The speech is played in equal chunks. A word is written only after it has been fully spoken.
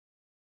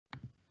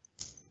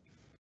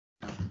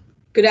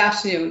Good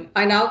afternoon.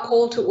 I now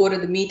call to order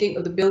the meeting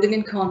of the Building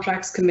and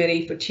Contracts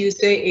Committee for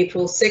Tuesday,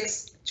 April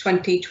 6,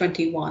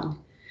 2021.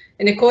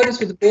 In accordance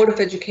with the Board of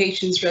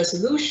Education's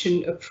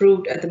resolution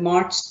approved at the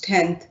March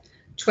 10,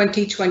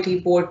 2020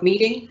 board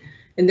meeting,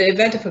 in the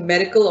event of a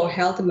medical or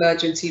health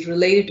emergency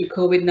related to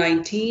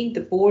COVID-19,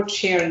 the board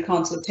chair in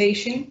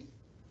consultation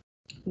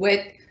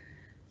with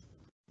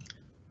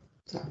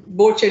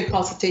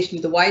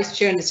the vice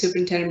chair and the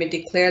superintendent may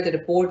declare that a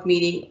board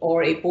meeting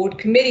or a board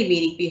committee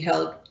meeting be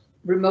held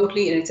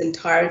remotely in its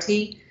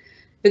entirety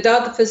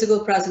without the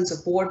physical presence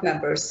of board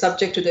members,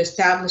 subject to the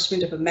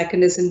establishment of a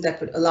mechanism that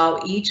would allow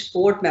each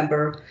board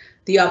member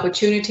the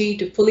opportunity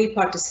to fully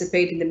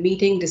participate in the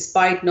meeting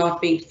despite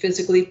not being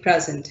physically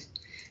present.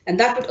 And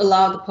that would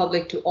allow the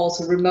public to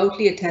also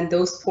remotely attend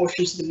those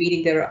portions of the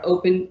meeting that are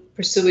open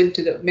pursuant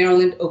to the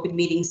Maryland Open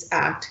Meetings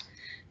Act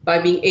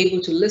by being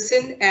able to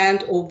listen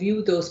and or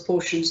view those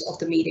portions of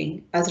the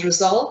meeting. As a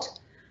result,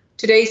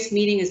 today's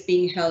meeting is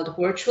being held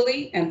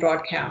virtually and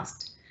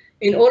broadcast.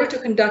 In order to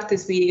conduct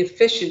this meeting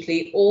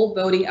efficiently, all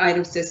voting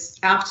items this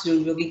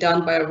afternoon will be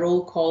done by a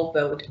roll call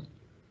vote.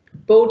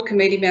 Board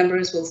committee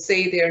members will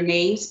say their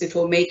names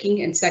before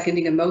making and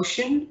seconding a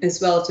motion, as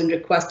well as in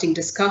requesting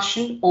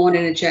discussion on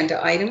an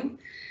agenda item.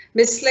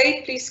 Ms.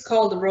 Slade, please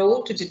call the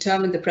roll to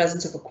determine the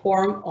presence of a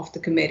quorum of the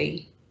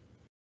committee.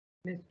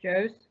 Ms.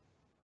 Jose?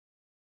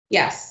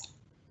 Yes.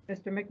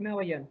 Mr.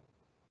 McMillian?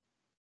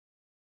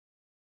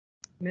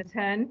 Ms.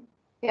 Henn?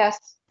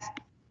 Yes.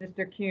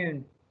 Mr.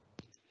 Kuhn?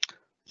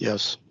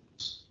 Yes.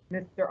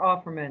 Mr.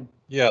 Offerman?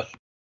 Yes.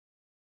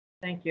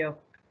 Thank you.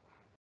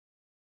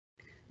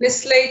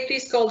 Ms. Slade,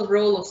 please call the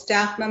roll of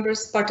staff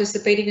members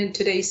participating in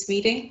today's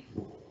meeting.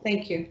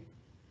 Thank you.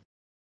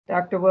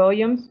 Dr.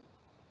 Williams?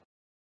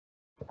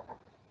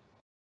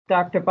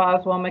 Dr.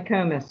 Boswell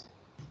McComas?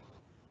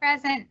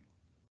 Present.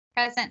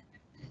 Present.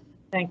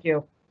 Thank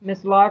you.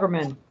 Ms.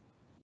 Lagerman?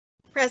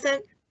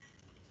 Present.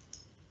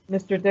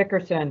 Mr.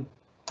 Dickerson?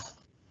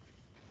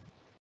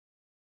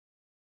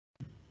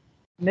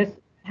 Ms.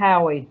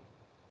 Howie?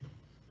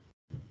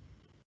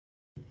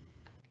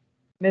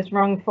 Ms.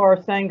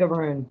 Rungfar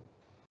Sangaroon?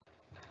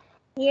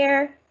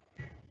 Here.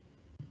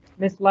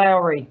 Ms.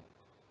 Lowry?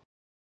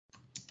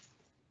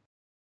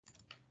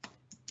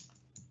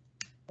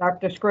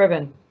 Dr.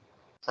 Scriven?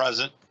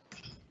 Present.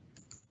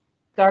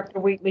 Dr.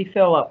 Wheatley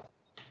Phillip?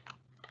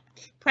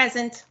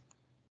 Present.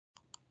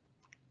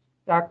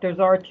 Dr.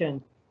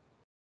 Zarchin?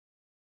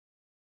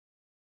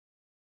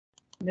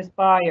 Ms.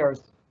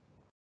 Byers?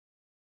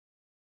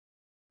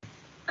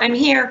 I'm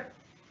here.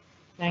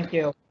 Thank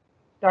you.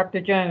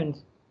 Dr.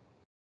 Jones?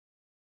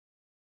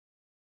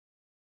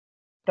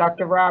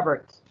 Dr.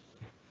 Roberts?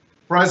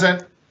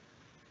 Present.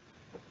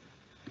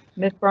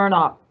 Ms.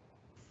 Burnop?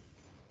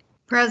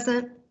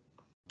 Present.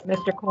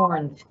 Mr.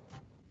 Corns?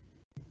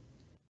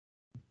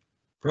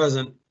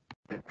 Present.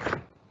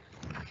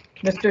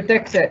 Mr.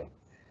 Dixit?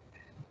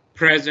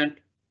 Present.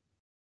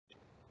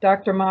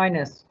 Dr.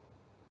 Minus?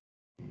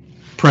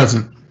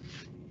 Present.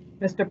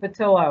 Mr.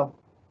 Patillo?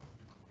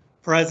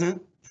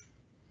 Present.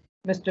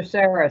 Mr.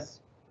 Saris?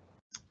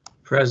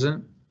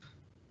 Present.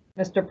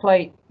 Mr.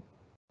 Plate?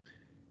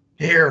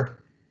 Here.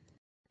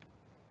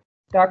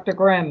 Dr.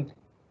 Grimm?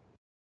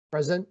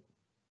 Present.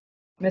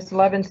 Ms.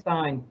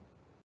 Levenstein?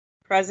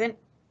 Present.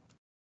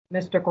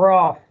 Mr.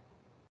 Groff?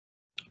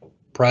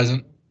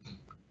 Present.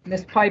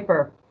 Ms.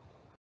 Piper?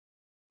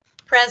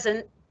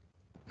 Present.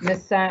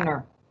 Ms.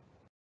 Sanner?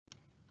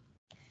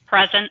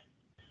 Present.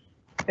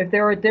 If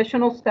there are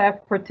additional staff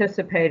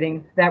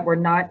participating that were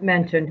not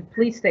mentioned,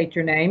 please state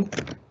your name.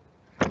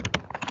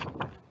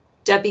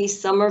 Debbie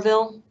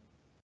Somerville.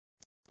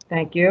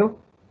 Thank you.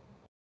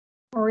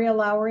 Maria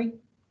Lowry.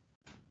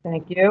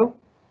 Thank you.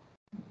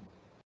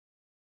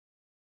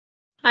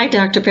 Hi,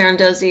 Dr.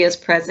 Parandozzi is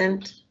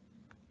present.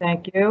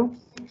 Thank you.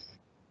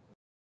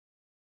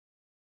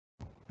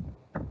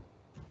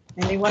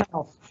 Anyone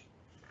else?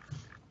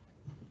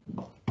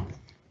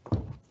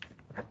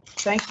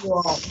 Thank you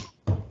all.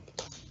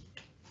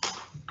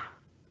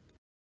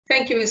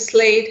 Thank you, Ms.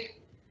 Slade.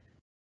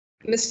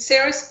 Mr.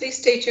 Saris, please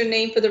state your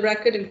name for the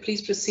record and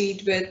please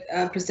proceed with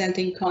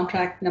presenting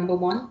contract number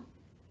 1.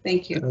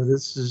 Thank you.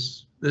 This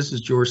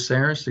is George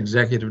Saris,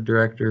 Executive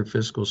Director of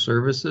Fiscal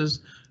Services.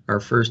 Our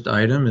first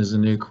item is a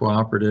new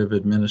Cooperative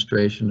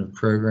Administration of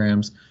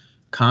Programs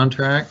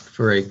contract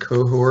for a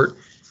cohort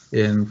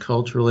in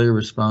culturally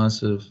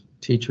responsive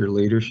teacher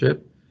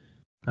leadership.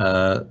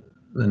 The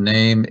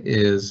name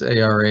is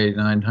ARA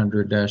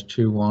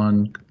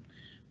 900-21,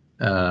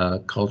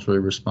 Culturally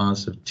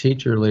Responsive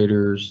Teacher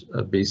Leaders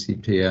of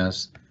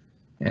BCPS,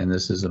 and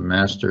this is a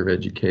Master of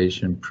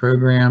Education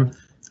program.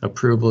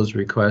 Approval is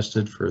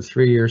requested for a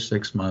 3-year,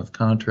 6-month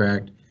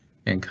contract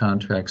and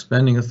contract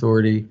spending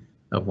authority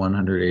of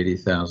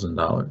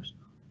 $180,000.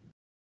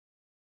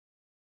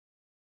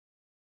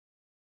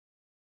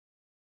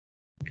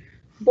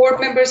 Board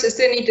members, is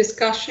there any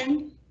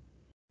discussion?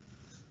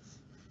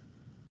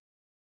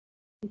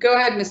 Go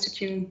ahead, Mr.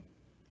 Kuhn.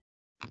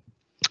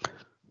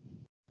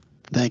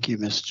 Thank you,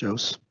 Ms.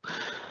 Jose.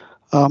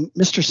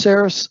 Mr.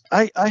 Saris,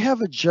 I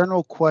have a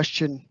general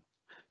question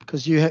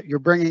because you're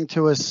bringing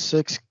to us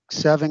 6,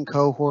 7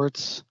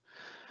 cohorts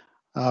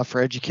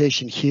for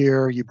education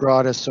here. You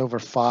brought us over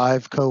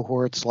 5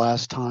 cohorts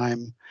last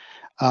time.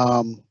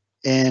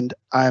 And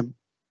I'm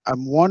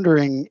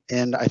wondering,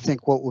 and I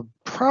think what would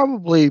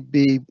probably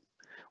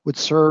would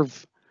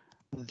serve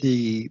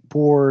the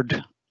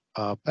board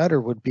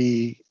better would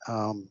be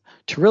to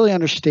really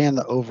understand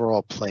the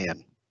overall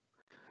plan.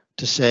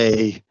 To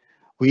say,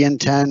 we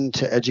intend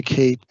to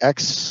educate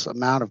X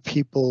amount of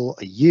people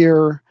a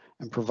year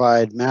and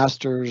provide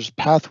master's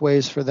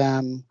pathways for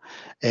them.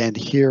 And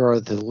here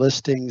are the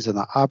listings and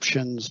the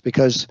options,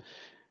 because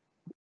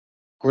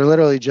we're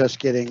literally just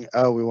getting,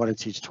 oh, we want to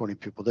teach 20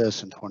 people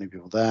this and 20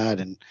 people that.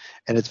 And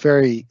it's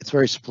very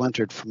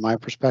splintered from my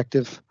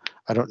perspective.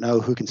 I don't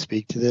know who can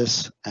speak to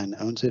this and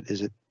owns it.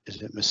 Is it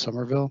Ms.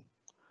 Somerville?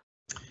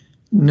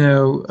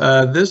 No,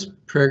 this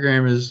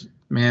program is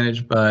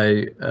managed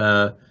by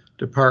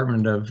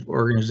Department of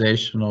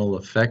Organizational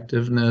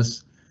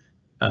Effectiveness,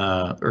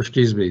 or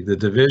excuse me, the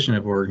Division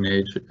of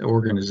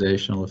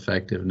Organizational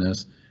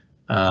Effectiveness.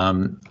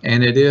 And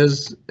it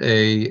is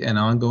an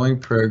ongoing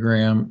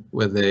program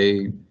with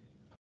a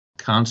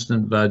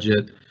constant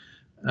budget,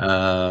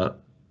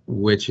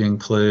 which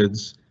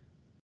includes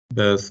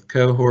both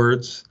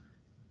cohorts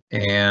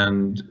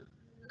and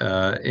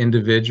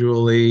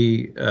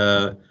individually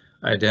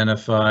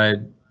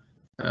identified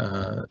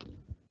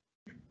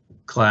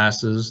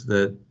classes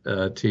that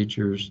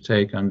teachers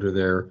take under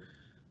their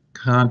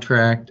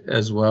contract,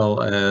 as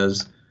well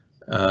as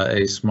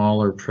a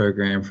smaller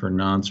program for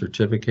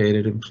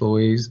non-certificated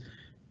employees.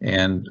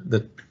 And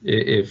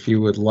if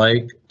you would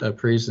like a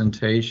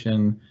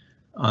presentation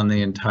on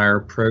the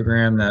entire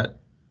program, that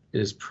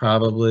is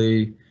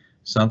probably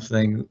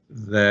something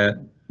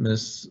that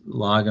Ms.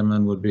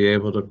 Lageman would be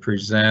able to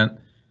present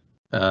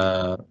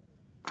to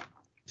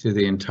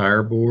the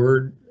entire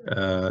board,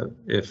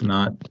 if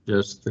not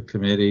just the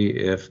committee,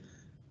 if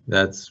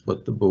that's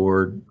what the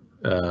board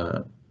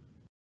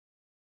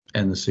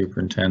and the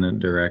superintendent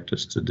direct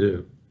us to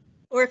do.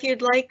 Or if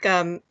you'd like,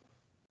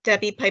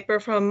 Debbie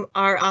Piper from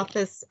our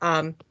office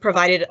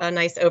provided a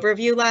nice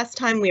overview last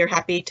time. We are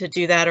happy to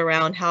do that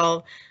around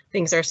how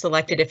things are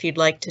selected if you'd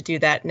like to do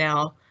that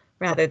now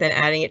rather than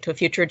adding it to a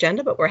future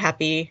agenda, but we're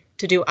happy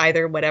to do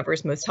either, whatever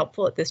is most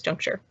helpful at this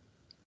juncture.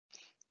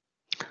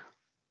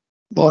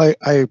 Well,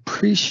 I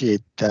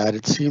appreciate that.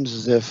 It seems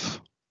as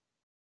if,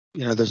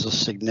 there's a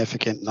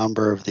significant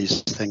number of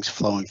these things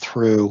flowing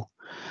through.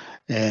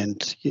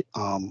 And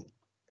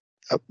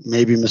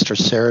maybe Mr.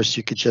 Saris,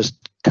 you could just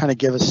kind of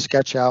give us,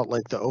 sketch out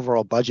like the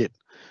overall budget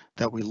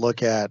that we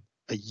look at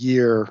a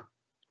year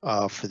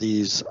for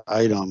these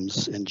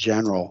items in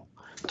general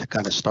to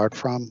kind of start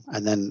from.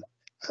 And then,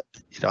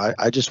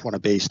 I just want a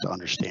base to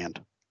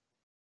understand.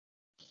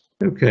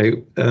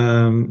 Okay.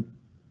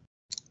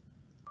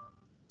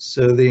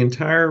 So the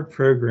entire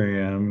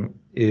program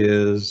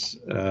is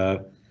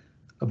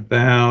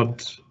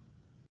about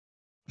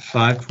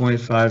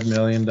 $5.5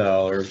 million,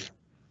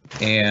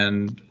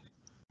 and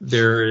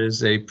there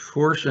is a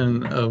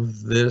portion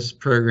of this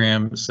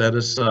program set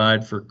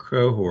aside for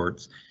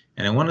cohorts,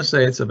 and I want to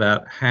say it's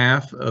about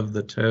half of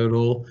the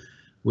total,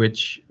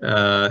 which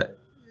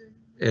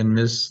and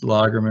Ms.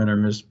 Lagerman or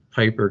Ms.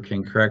 Piper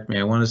can correct me,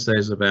 I want to say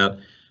is about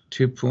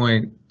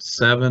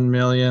 2.7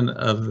 million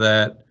of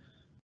that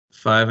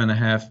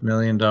 $5.5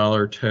 million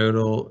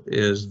total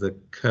is the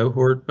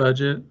cohort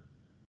budget.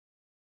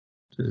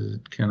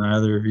 Can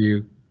either of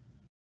you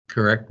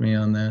correct me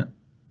on that?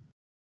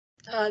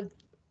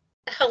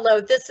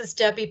 Hello, this is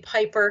Debbie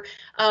Piper.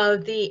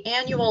 The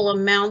annual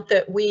amount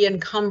that we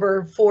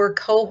encumber for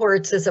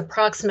cohorts is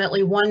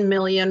approximately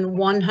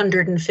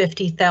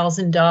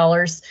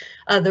 $1,150,000.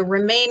 The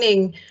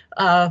remaining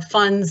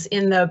funds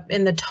in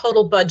the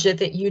total budget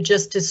that you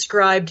just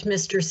described,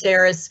 Mr.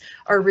 Saris,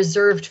 are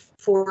reserved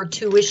for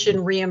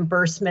tuition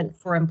reimbursement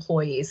for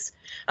employees.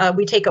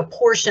 We take a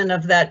portion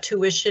of that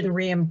tuition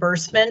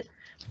reimbursement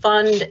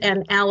fund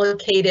and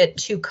allocate it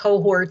to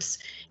cohorts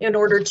in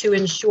order to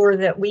ensure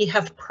that we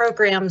have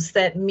programs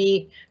that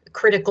meet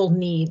critical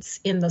needs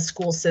in the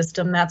school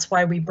system. That's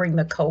why we bring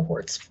the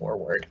cohorts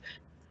forward.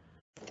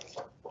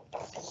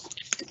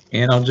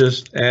 And I'll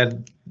just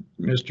add,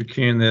 Mr.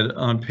 Kuhn, that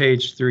on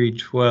page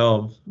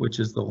 312, which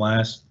is the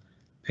last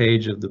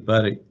page of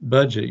the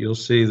budget, you'll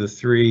see the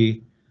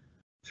three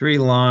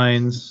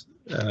lines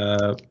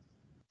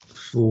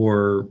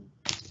for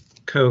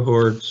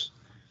cohorts,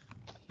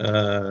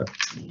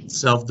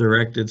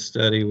 self-directed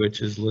study,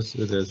 which is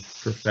listed as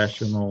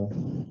professional,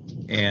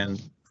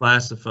 and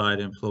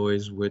classified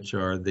employees, which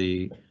are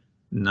the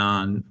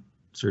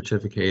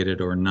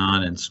non-certificated or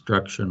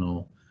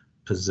non-instructional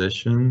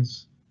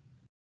positions.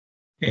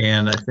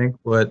 And I think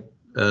what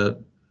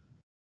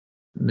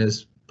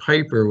Ms.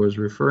 Piper was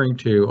referring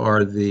to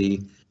are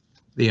the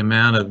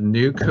amount of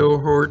new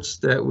cohorts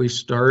that we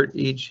start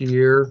each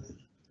year,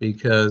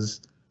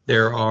 because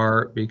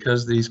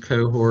these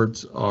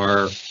cohorts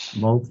are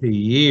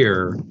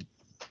multi-year.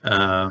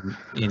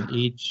 In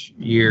each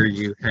year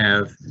you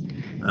have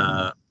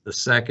the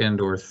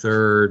second or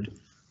third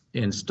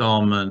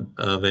installment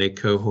of a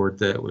cohort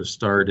that was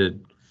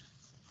started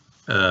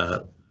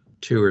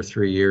 2 or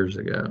 3 years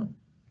ago.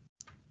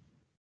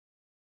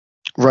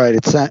 Right.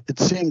 It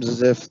seems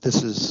as if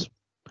this is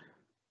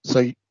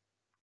so.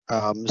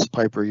 Ms.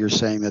 Piper, you're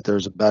saying that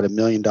there's about $1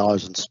 million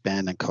in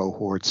spend in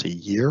cohorts a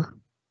year?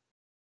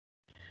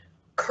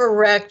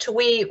 Correct.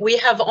 We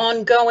have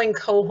ongoing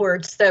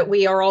cohorts that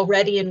we are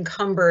already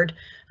encumbered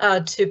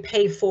to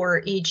pay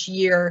for each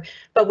year,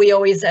 but we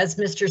always, as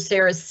Mr.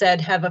 Saris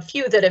said, have a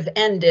few that have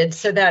ended,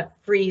 so that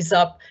frees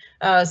up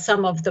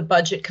some of the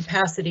budget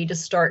capacity to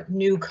start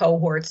new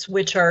cohorts,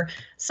 which are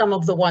some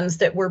of the ones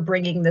that we're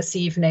bringing this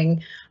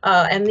evening.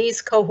 And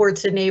these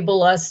cohorts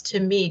enable us to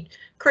meet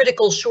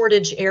critical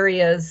shortage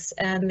areas,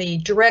 and the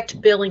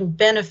direct billing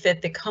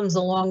benefit that comes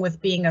along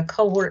with being a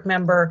cohort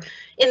member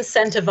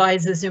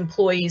incentivizes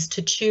employees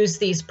to choose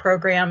these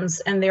programs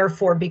and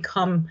therefore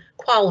become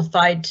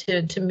qualified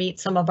to meet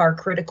some of our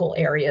critical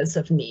areas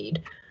of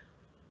need.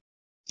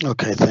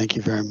 Okay, thank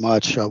you very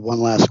much. One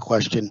last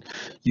question.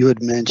 You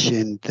had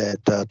mentioned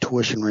that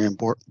tuition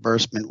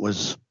reimbursement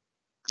was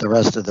the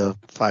rest of the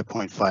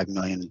 5.5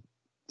 million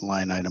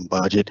line item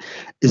budget.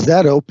 Is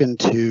that open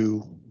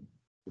to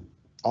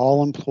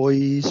all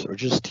employees or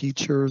just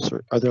teachers,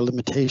 or are there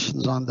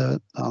limitations on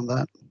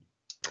that?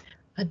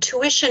 A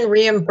tuition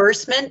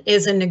reimbursement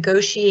is a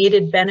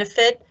negotiated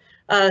benefit.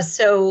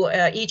 So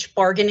each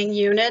bargaining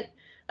unit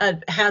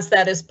has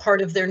that as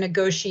part of their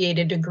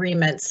negotiated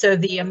agreement. So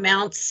the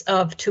amounts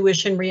of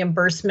tuition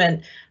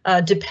reimbursement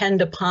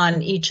depend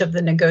upon each of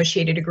the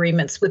negotiated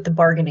agreements with the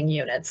bargaining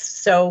units.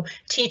 So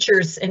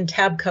teachers in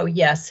TABCO,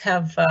 yes,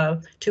 have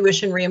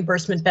tuition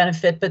reimbursement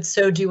benefit, but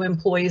so do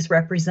employees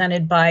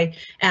represented by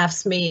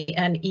AFSCME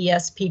and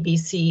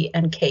ESPBC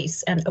and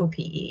CASE and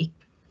OPE.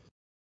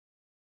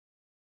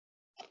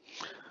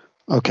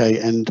 Okay,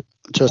 and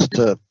just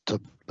to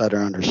better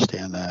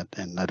understand that,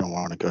 and I don't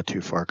want to go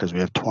too far because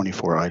we have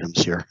 24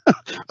 items here.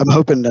 I'm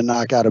hoping to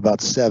knock out about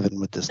 7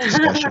 with this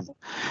discussion,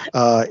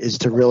 is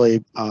to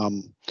really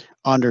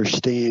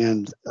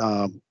understand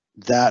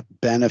that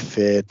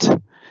benefit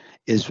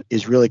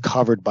is really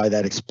covered by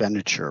that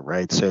expenditure,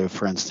 right? So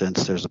for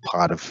instance, there's a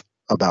pot of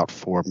about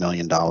 $4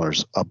 million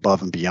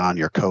above and beyond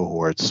your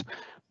cohorts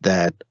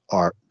that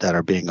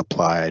are being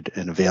applied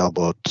and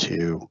available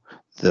to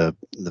the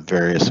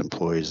various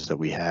employees that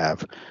we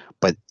have.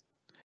 But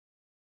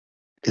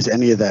is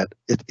any of that,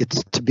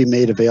 it's to be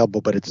made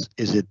available, but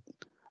is it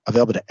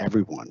available to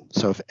everyone?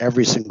 So if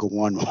every single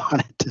one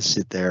wanted to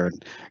sit there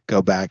and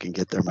go back and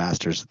get their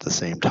master's at the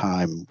same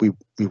time, we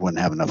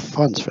wouldn't have enough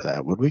funds for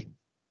that, would we?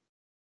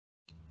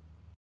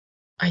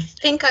 I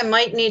think I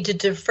might need to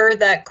defer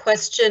that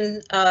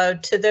question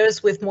to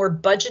those with more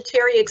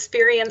budgetary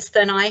experience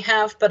than I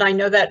have, but I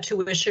know that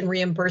tuition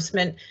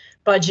reimbursement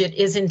budget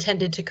is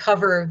intended to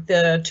cover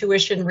the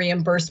tuition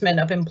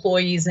reimbursement of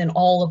employees in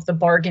all of the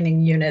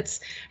bargaining units.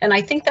 And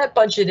I think that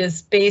budget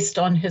is based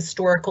on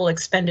historical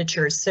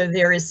expenditures, so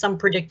there is some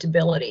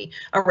predictability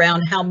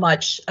around how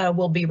much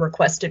will be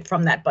requested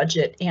from that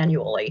budget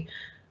annually.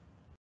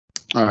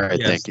 All right,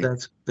 yes, thank you.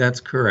 That's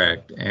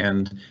correct.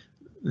 And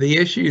the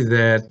issue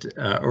that,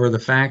 or the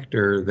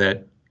factor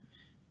that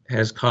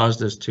has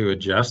caused us to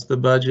adjust the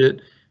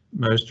budget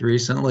most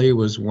recently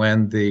was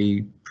when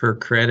the per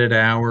credit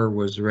hour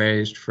was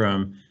raised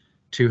from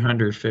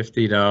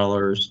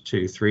 $250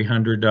 to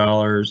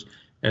 $300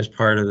 as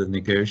part of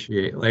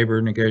the labor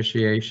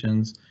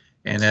negotiations.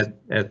 And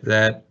at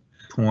that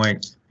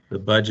point, the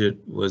budget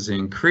was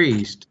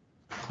increased,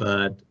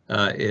 but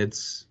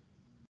it's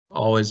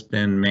always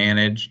been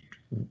managed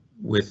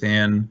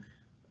within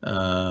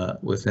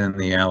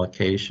the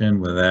allocation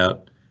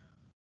without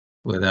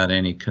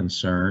any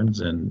concerns,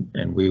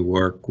 and we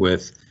work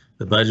with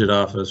the budget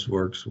office,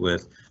 works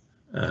with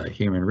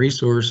human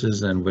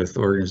resources and with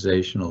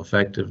organizational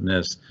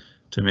effectiveness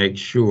to make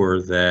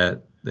sure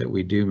that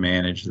we do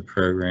manage the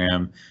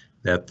program,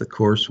 that the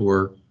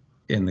coursework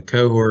in the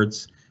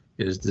cohorts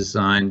is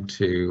designed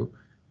to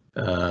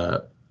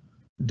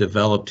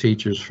develop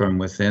teachers from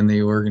within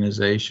the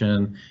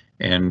organization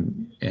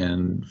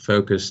and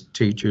focus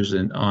teachers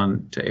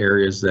on to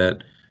areas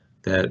that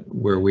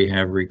where we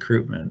have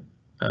recruitment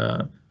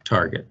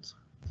targets.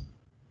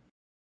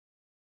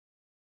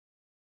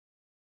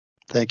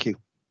 Thank you.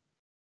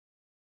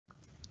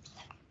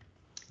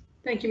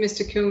 Thank you,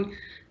 Mr. Kuhn.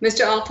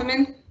 Mr.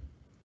 Alferman?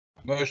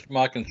 Most of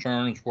my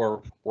concerns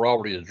were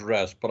already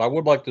addressed, but I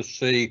would like to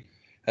see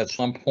at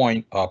some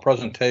point a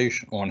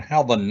presentation on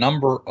how the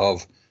number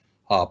of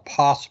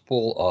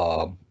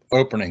possible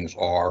openings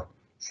are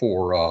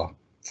for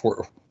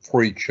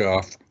each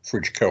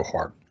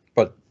cohort.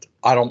 But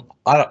I don't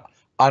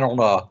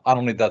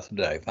need that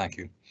today. Thank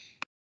you.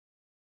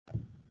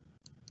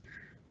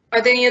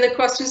 Are there any other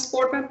questions,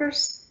 board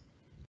members?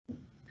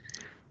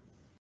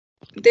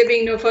 There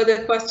being no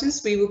further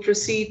questions, we will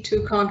proceed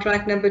to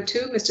contract number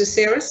 2. Mr.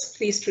 Saris,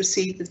 please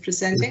proceed with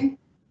presenting.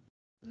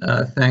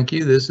 Thank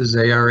you. This is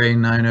ARA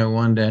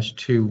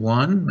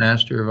 901-21,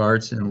 Master of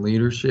Arts in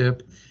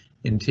Leadership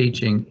in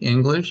Teaching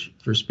English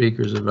for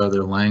Speakers of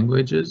Other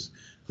Languages.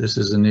 This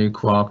is a new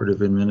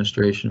cooperative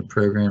administration of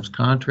programs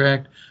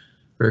contract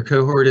for a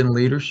cohort in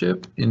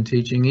leadership in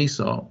teaching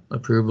ESOL.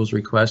 Approvals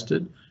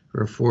requested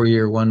for a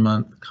 4-year,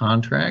 1-month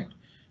contract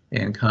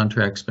and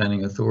contract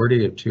spending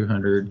authority of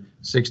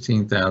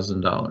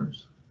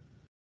 $216,000.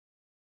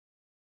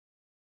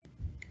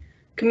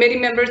 Committee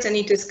members,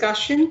 any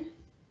discussion?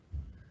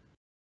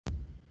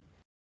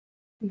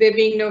 There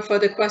being no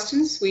further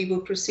questions, we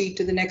will proceed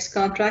to the next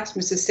contracts.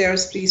 Mrs.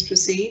 Saris, please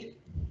proceed.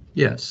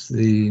 Yes,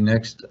 the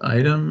next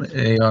item,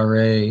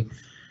 ARA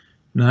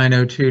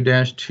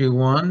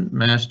 902-21,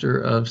 Master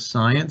of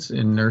Science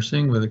in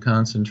Nursing with a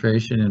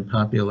concentration in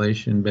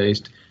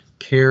population-based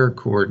care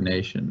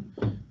coordination.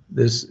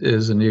 This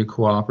is a new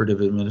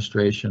cooperative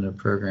administration of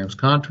programs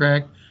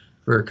contract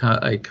for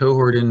a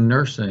cohort in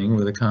nursing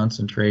with a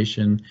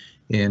concentration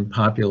in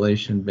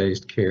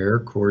population-based care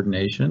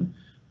coordination.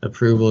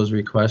 Approval is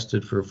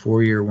requested for a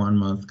 4-year,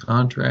 1-month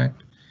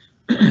contract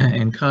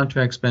and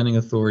contract spending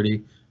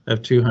authority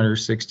of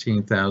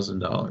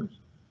 $216,000.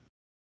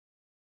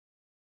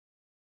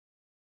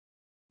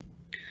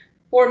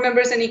 Board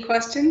members, any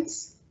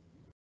questions?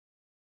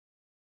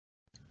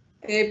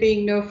 There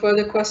being no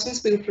further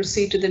questions, we will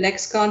proceed to the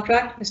next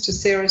contract. Mr.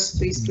 Saris,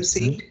 please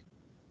proceed.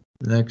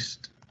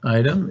 Next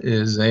item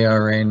is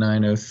ARA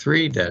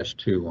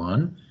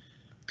 903-21,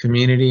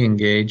 Community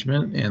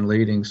Engagement and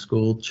Leading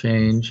School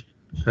Change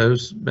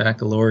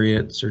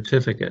Post-Baccalaureate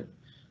Certificate.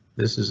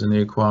 This is a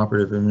new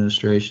cooperative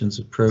administrations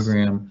of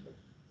program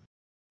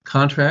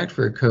contract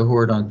for a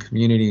cohort on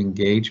community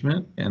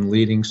engagement and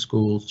leading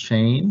school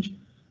change.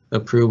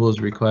 Approval is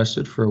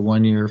requested for a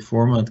 1-year,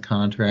 4-month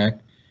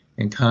contract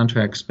and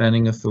contract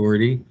spending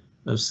authority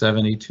of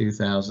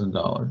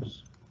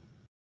 $72,000.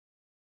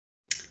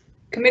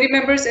 Committee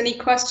members, any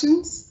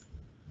questions?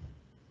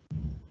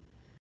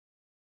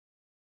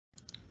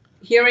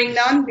 Hearing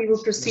none, we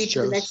will proceed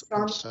to the next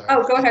contract.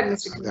 Oh, go ahead,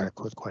 Mr. I've got a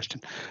quick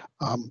question.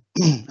 I'm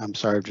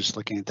sorry, I'm just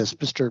looking at this.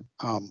 Mr.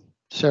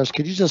 Saris,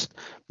 could you just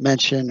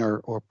mention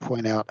or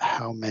point out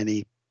how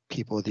many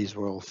people these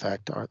will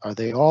affect? Are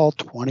they all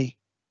 20?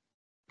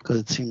 Because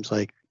it seems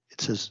like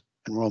it says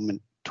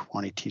enrollment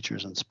 20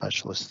 teachers and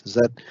specialists.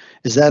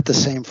 Is that the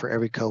same for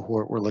every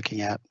cohort we're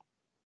looking at?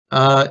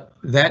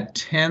 That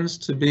tends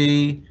to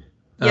be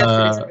yes,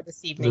 it is for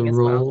this evening the as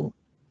rule. well.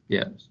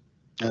 Yes.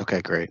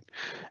 Okay, great.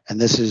 And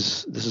this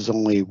is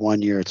only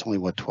 1 year. It's only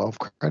what, 12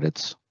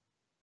 credits?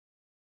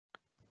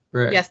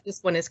 Correct. Yes,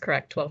 this one is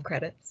correct. 12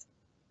 credits.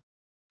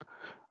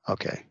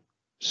 Okay.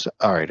 So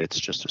all right, it's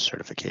just a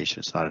certification.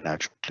 It's not an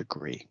actual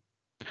degree.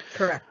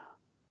 Correct.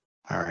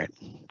 All right.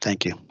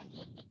 Thank you.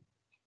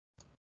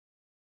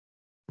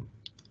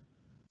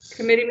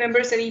 Committee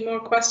members, any more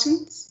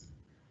questions?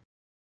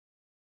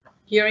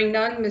 Hearing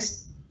none,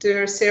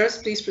 Mr. Saris,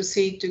 please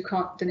proceed to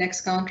the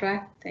next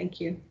contract. Thank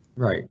you.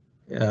 Right.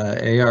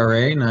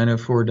 ARA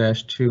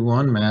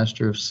 904-21,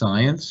 Master of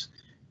Science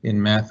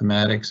in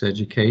Mathematics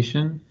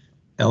Education,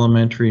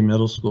 Elementary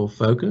Middle School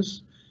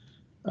Focus.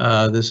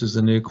 This is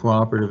the new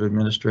cooperative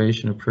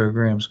administration of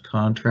programs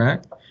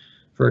contract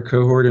for a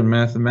cohort in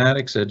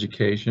mathematics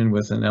education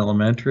with an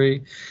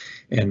elementary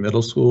and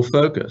middle school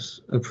focus.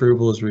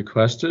 Approval is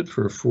requested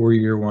for a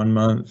 4-year,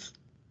 1-month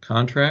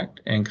contract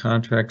and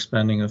contract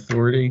spending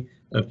authority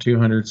of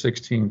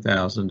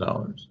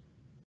 $216,000.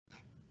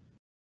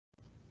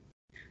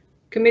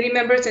 Committee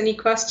members, any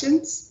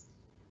questions?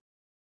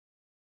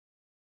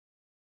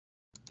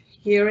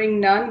 Hearing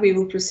none, we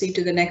will proceed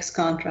to the next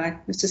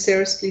contract. Mr.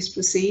 Saris, please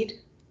proceed.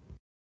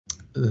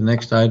 The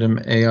next item,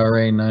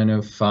 ARA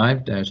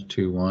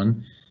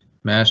 905-21,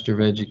 Master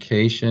of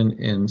Education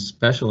in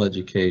Special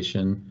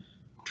Education,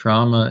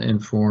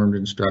 Trauma-Informed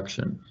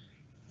Instruction.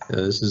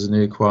 This is a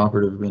new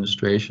cooperative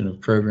administration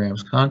of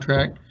programs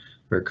contract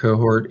for a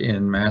cohort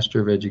in Master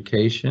of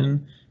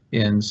Education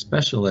in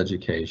Special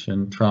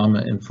Education,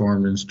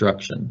 Trauma-Informed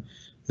Instruction.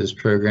 This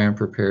program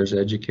prepares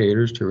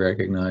educators to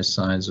recognize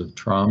signs of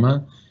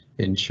trauma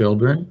in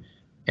children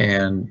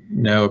and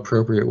know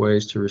appropriate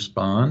ways to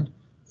respond,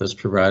 thus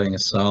providing a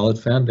solid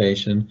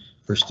foundation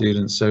for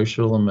students'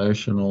 social,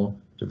 emotional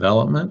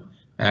development,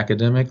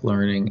 academic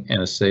learning,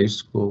 and a safe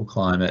school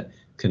climate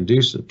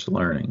conducive to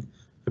learning.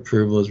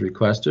 Approval is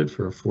requested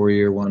for a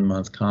 4-year,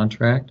 1-month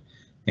contract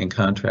and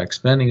contract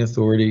spending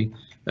authority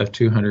of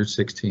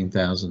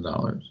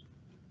 $216,000.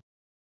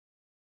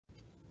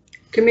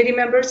 Committee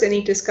members,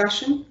 any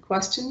discussion,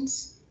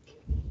 questions?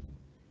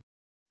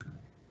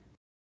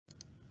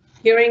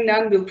 Hearing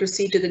none, we'll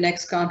proceed to the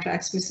next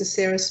contracts. Mrs.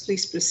 Saris,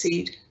 please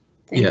proceed.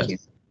 Thank you.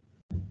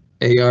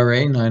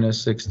 ARA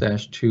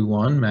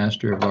 906-21,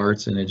 Master of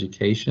Arts in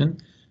Education,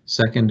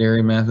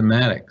 Secondary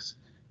Mathematics.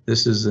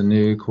 This is a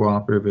new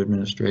cooperative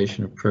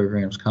administration of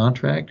programs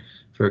contract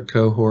for a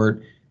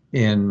cohort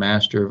in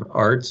Master of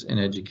Arts in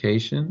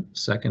Education,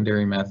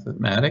 Secondary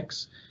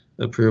Mathematics.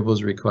 Approval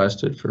is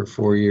requested for a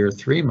 4-year,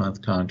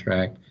 3-month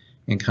contract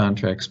and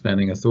contract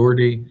spending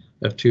authority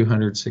of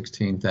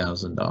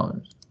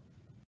 $216,000.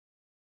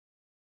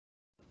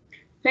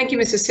 Thank you,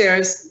 Mrs.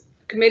 Saris.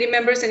 Committee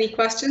members, any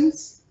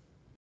questions?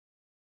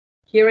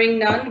 Hearing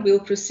none, we'll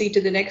proceed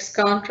to the next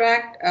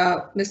contract.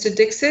 Mr.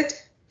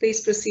 Dixit,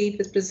 please proceed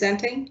with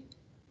presenting.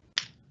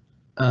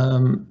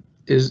 I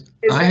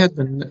had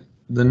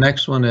the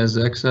next one as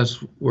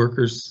excess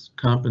workers'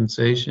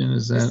 compensation.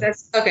 Is that?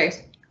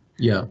 Okay.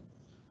 Yeah.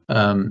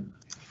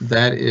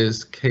 That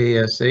is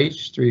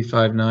KSH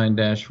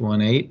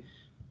 359-18,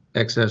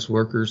 excess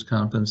workers'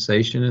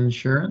 compensation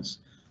insurance.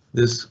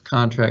 This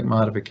contract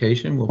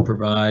modification will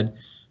provide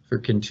for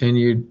the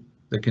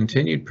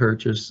continued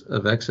purchase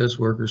of excess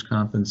workers'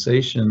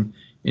 compensation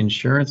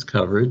insurance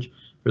coverage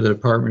for the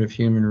Department of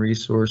Human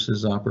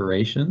Resources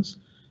operations.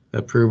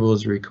 Approval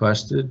is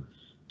requested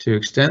to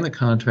extend the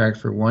contract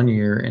for 1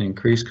 year and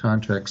increase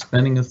contract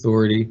spending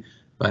authority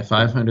by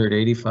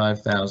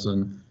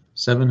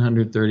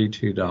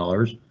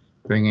 $585,732,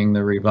 bringing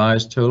the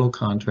revised total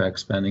contract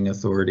spending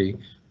authority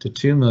to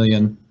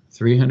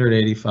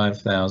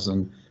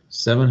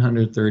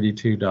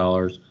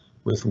 $2,385,732,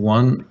 with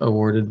one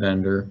awarded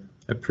vendor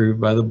approved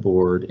by the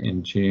board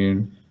in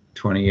June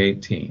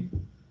 2018.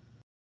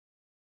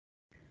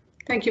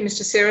 Thank you,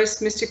 Mr.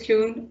 Saris. Mr.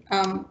 Kuhn,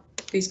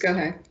 please go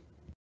ahead.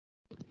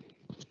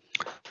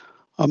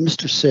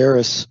 Mr.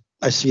 Saris,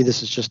 I see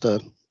this is just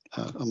a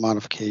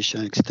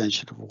modification,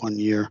 extension of 1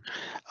 year.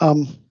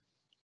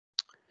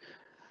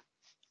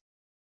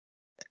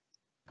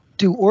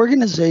 Do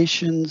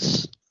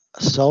organizations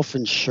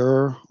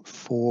self-insure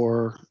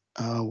for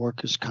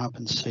workers'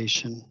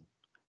 compensation,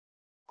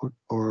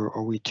 or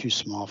are we too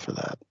small for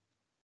that?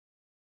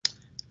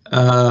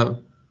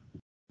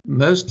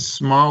 Most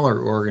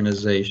smaller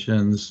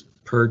organizations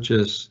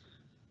purchase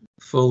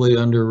fully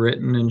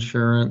underwritten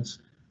insurance.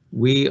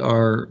 We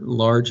are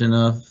large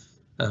enough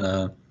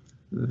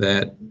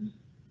that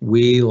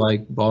we,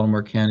 like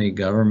Baltimore County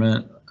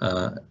government,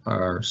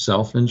 are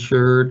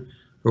self-insured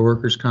for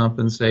workers'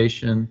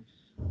 compensation.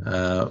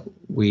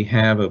 We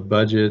have a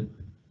budget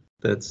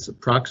that's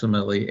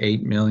approximately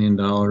 $8 million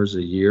a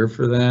year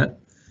for that.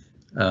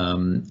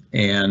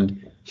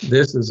 And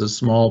this is a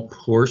small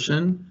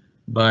portion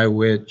by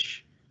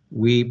which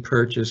we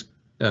purchase,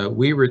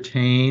 we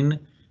retain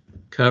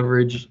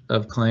coverage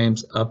of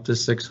claims up to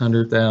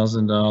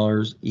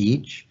 $600,000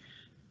 each.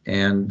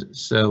 And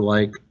so,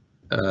 like,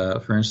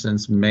 for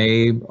instance,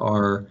 MABE,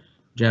 our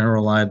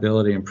general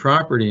liability and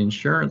property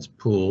insurance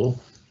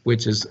pool,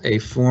 which is a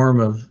form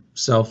of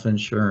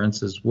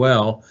self-insurance as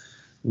well,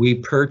 we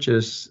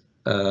purchase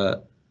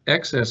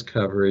excess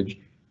coverage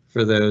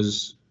for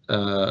those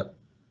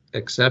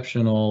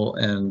exceptional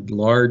and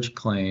large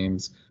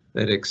claims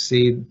that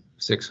exceed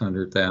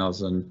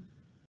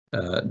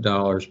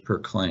 $600,000 per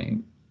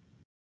claim.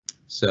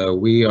 So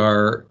we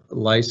are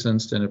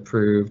licensed and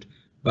approved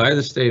by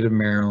the state of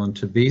Maryland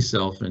to be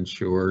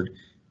self-insured,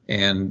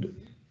 and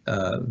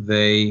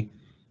they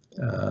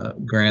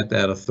grant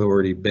that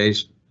authority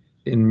based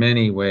in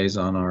many ways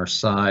on our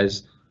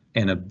size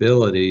and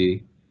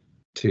ability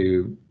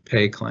to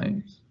pay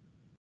claims.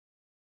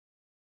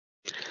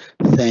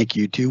 Thank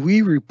you. Do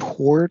we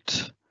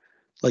report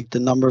like the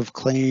number of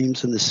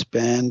claims and the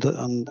spend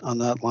on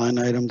that line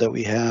item that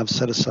we have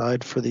set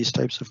aside for these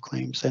types of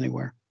claims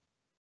anywhere?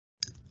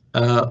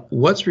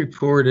 What's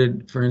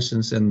reported, for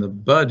instance, in the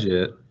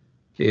budget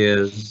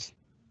is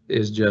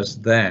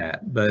just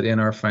that, but in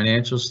our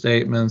financial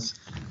statements,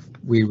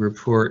 we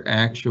report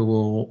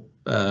actual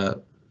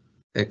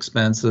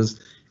expenses,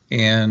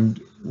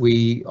 and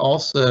we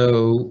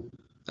also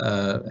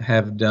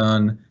have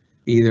done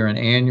either an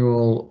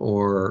annual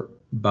or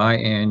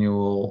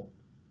biannual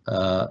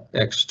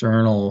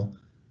external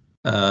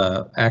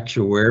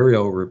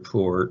actuarial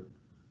report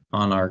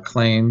on our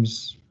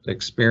claims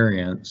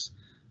experience,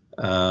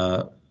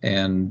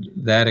 and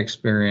that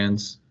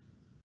experience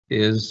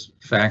is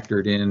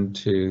factored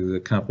into the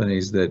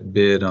companies that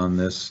bid on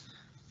this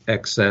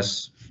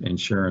excess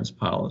insurance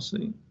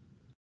policy.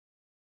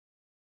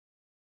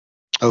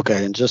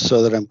 Okay, and just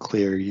so that I'm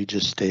clear, you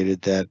just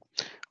stated that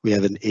we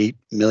have an $8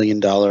 million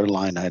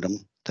line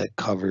item that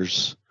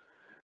covers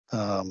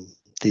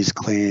these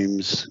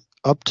claims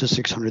up to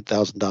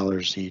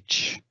 $600,000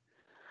 each,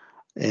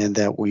 and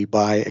that we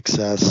buy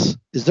excess.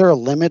 Is there a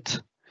limit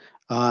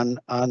on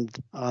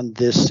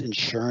this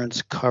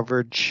insurance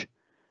coverage?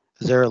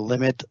 Is there a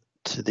limit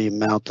to the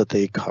amount that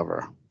they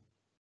cover?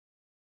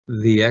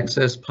 The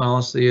excess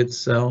policy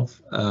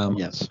itself?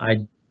 Yes.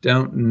 I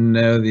don't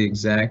know the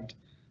exact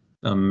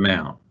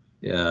amount.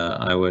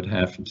 I would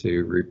have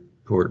to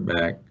report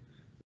back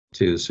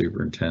to the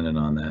superintendent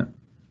on that.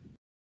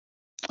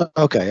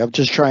 Okay, I'm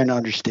just trying to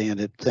understand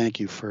it. Thank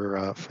you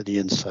for the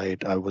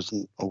insight. I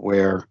wasn't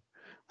aware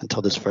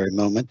until this very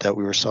moment that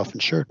we were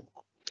self-insured.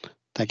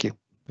 Thank you.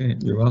 Okay,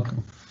 you're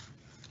welcome.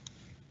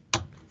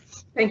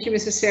 Thank you,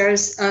 Mr.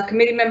 Saris.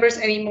 Committee members,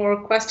 any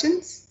more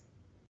questions?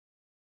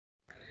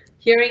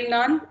 Hearing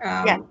none.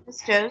 Yeah,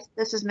 Ms. Joes,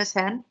 this is Ms.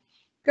 Henn.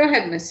 Go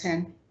ahead, Ms.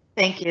 Henn.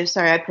 Thank you.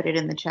 Sorry, I put it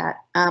in the chat.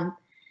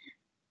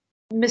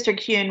 Mr.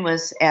 Kuhn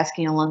was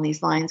asking along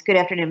these lines. Good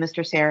afternoon,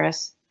 Mr.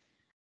 Saris.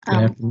 Good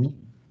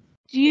afternoon.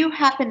 Do you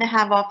happen to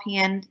have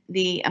offhand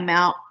the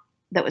amount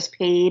that was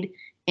paid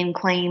in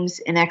claims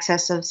in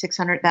excess of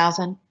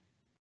 $600,000?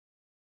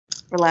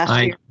 for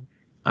last year?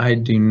 I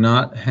do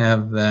not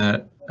have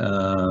that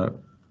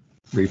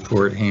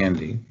report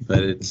handy,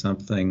 but it's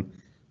something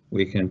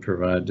we can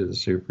provide to the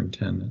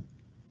superintendent.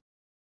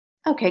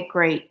 Okay,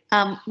 great.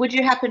 Would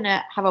you happen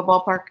to have a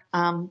ballpark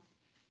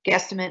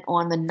guesstimate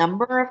on the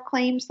number of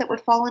claims that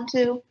would fall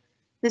into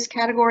this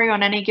category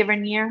on any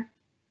given year?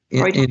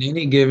 In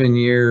any given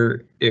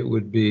year, it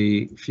would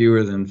be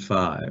fewer than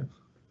 5.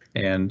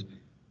 And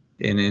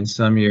in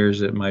some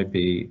years, it might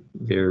be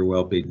very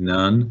well be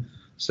none.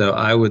 So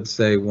I would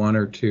say 1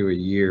 or 2 a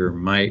year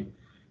might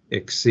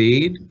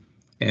exceed.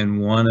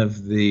 And one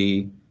of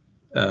the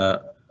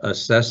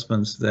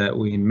assessments that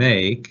we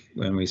make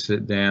when we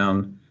sit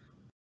down,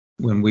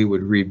 when we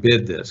would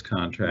rebid this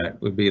contract,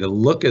 would be to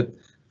look at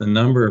the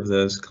number of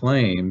those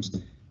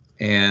claims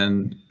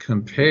and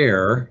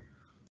compare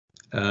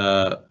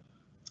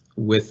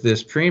with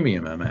this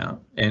premium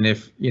amount. And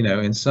if, you know,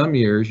 in some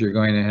years you're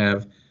going to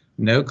have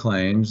no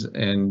claims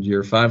and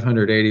your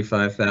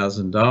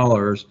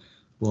 $585,000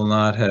 will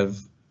not have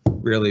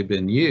really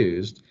been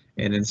used.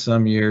 And in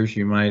some years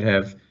you might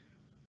have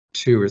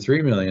 $2 or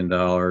 $3 million,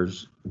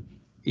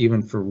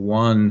 even for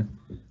one,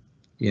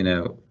 you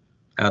know,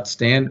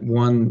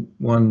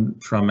 one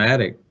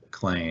traumatic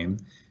claim.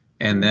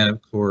 And then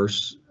of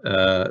course,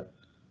 the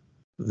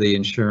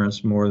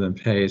insurance more than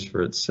pays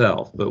for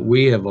itself. But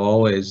we have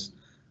always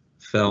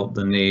felt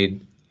the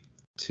need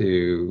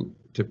to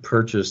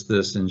purchase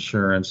this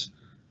insurance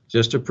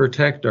just to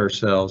protect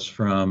ourselves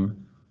from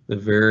the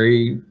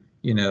very,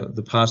 you know,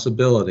 the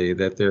possibility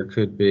that there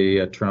could be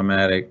a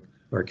traumatic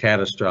or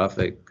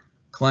catastrophic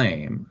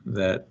claim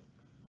that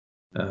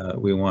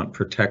we want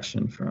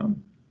protection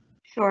from.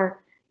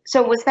 Sure.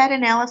 So was that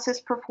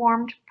analysis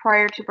performed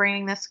prior to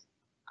bringing this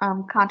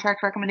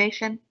contract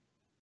recommendation?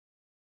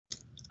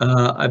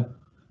 I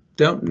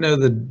don't know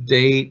the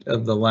date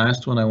of the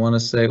last one. I want to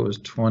say it was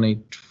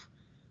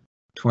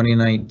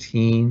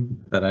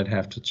 2019, but I'd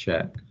have to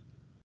check. Okay.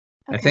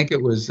 I think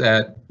it was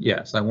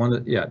yes,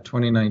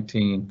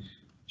 2019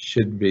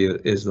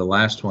 is the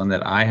last one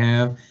that I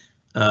have.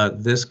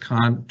 This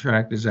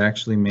contract is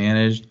actually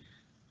managed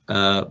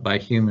by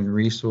Human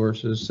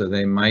Resources, so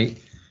they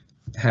might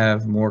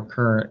have more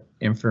current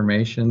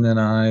information than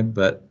I,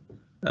 but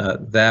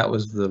that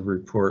was the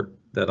report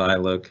that I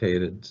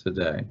located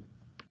today.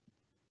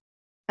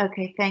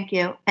 Okay, thank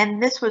you.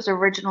 And this was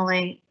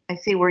originally, I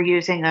see we're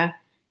using a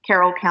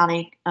Carroll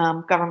County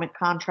government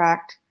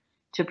contract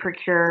to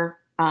procure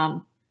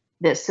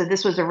this. So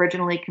this was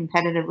originally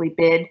competitively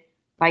bid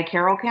by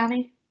Carroll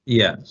County?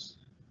 Yes.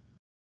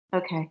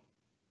 Okay.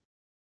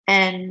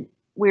 And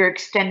we're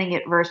extending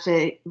it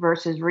versus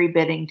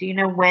rebidding. Do you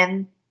know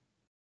when?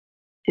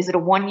 Is it a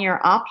 1-year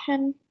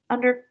option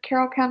under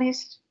Carroll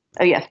County's?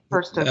 Oh yes,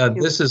 first of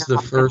this is the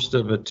first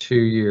of a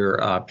 2-year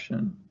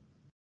option.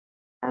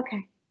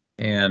 Okay.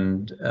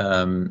 And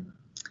the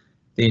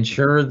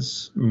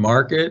insurance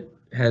market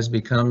has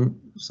become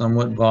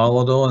somewhat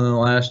volatile in the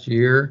last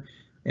year,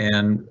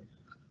 and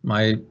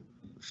my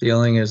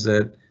feeling is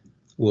that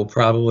we'll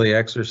probably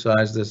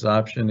exercise this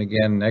option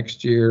again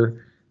next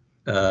year,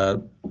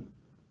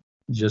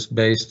 just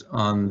based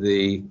on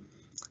the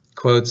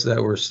quotes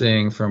that we're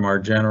seeing from our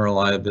general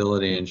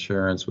liability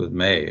insurance with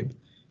MABE.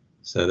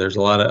 So there's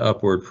a lot of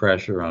upward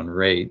pressure on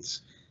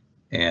rates,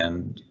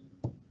 and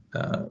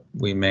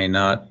we may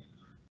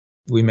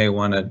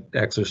want to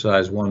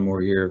exercise 1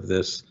 more year of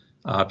this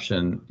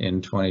option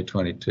in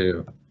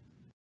 2022.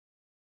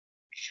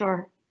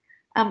 Sure.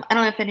 I don't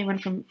know if anyone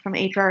from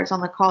HR is on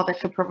the call that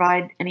could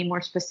provide any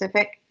more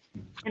specific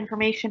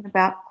information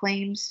about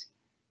claims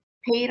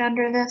paid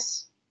under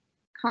this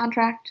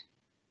contract.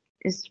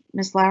 Is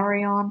Ms.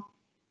 Lowry on?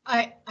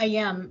 I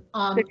am.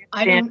 I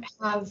don't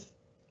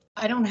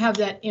have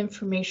that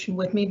information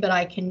with me, but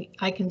I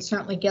can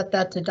certainly get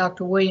that to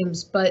Dr.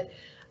 Williams. But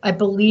I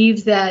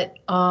believe that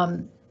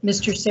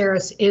Mr.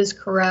 Saris is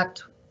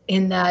correct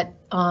in that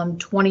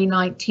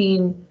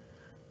 2019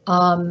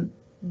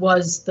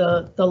 was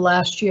the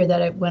last year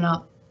that it went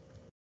up.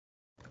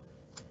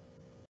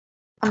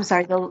 I'm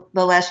sorry, the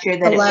last year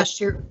that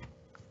year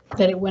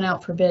that it went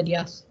out for bid,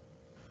 yes.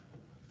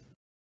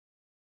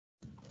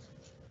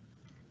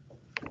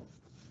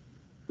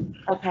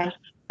 Okay.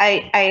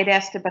 I had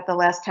asked about the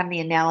last time the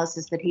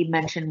analysis that he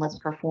mentioned was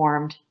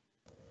performed.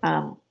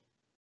 And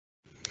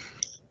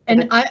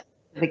I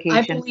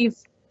believe,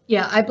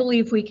 yeah, I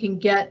believe we can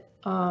get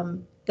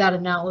that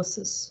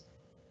analysis.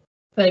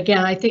 But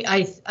again, I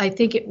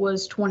think it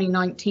was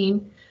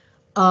 2019.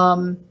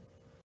 I'm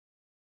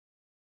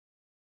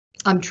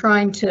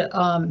trying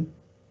to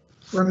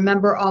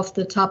remember off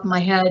the top of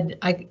my head.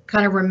 I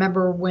kind of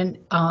remember when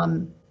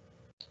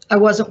I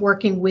wasn't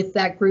working with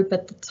that group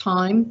at the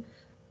time,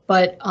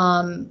 but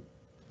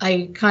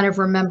I kind of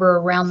remember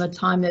around the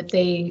time that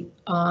they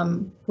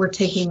were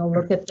taking a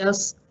look at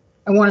this.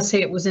 I want to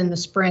say it was in the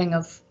spring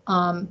of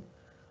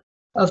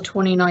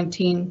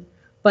 2019,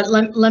 but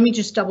let me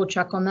just double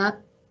check on that.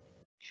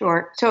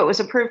 Sure. So it was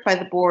approved by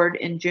the board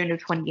in June of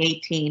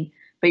 2018,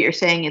 but you're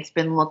saying it's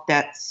been looked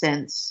at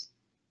since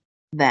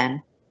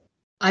then?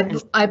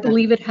 I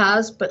believe it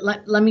has, but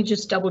let me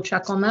just double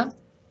check on that.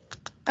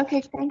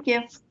 Okay, thank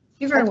you.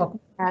 You're very welcome.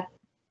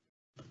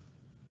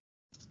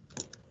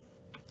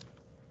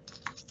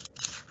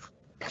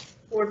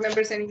 Board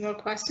members, any more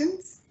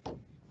questions?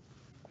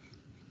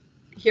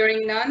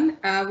 Hearing none,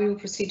 we will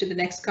proceed to the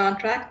next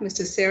contract.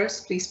 Mr.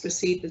 Saris, please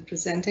proceed with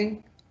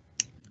presenting.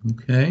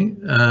 Okay,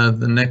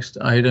 the next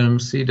item,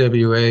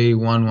 CWA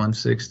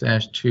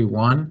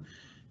 116-21,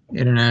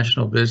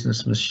 International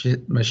Business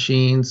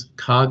Machines,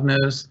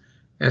 Cognos,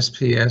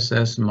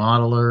 SPSS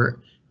Modeler,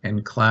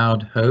 and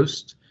Cloud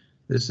Host.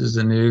 This is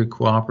a new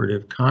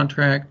cooperative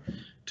contract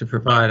to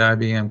provide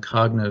IBM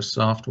Cognos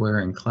software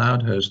and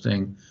cloud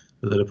hosting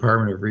for the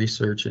Department of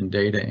Research and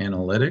Data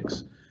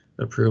Analytics.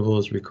 Approval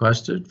is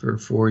requested for a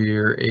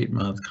 4-year,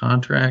 8-month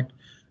contract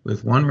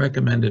with one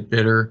recommended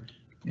bidder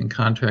and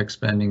contract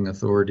spending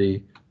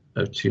authority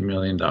of $2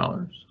 million.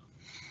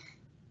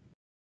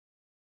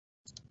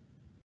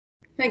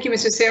 Thank you,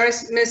 Mr.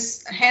 Saris.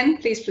 Ms. Henn,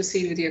 please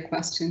proceed with your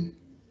question.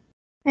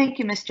 Thank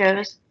you, Ms.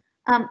 Joes.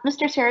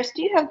 Mr. Saris,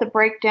 do you have the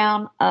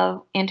breakdown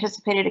of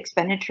anticipated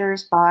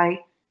expenditures by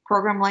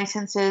program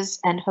licenses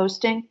and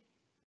hosting,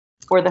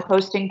 or the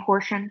hosting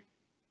portion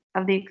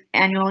of the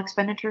annual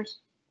expenditures?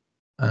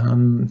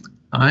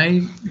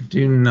 I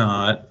do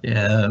not,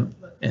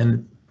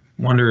 and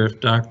wonder if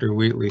Dr.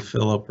 Wheatley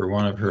Phillip or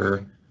one of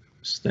her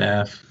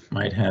staff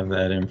might have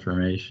that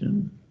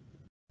information.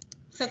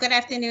 So good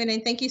afternoon,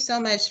 and thank you so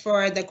much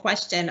for the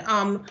question.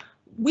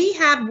 We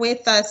have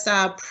with us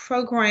a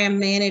program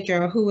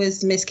manager who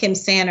is Ms. Kim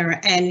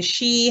Sanner, and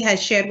she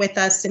has shared with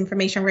us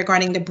information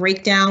regarding the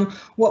breakdown.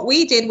 What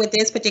we did with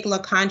this particular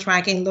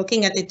contract and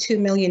looking at the $2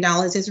 million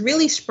is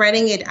really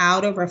spreading it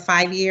out over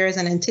 5 years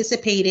and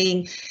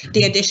anticipating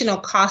the additional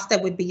cost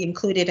that would be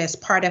included as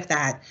part of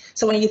that.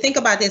 So when you think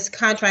about this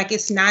contract,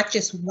 it's not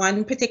just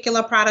one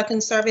particular product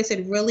and service.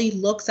 It really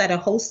looks at a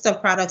host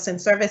of products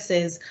and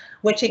services,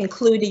 which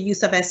include the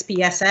use of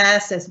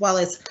SPSS, as well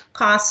as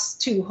costs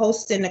to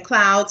host in the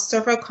cloud,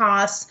 server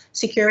costs,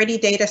 security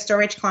data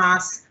storage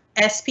costs,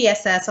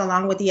 SPSS,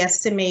 along with the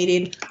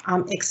estimated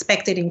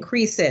expected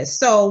increases.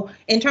 So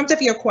in terms of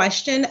your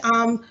question,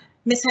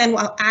 Ms. Henn,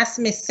 I'll ask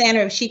Ms.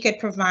 Sanner if she could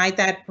provide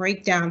that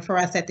breakdown for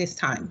us at this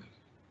time.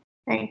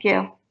 Thank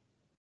you.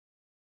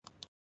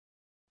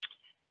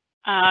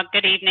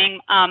 Good evening.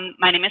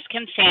 My name is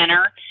Kim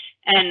Sanner,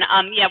 and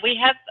yeah, we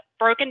have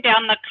broken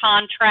down the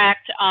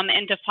contract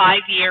into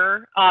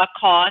 5-year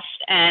cost,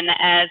 and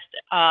as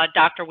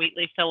Dr.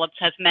 Wheatley Phillips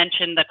has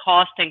mentioned, the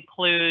cost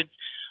includes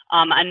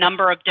a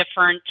number of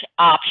different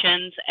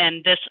options,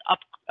 and this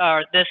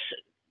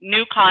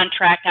new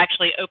contract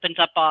actually opens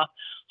up a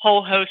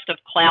whole host of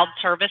cloud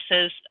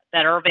services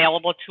that are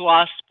available to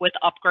us with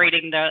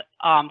upgrading the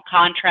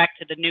contract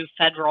to the new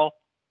federal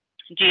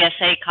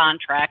GSA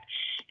contract.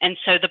 And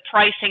so the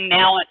pricing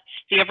now,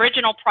 the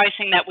original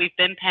pricing that we've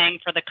been paying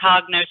for the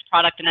Cognos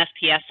product and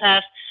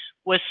SPSS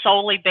was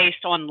solely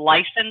based on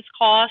license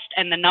cost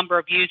and the number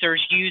of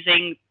users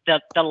using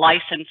the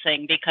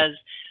licensing, because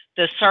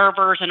the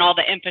servers and all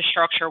the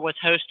infrastructure was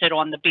hosted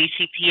on the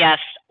BCPS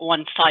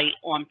on-site,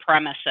 on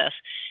premises.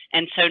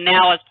 And so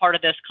now, as part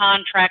of this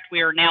contract,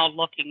 we are now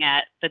looking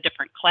at the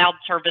different cloud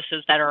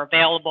services that are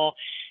available.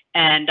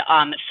 And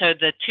so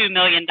the $2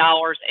 million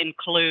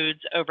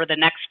includes, over the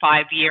next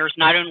 5 years,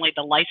 not only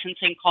the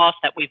licensing costs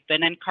that we've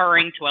been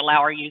incurring to allow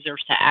our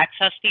users to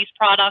access these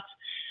products,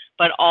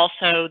 but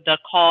also the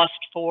cost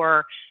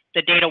for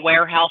the data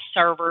warehouse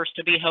servers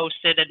to be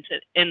hosted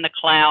in the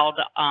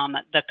cloud,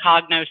 the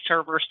Cognos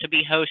servers to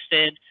be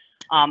hosted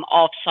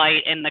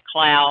off-site in the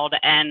cloud.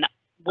 And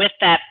with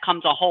that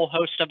comes a whole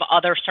host of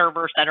other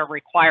servers that are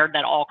required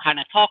that all kind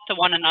of talk to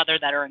one another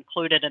that are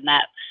included in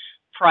that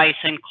price,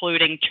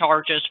 including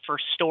charges for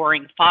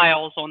storing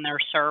files on their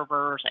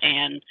servers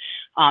and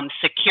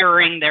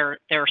securing their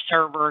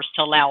servers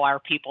to allow our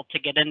people to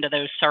get into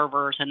those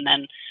servers. And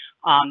then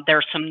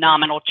there's some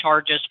nominal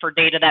charges for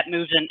data that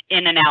moves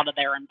in and out of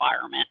their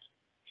environment.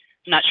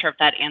 I'm not sure if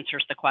that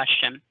answers the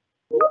question.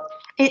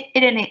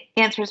 It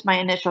answers my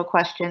initial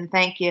question.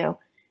 Thank you.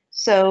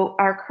 So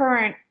our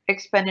current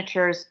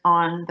expenditures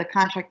on the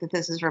contract that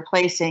this is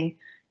replacing,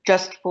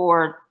 just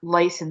for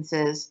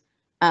licenses,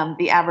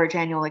 the average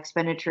annual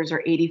expenditures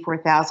are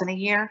 $84,000 a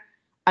year.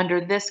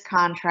 Under this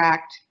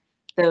contract,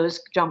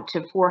 those jump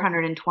to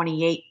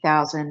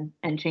 $428,000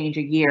 and change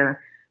a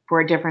year, for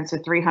a difference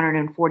of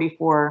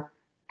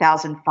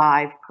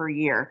 $344,005 per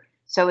year.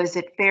 So is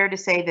it fair to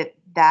say that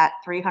that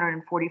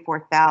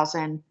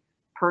 $344,000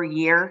 per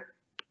year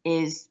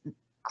is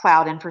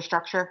cloud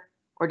infrastructure,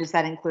 or does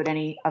that include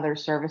any other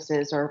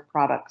services or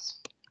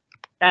products?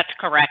 That's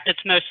correct.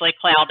 It's mostly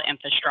cloud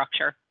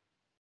infrastructure,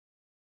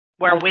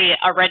 where we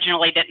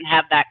originally didn't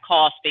have that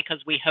cost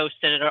because we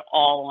hosted it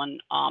all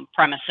on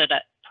premises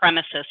at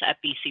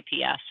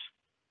BCPS.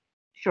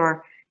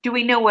 Sure. Do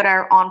we know what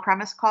our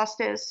on-premise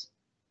cost is,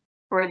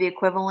 or the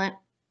equivalent?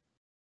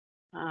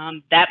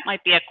 That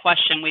might be a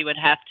question we would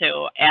have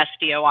to ask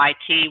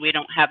DOIT. We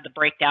don't have the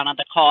breakdown of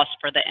the cost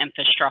for the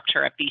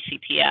infrastructure at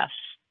BCPS.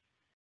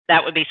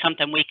 That would be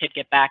something we could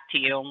get back to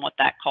you on what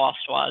that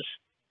cost was.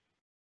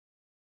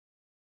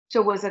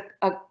 So was a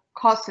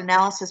cost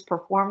analysis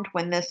performed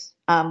when this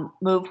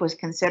move was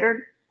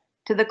considered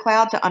to the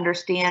cloud to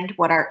understand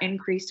what our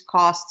increased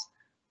costs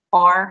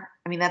are?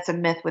 I mean, that's a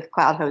myth with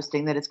cloud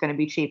hosting that it's going to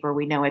be cheaper.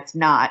 We know it's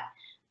not.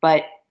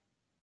 But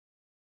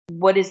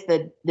what is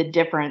the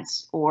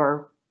difference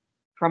or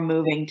from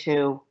moving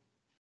to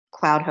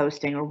cloud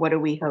hosting, or what do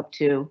we hope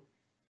to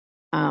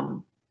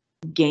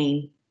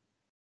gain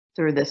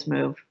through this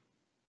move?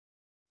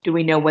 Do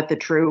we know what the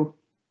true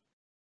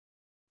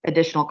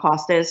additional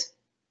cost is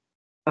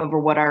over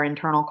what our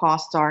internal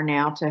costs are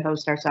now to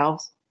host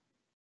ourselves?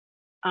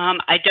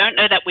 I don't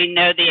know that we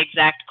know the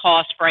exact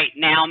cost right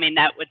now. I mean,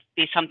 that would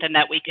be something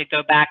that we could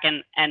go back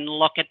and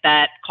look at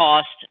that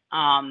cost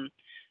and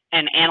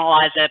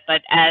analyze it.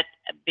 But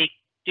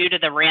due to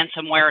the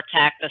ransomware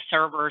attack, the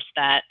servers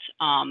that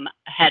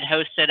had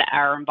hosted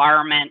our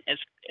environment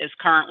is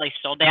currently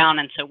still down,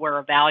 and so we're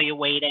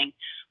evaluating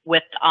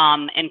with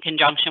in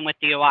conjunction with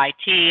the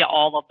OIT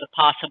all of the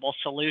possible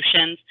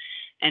solutions.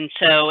 And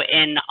so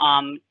in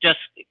just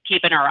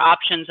keeping our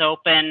options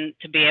open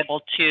to be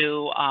able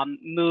to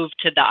move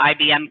to the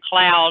IBM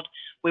cloud,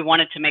 we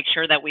wanted to make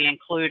sure that we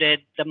included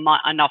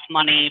enough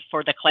money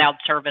for the cloud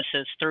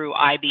services through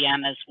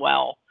IBM as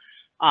well.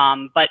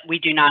 But we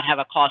do not have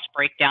a cost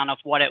breakdown of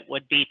what it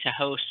would be to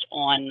host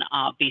on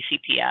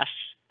BCPS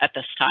at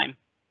this time.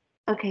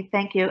 Okay,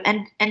 thank you.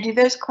 And do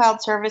those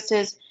cloud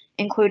services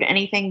include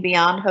anything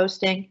beyond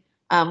hosting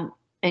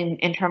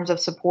in terms of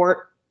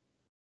support?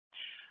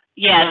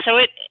 Yeah, so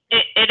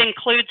it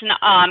includes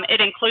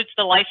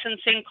the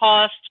licensing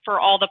costs for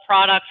all the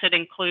products. It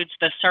includes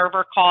the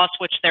server costs,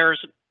 which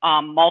there's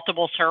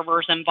multiple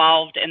servers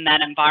involved in that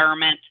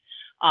environment.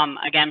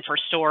 Again, for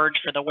storage,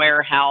 for the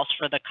warehouse,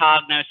 for the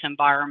Cognos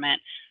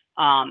environment.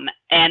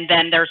 And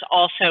then there's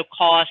also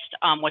costs,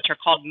 which are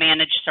called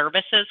managed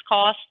services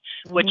costs,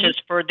 which is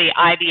for the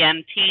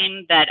IBM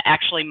team that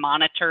actually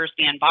monitors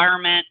the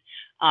environment,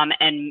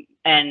 and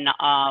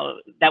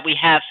that we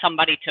have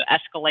somebody to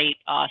escalate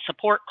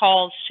support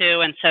calls to.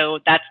 And so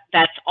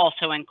that's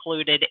also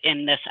included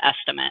in this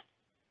estimate.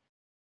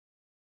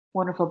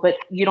 Wonderful, but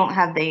you don't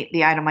have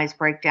the itemized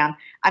breakdown.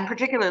 I'm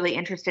particularly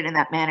interested in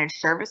that managed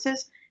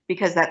services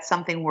because that's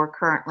something we're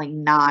currently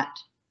not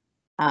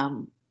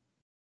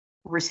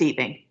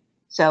receiving.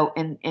 So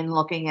in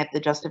looking at the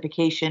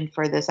justification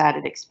for this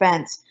added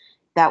expense,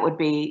 that would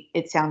be,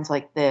 it sounds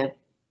like the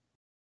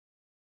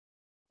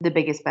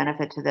biggest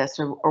benefit to this,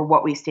 or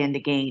what we stand to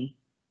gain.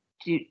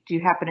 Do you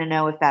happen to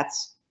know if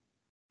that's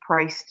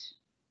priced?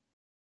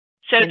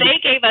 So they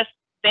gave us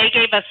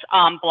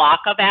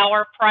block of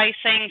hour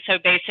pricing. So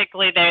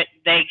basically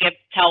they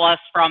tell us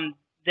from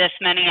this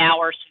many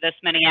hours to this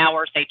many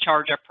hours, they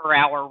charge a per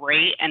hour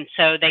rate. And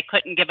so they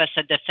couldn't give us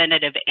a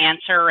definitive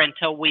answer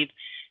until we've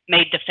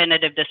made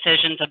definitive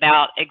decisions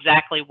about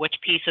exactly which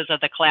pieces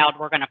of the cloud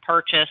we're going to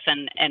purchase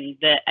and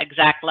the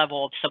exact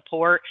level of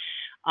support.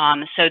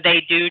 So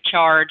they do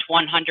charge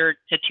 $100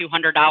 to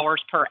 $200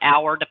 per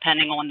hour,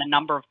 depending on the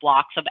number of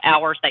blocks of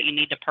hours that you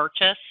need to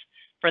purchase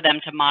for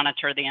them to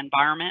monitor the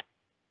environment.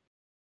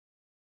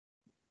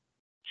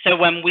 So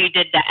when we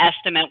did the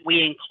estimate,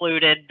 we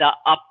included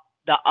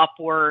the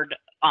upward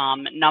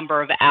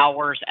number of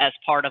hours as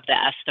part of the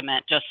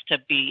estimate, just to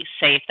be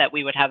safe that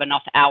we would have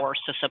enough hours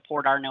to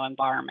support our new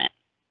environment.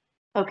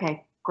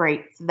 Okay,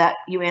 great. That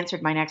you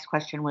answered my next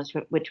question,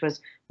 which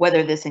was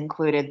whether this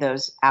included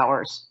those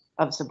hours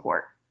of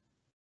support.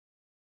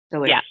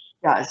 So it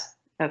does.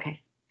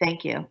 Okay,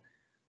 thank you.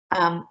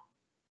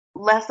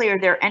 Leslie, are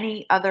there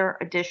any other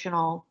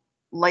additional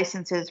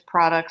licenses,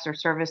 products, or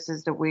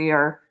services that we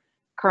are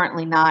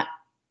currently not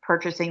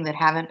purchasing that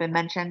haven't been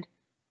mentioned,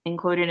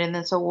 included in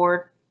this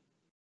award?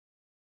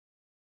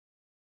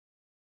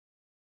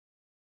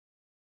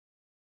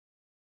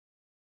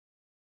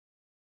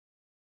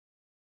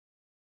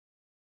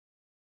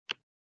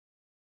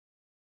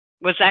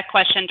 Was that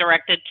question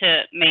directed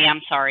to me?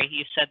 I'm sorry,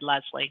 you said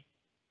Leslie.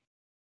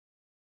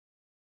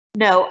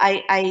 No,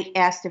 I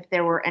asked if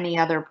there were any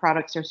other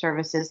products or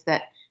services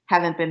that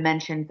haven't been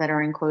mentioned that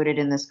are included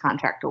in this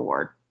contract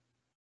award.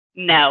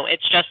 No,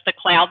 it's just the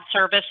cloud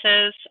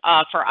services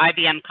for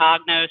IBM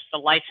Cognos, the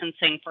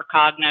licensing for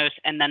Cognos,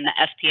 and then the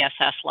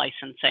SPSS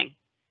licensing,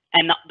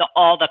 and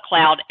all the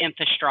cloud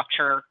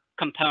infrastructure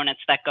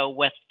components that go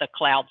with the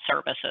cloud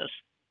services.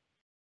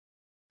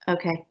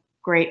 Okay,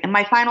 great. And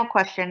my final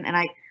question, and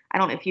I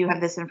don't know if you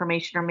have this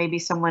information or maybe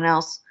someone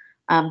else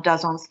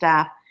does on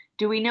staff.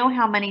 Do we know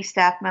how many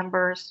staff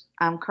members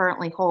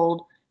currently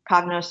hold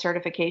Cognos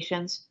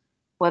certifications,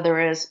 whether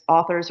as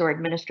authors or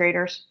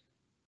administrators?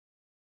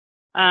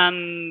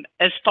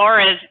 As far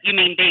as, you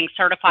mean being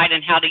certified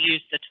in how to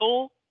use the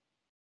tool?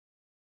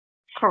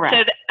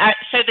 Correct.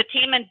 So the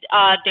team in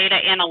data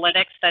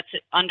analytics that's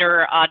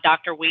under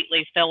Dr.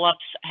 Wheatley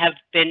Phillips have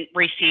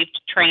received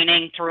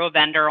training through a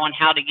vendor on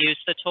how to use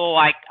the tool.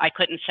 I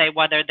couldn't say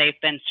whether they've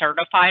been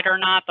certified or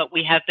not, but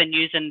we have been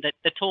using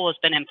the tool has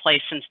been in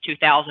place since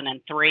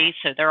 2003.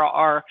 So there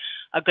are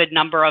a good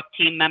number of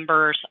team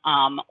members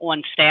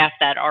on staff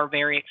that are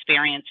very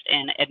experienced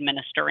in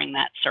administering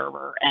that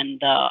server and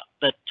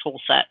the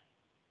tool set.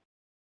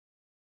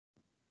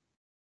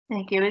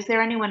 Thank you. Is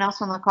there anyone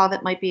else on the call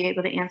that might be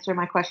able to answer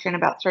my question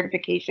about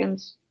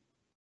certifications?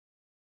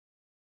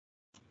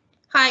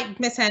 Hi,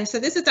 Ms. Henn. So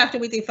this is Dr.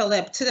 Wheatley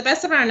Phillip. To the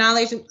best of our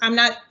knowledge, I'm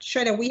not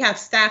sure that we have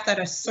staff that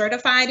are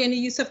certified in the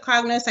use of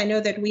Cognos. I know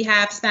that we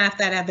have staff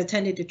that have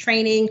attended the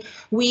training.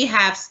 We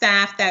have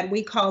staff that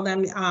we call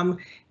them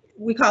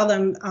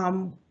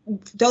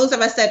those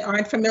of us that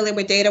aren't familiar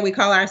with data, we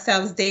call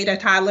ourselves data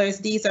toddlers.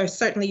 These are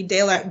certainly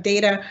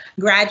data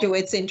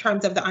graduates in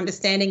terms of the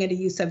understanding of the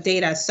use of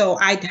data. So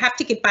I'd have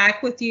to get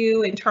back with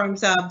you in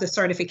terms of the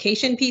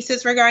certification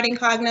pieces regarding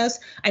Cognos.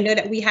 I know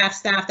that we have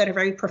staff that are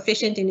very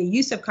proficient in the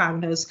use of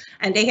Cognos,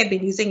 and they have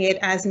been using it,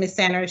 as Ms.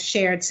 Sanders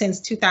shared, since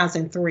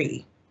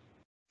 2003.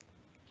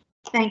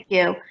 Thank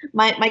you.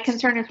 My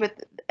concern is with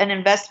an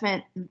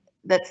investment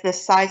that's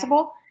this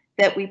sizable,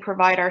 that we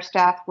provide our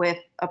staff with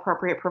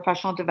appropriate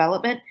professional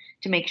development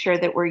to make sure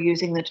that we're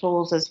using the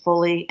tools as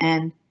fully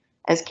and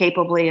as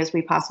capably as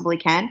we possibly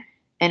can,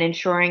 and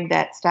ensuring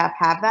that staff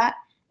have that.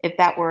 If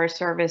that were a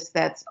service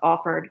that's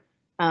offered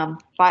through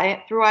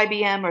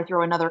IBM or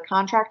through another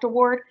contract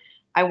award,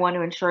 I want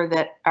to ensure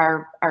that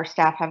our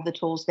staff have the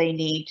tools they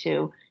need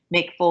to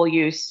make full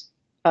use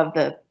of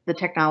the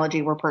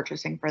technology we're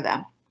purchasing for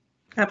them.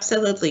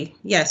 Absolutely.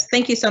 Yes.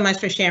 Thank you so much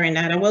for sharing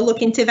that. And we'll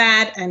look into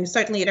that. And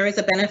certainly there is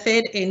a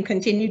benefit in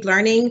continued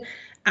learning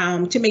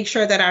to make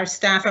sure that our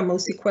staff are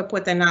most equipped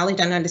with the knowledge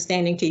and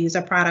understanding to use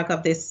a product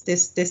of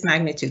this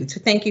magnitude.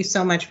 So thank you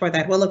so much for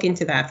that. We'll look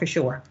into that for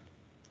sure.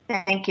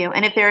 Thank you.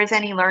 And if there is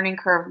any learning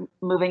curve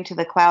moving to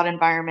the cloud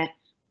environment,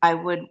 I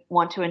would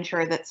want to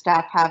ensure that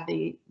staff have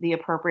the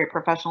appropriate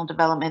professional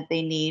development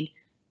they need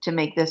to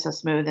make this a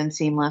smooth and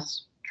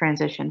seamless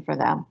transition for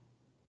them.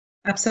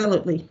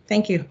 Absolutely.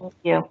 Thank you. Thank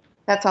you.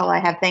 That's all I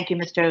have. Thank you,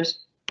 Ms. Joes.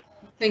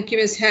 Thank you,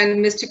 Ms.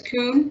 Henn. Mr.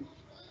 Kuhn?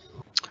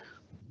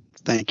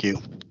 Thank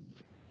you.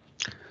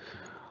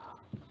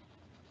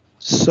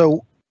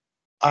 So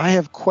I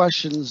have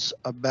questions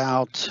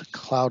about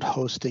cloud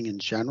hosting in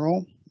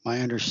general. My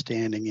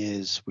understanding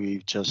is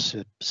we've just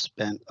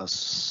spent a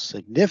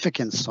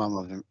significant sum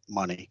of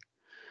money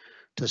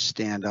to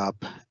stand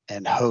up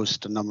and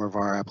host a number of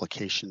our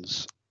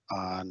applications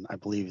on, I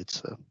believe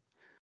it's a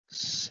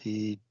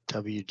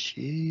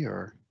CWG,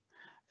 or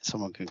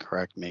someone can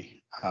correct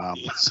me.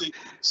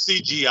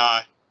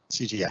 CGI.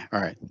 CGI. All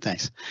right.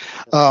 Thanks.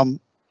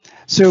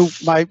 So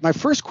my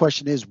first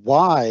question is,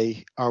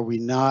 why are we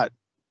not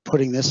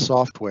putting this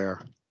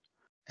software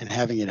and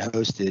having it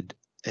hosted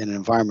in an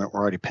environment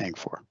we're already paying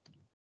for?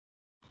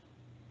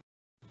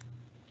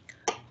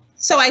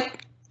 So I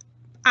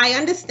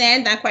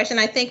understand that question.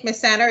 I think,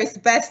 Ms. Satter, it's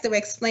best to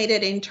explain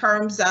it in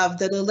terms of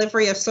the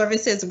delivery of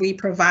services we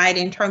provide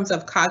in terms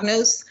of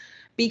Cognos,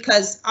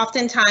 because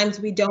oftentimes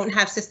we don't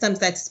have systems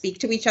that speak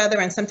to each other,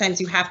 and sometimes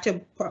you have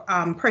to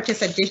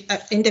purchase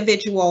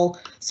individual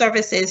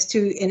services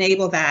to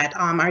enable that.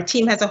 Our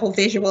team has a whole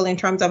visual in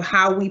terms of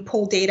how we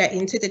pull data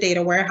into the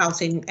data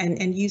warehouse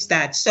and use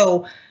that.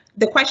 So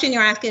the question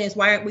you're asking is,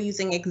 why aren't we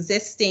using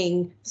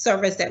existing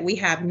service that we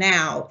have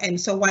now? And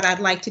so what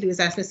I'd like to do is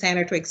ask Ms.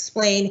 Sander to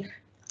explain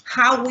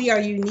how we are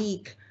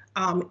unique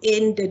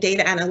in the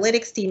data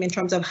analytics team in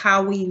terms of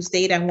how we use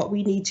data and what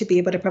we need to be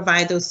able to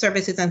provide those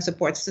services and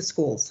supports to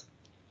schools.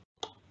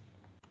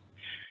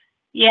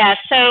 Yeah,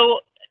 so,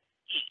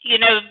 you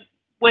know,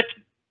 with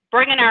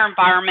bringing our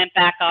environment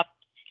back up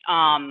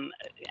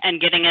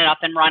and getting it up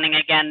and running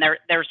again,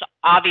 there's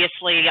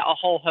obviously a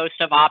whole host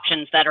of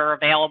options that are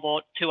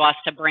available to us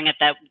to bring it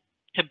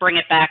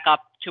back up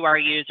to our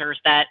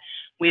users that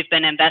we've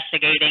been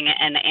investigating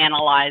and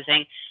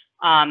analyzing.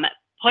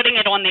 Putting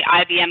it on the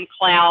IBM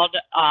cloud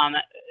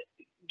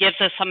gives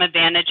us some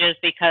advantages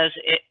because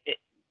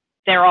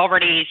they're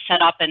already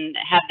set up and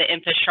have the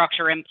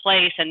infrastructure in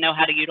place and know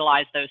how to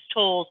utilize those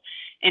tools.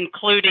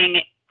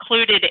 Included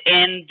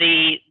in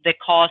the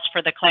cost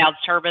for the cloud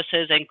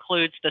services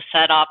includes the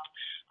setup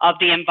of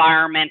the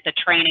environment, the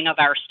training of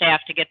our staff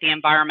to get the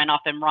environment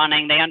up and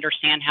running. They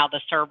understand how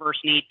the servers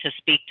need to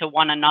speak to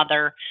one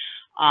another.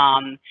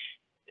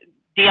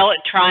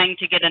 Trying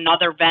to get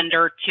another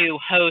vendor to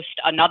host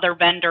another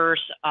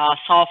vendor's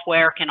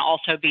software can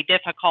also be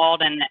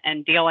difficult,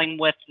 and dealing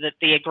with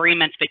the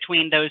agreements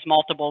between those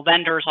multiple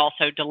vendors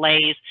also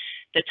delays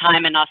the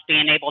time in us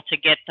being able to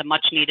get the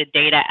much needed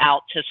data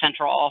out to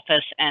central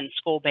office and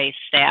school-based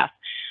staff.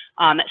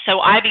 So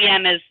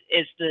IBM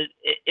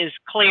is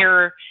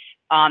clear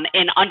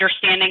in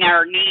understanding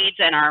our needs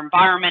and our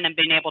environment and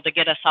being able to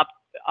get us up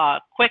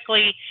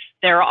quickly.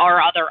 There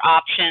are other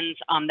options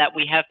that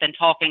we have been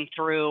talking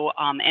through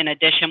in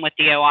addition with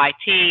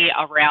DOIT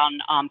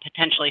around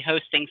potentially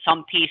hosting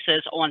some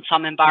pieces on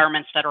some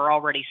environments that are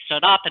already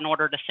stood up in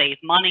order to save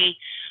money,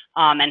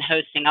 and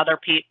hosting other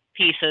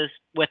pieces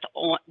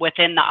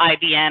within the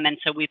IBM. And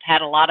so we've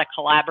had a lot of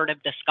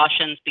collaborative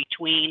discussions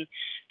between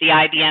the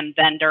IBM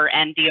vendor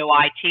and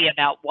DOIT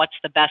about what's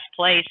the best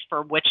place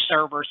for which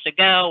servers to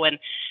go, and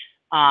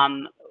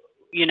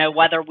you know,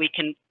 whether we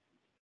can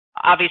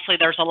obviously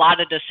there's a lot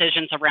of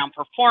decisions around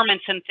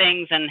performance and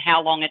things and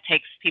how long it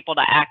takes people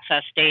to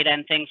access data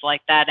and things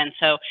like that. And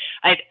so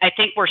I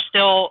think we're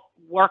still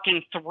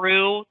working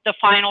through the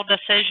final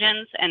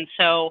decisions. And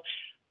so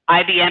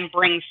IBM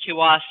brings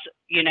to us,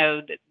 you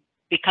know,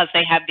 because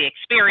they have the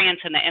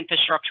experience and the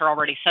infrastructure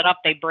already set up,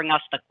 they bring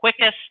us the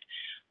quickest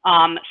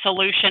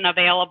solution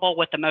available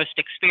with the most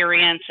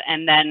experience,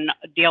 and then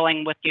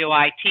dealing with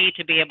UIT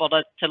to be able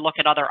to look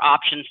at other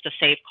options to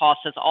save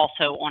costs is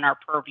also on our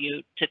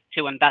purview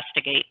to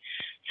investigate.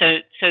 So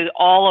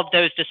all of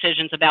those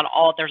decisions about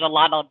there's a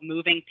lot of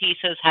moving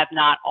pieces have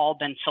not all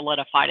been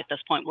solidified at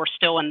this point. We're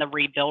still in the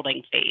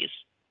rebuilding phase.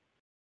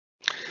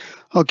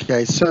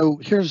 Okay, so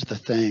here's the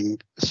thing.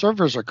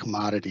 Servers are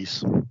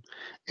commodities,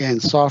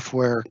 and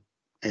software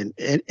and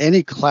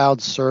any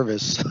cloud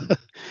service,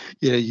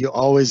 you know, you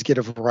always get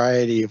a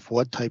variety of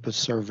what type of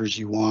servers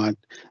you want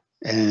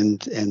and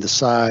the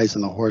size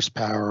and the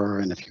horsepower,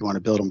 and if you want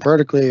to build them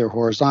vertically or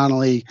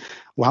horizontally,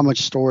 well, how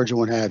much storage and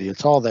what have you.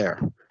 It's all there.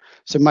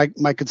 So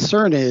my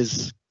concern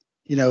is,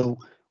 you know,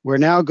 we're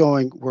now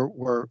going,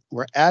 we're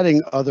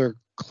adding other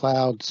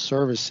cloud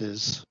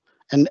services.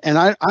 And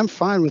I'm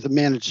fine with a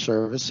managed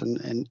service,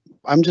 and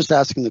I'm just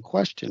asking the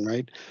question,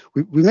 right?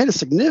 We made a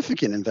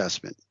significant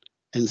investment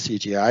in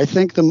CGI. I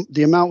think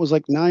the amount was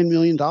like $9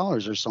 million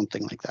or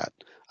something like that.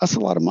 That's a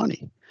lot of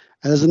money.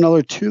 And there's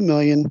another $2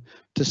 million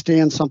to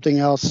stand something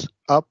else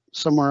up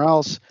somewhere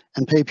else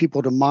and pay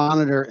people to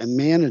monitor and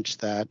manage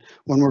that,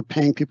 when we're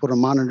paying people to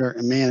monitor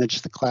and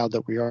manage the cloud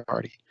that we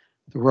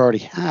already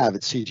have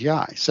at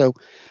CGI. So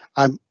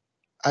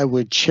I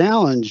would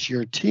challenge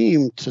your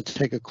team to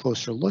take a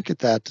closer look at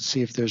that to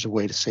see if there's a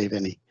way to save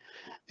any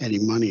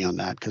money on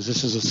that, because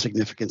this is a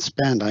significant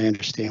spend. I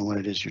understand what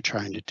it is you're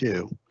trying to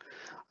do.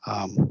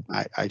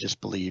 I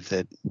just believe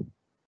that,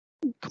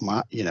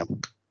 you know,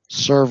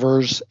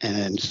 servers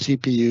and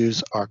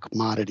CPUs are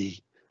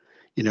commodity.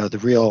 You know, the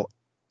real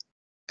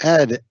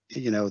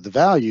you know, the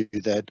value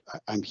that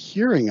I'm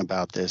hearing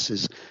about this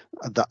is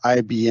the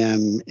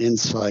IBM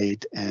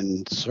insight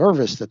and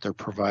service that they're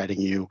providing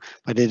you,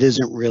 but it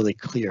isn't really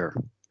clear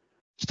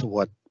as to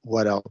what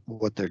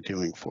they're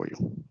doing for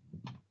you.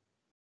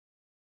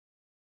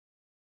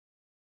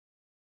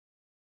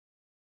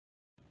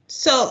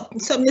 So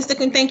Mr.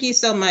 Kuhn, thank you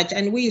so much.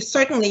 And we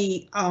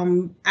certainly,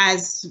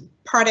 as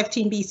part of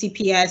Team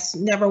BCPS,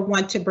 never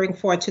want to bring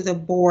forward to the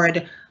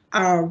board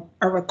a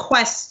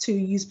request to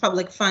use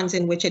public funds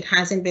in which it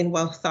hasn't been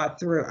well thought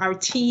through. Our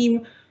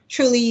team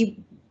truly,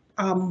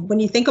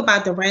 when you think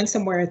about the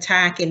ransomware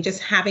attack and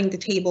just having the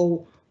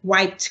table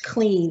wiped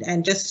clean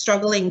and just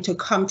struggling to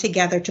come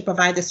together to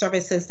provide the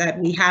services that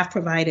we have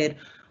provided,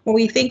 when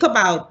we think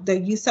about the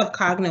use of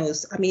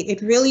Cognos, I mean,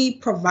 it really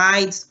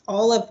provides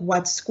all of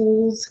what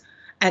schools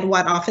and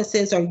what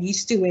offices are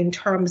used to in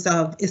terms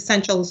of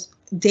essentials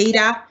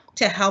data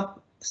to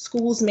help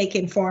schools make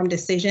informed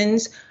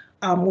decisions.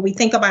 When we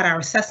think about our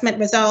assessment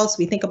results,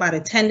 we think about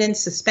attendance,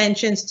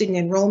 suspension, student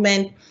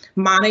enrollment,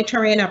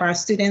 monitoring of our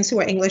students who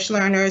are English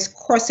learners,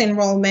 course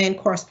enrollment,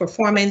 course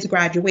performance,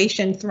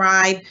 graduation,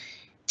 Thrive,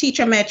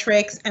 teacher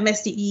metrics,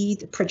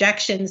 MSDE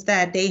projections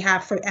that they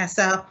have for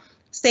ESSA,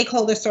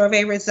 stakeholder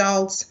survey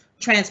results,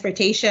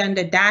 transportation,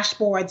 the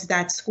dashboards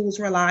that schools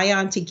rely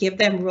on to give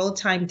them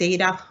real-time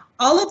data.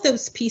 All of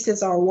those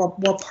pieces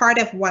were part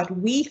of what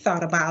we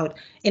thought about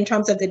in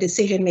terms of the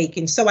decision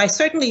making. So I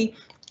certainly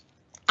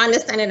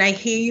understand and I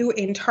hear you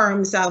in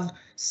terms of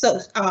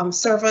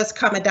servers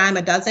come a dime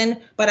a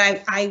dozen, but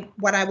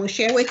what I will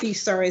share with you,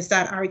 sir, is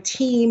that our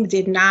team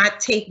did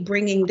not take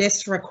bringing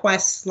this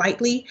request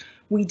lightly.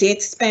 We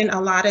did spend a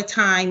lot of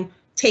time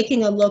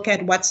taking a look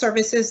at what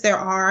services there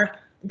are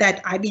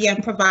that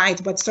IBM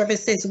provides, what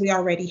services we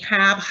already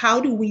have. How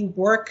do we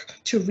work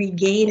to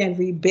regain and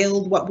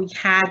rebuild what we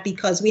had?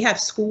 Because we have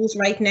schools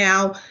right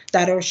now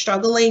that are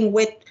struggling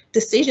with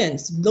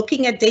decisions,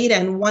 looking at data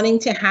and wanting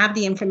to have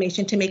the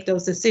information to make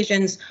those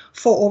decisions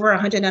for over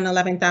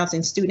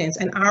 111,000 students.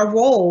 And our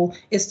role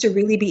is to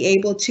really be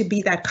able to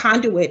be that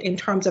conduit in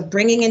terms of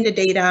bringing in the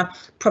data,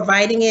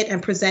 providing it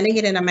and presenting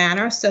it in a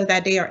manner so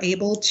that they are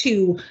able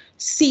to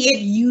see it,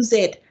 use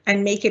it,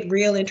 and make it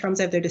real in terms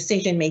of their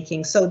decision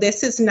making. So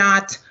this is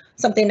not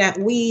something that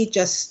we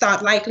just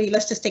thought lightly,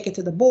 let's just take it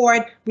to the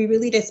board. We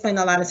really did spend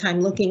a lot of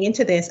time looking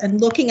into this and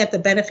looking at the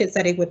benefits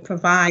that it would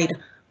provide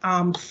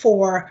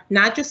for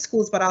not just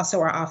schools, but also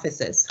our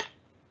offices.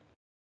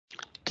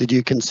 Did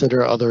you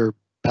consider other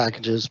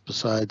packages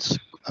besides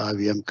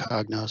IBM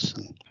Cognos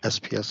and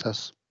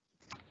SPSS?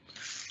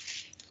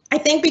 I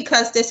think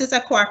because this is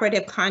a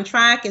cooperative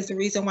contract is the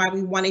reason why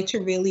we wanted to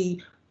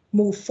really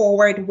move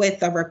forward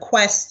with a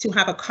request to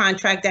have a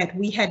contract that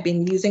we had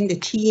been using. The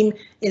team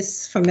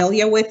is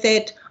familiar with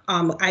it.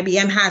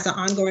 IBM has an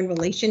ongoing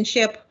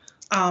relationship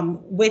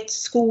with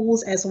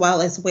schools as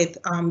well as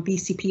with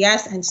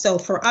BCPS. And so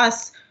for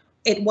us,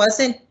 it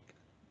wasn't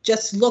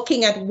just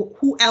looking at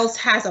who else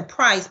has a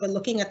price, but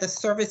looking at the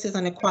services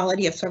and the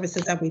quality of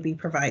services that would be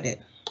provided.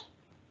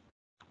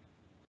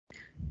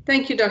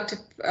 Thank you, Dr.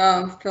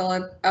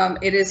 Phillip.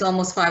 It is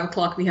almost 5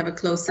 o'clock. We have a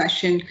closed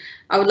session.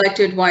 I would like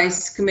to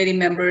advise committee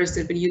members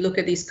that when you look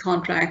at these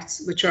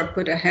contracts, which are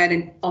put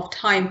ahead of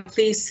time,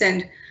 please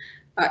send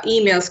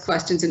emails,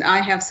 questions, and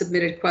I have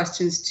submitted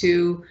questions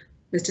to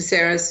Mr.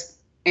 Saris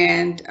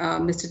and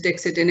Mr.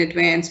 Dixit in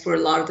advance for a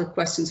lot of the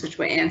questions which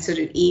were answered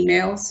in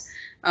emails.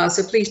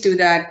 So please do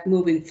that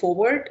moving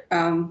forward.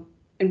 And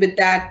with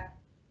that,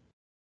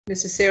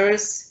 Mr.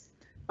 Saris,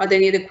 are there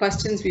any other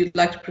questions? We would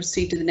like to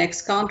proceed to the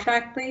next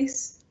contract,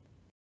 please.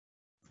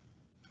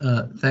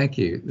 Thank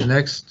you. The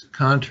next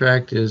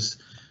contract is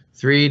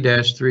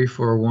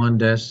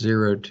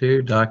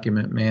 3-341-02,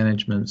 Document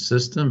Management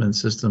System and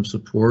System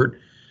Support.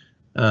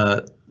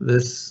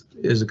 This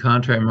is a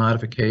contract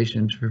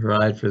modification to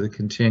provide for the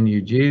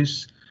continued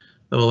use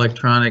of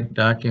electronic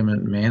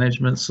document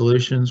management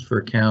solutions for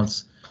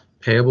accounts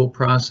payable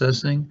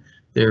processing.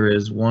 There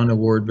is one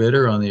award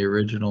bidder on the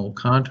original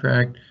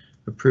contract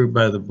approved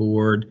by the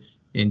board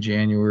in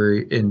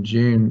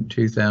June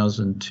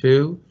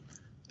 2002.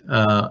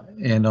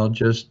 And I'll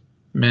just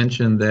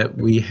mention that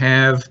we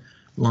have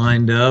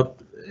lined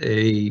up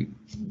a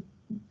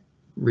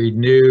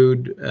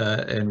renewed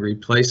and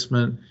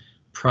replacement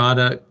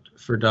product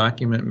for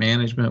document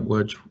management,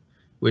 which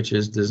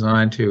is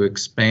designed to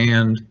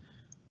expand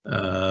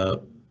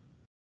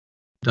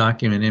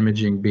document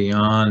imaging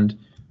beyond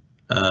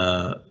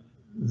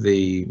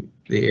the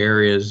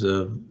areas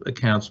of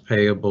accounts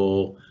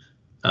payable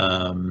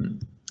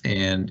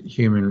and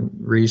human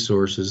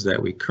resources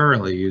that we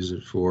currently use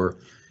it for,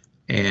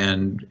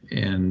 and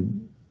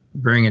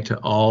bring it to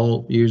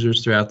all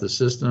users throughout the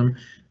system.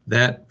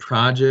 That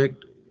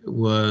project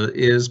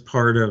is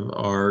part of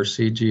our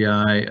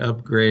CGI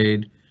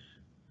upgrade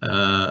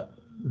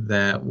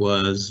that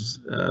was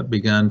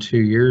begun 2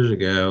 years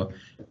ago,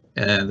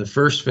 and the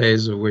first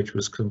phase of which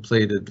was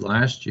completed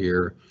last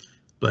year,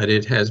 but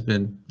it has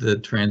been, the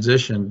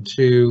transition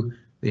to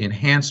the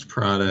enhanced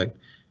product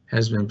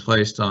has been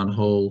placed on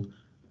hold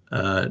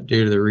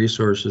due to the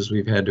resources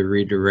we've had to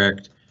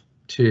redirect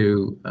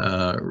to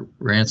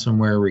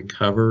ransomware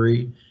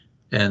recovery.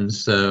 And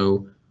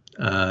so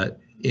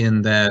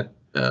in that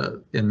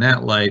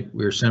light,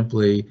 we're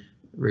simply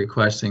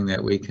requesting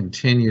that we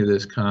continue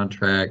this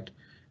contract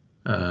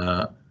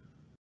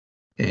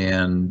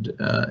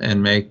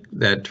and make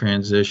that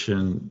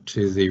transition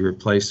to the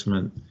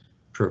replacement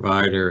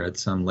provider at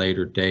some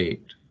later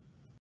date.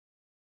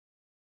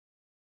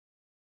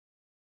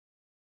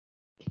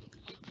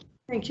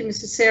 Thank you,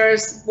 Mr.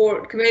 Saris.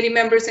 Board committee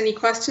members, any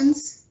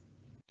questions?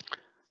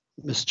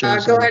 Ms.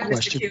 Jones, go I have ahead, a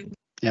question. Mr. Q.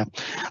 Yeah,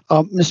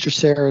 Mr.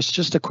 Saris,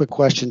 just a quick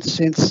question.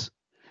 Since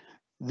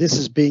this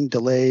is being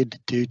delayed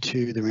due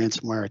to the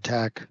ransomware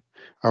attack,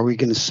 are we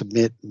going to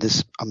submit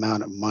this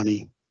amount of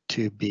money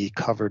to be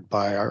covered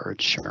by our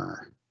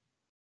insurer?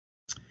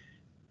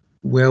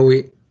 Well,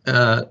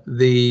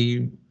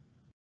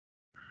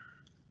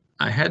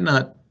 I had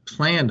not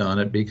planned on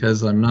it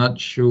because I'm not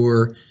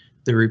sure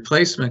the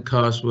replacement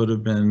cost would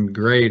have been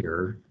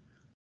greater.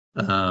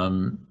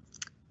 And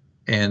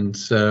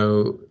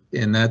so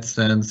in that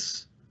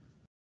sense,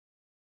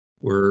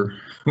 we're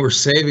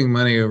saving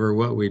money over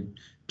what we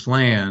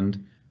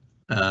planned.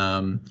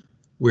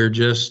 We're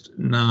just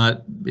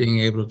not being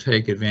able to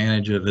take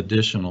advantage of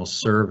additional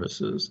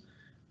services.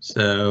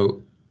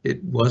 So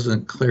it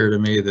wasn't clear to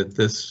me that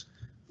this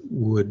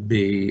would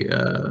be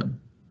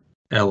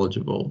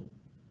eligible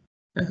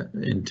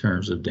in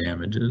terms of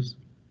damages.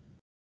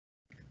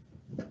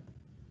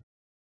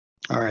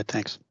 All right,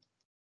 thanks.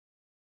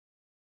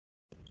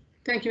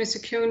 Thank you,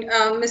 Mr. Kuhn.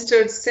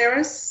 Mr.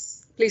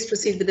 Saris, please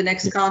proceed with the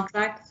next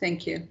contract.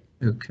 Thank you.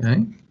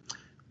 Okay.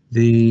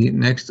 The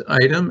next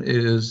item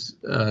is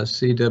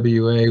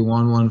CWA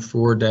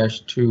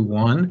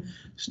 114-21,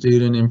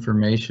 Student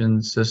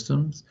Information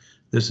Systems.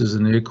 This is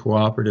a new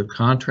cooperative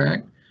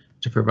contract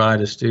to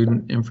provide a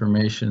student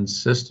information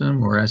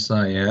system, or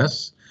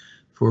SIS,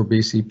 for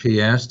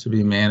BCPS to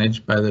be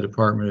managed by the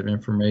Department of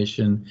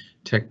Information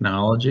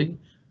Technology.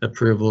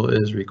 Approval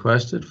is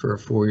requested for a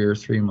 4-year,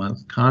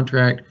 3-month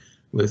contract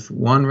with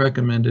one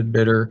recommended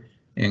bidder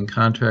and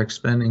contract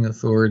spending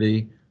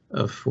authority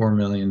of $4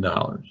 million.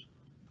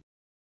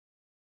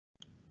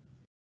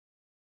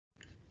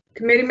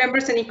 Committee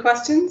members, any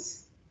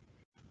questions?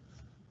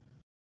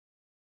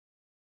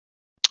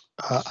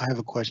 I have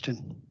a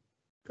question.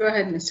 Go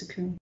ahead, Mr.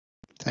 Kuhn.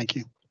 Thank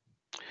you.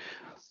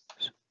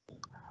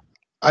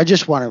 I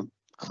just want to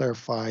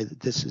clarify that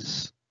this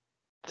is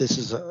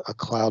a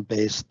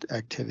cloud-based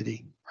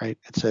activity, right?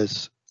 It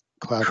says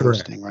cloud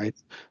hosting, right?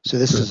 So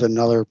this is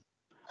another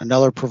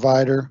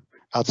provider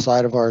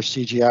outside of our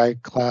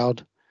CGI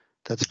cloud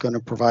that's going to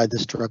provide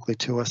this directly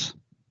to us.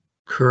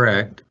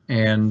 Correct,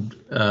 and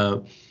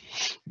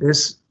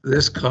this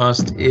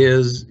cost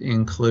is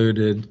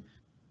included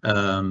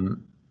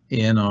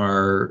in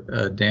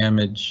our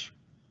damages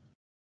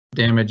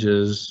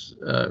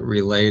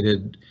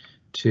related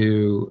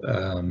to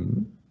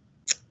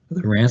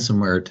the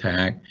ransomware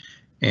attack.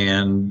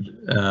 And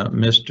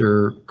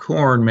Mr.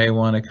 Korn may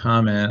want to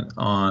comment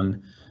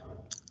on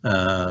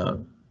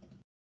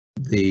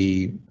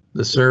the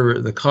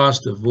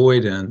cost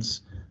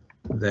avoidance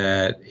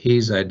that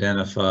he's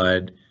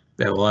identified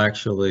that will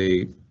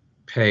actually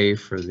pay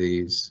for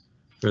this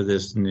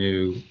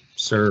new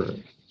service.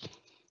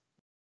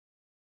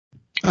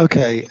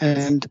 Okay,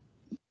 and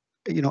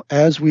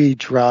as we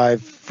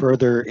drive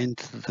further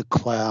into the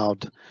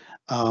cloud,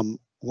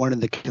 one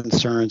of the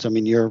concerns, I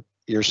mean, you're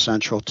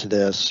central to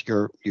this.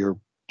 You're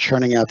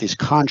churning out these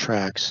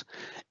contracts,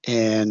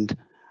 and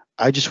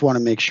I just want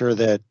to make sure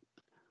that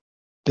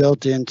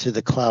built into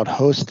the cloud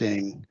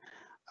hosting,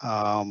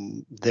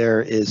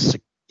 there is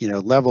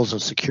levels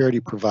of security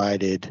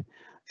provided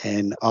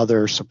and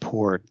other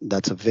support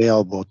that's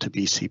available to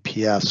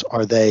BCPS.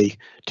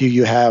 Do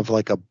you have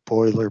like a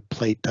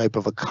boilerplate type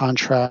of a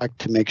contract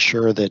to make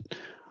sure that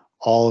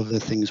all of the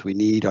things we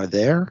need are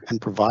there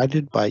and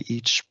provided by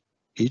each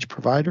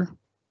provider?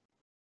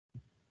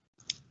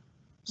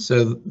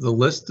 So the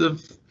list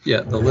of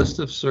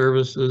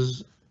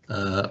services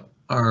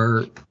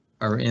are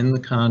in the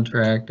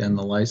contract and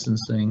the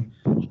licensing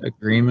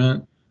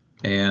agreement,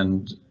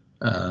 and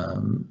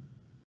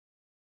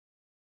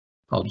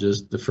I'll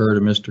just defer to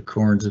Mr.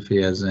 Corns if he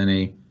has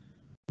any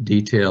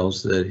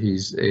details that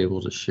he's able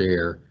to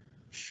share.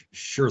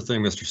 Sure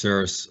thing, Mr.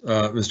 Saris.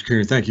 Mr.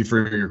 Cooney, thank you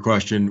for your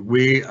question.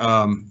 We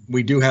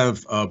do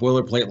have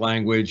boilerplate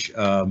language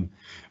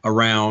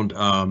around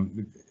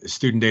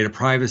student data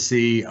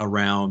privacy,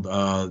 around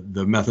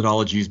the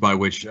methodologies by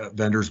which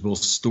vendors will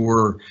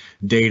store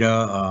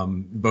data,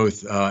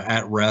 both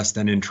at rest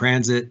and in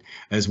transit,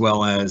 as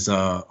well as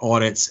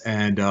audits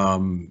and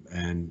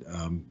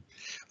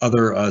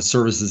other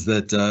services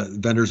that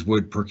vendors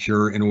would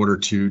procure in order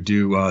to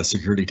do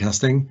security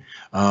testing.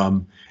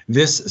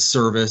 This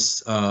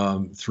service,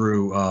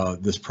 through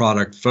this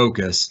product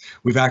Focus,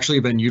 we've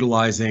actually been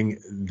utilizing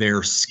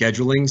their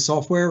scheduling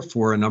software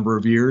for a number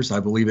of years.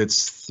 I believe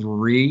it's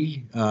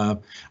 3.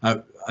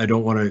 I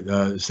don't want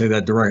to say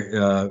that direct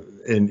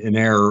in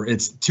error.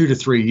 It's 2 to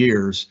 3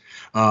 years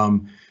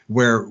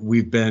where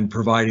we've been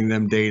providing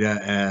them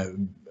data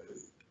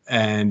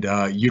and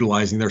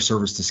utilizing their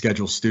service to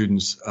schedule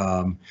students.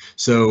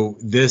 So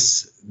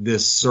this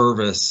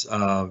service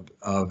of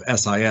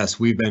SIS,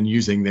 we've been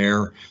using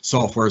their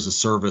software as a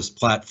service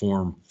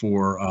platform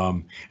for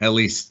at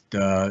least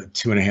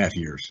 2.5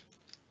 years.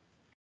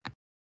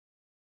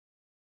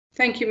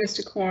 Thank you,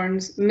 Mr.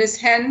 Corns. Ms.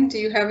 Henn, do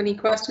you have any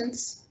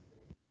questions?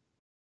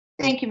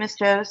 Thank you, Ms.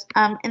 Joes.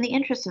 In the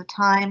interest of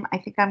time, I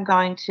think I'm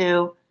going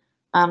to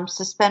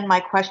suspend my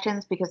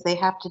questions because they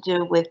have to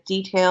do with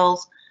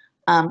details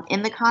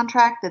in the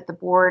contract that the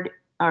board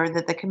or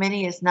that the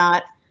committee is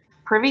not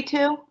privy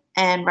to,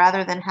 and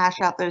rather than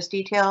hash out those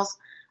details,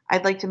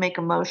 I'd like to make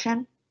a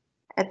motion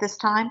at this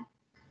time.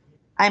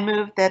 I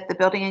move that the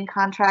Building and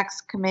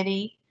Contracts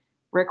Committee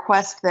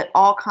request that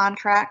all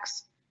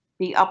contracts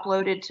be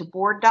uploaded to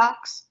board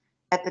docs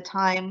at the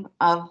time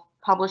of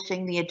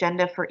publishing the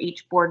agenda for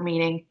each board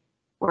meeting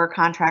where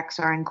contracts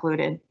are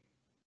included.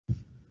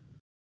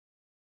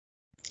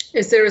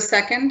 Is there a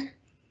second?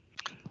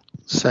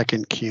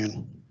 Second,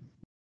 Kuhn.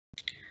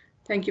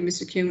 Thank you,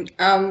 Mr. Kuhn.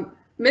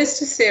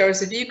 Mr.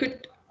 Sayers, if you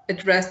could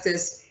address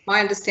this. My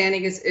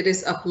understanding is it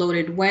is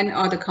uploaded. When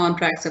are the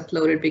contracts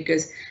uploaded?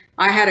 Because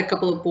I had a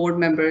couple of board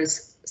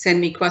members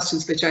send me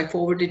questions which I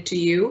forwarded to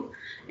you,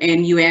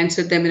 and you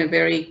answered them in a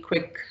very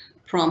quick,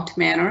 prompt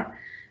manner.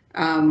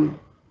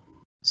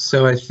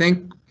 So I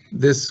think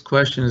this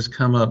question has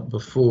come up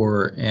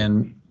before,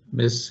 and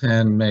Ms.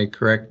 Henn may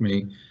correct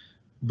me,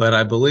 but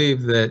I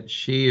believe that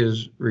she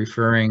is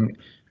referring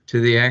to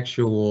the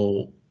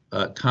actual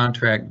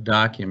contract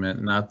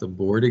document, not the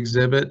board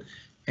exhibit,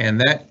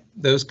 and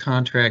those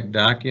contract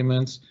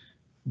documents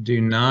do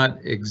not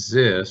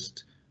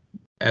exist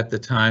at the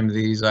time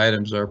these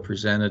items are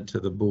presented to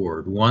the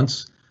board.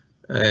 Once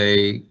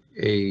an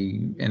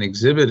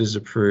exhibit is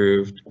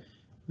approved,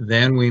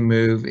 then we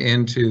move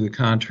into the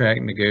contract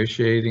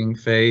negotiating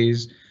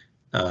phase.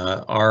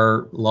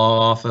 Our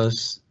law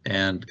office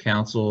and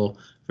counsel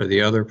for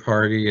the other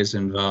party is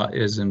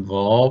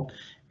involved,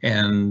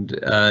 and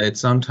it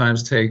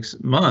sometimes takes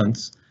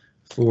months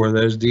for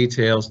those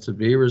details to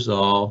be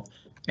resolved,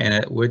 and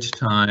at which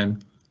time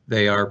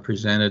they are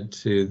presented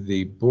to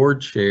the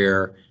board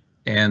chair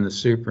and the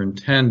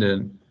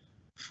superintendent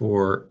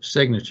for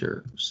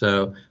signature.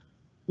 So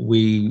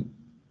we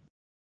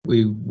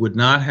would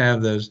not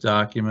have those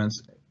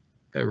documents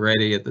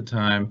ready at the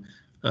time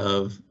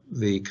of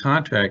the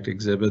contract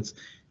exhibits,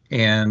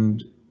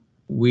 and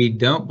we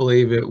don't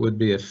believe it would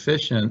be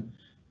efficient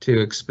to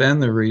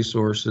expend the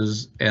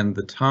resources and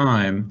the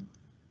time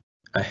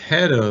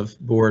ahead of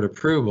board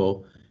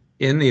approval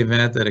in the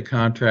event that a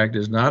contract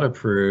is not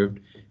approved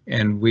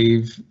and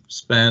we've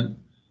spent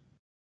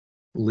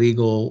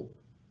legal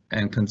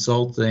and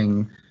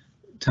consulting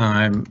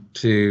time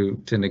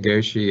to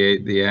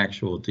negotiate the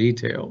actual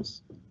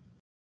details.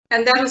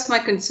 And that was my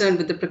concern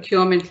with the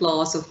procurement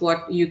laws of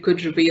what you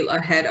could reveal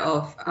ahead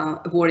of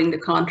awarding the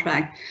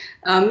contract.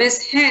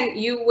 Ms. Henn,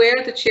 you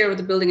were the chair of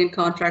the Building and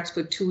Contracts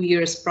for 2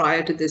 years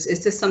prior to this.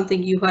 Is this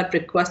something you had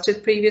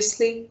requested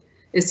previously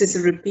Is this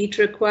a repeat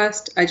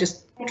request? I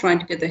just trying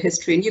to get the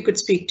history, and you could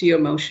speak to your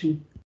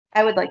motion.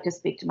 I would like to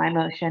speak to my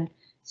motion.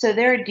 So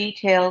there are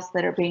details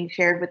that are being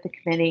shared with the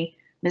committee.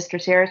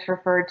 Mr. Saris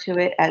referred to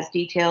it as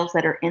details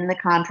that are in the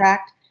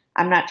contract.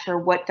 I'm not sure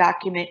what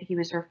document he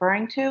was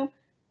referring to,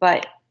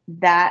 but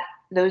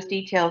those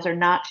details are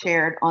not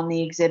shared on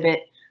the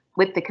exhibit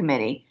with the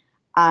committee.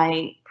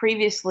 I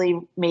previously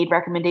made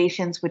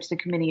recommendations which the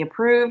committee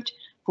approved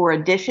for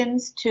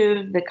additions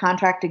to the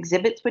contract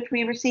exhibits which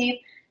we received.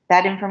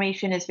 That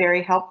information is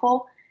very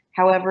helpful.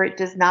 However, it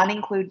does not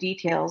include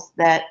details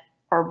that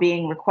are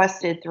being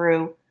requested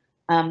through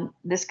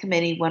this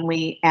committee when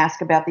we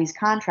ask about these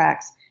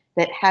contracts,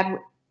 that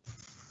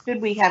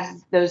should we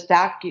have those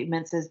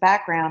documents as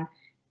background,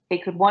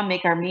 it could, one,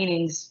 make our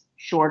meetings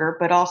shorter,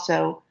 but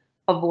also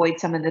avoid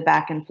some of the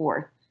back and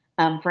forth.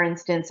 For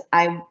instance,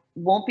 I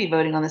won't be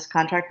voting on this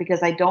contract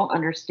because I don't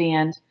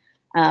understand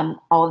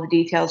all of the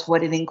details,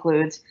 what it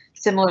includes,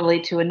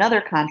 similarly to another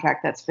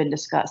contract that's been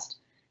discussed.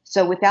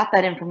 So without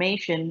that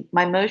information,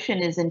 my motion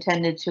is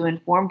intended to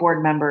inform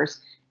board members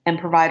and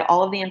provide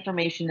all of the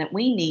information that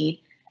we need,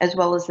 as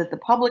well as that the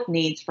public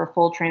needs for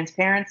full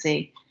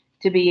transparency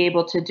to be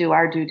able to do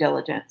our due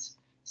diligence.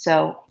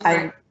 So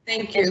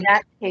Thank you. In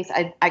that case,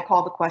 I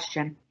call the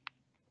question.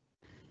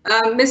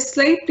 Ms.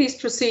 Slade, please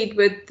proceed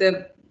with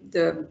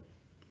the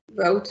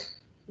vote,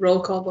 roll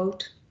call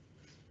vote.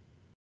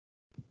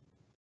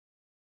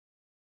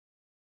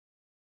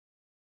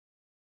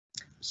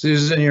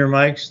 Susan, your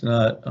mic's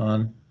not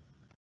on.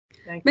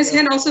 Ms.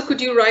 Henn, also could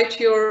you write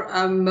your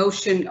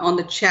motion on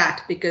the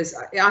chat, because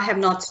I have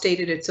not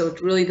stated it, so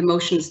really the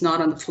motion is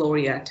not on the floor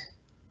yet.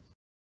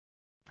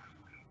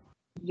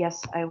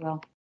 Yes, I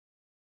will.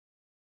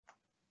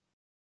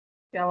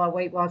 Shall I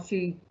wait while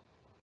she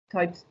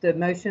types the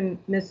motion,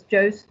 Ms.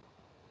 Jose?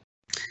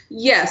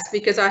 Yes,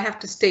 because I have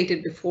to state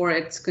it before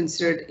it's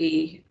considered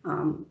a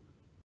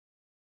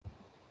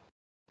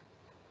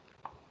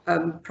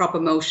proper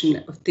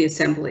motion of the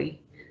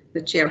assembly.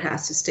 The chair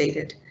has to state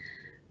it.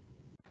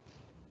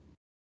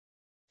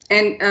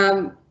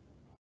 And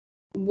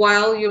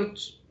while you're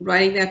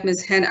writing that,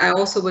 Ms. Henn, I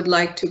also would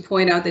like to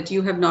point out that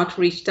you have not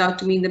reached out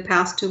to me in the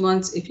past 2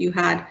 months if you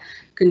had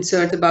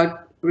concerns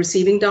about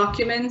receiving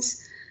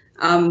documents.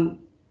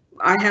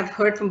 I have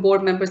heard from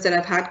board members that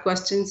have had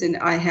questions, and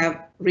I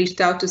have reached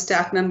out to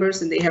staff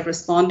members and they have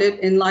responded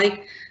in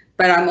like,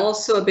 but I'm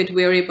also a bit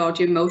wary about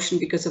your motion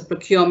because of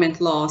procurement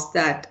laws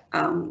that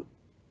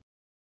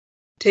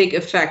take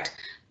effect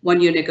when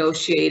you're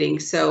negotiating.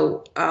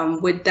 So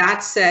with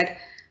that said,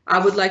 I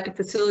would like to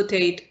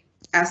facilitate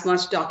as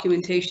much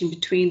documentation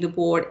between the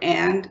board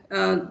and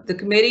the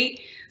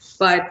committee,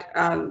 but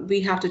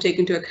we have to take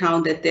into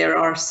account that there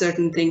are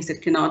certain things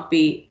that cannot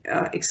be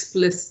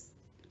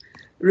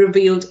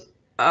revealed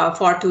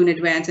far too in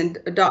advance. And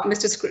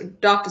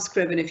Dr.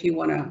 Scriven, if you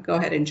want to go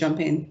ahead and jump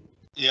in.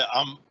 Yeah,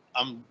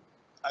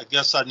 I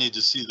guess I need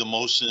to see the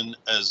motion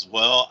as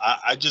well.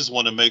 I just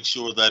want to make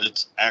sure that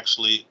it's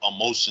actually a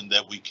motion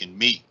that we can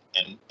meet.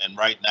 And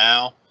right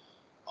now,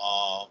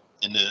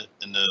 in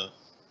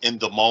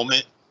the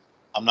moment,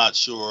 I'm not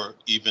sure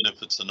even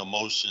if it's an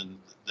emotion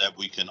that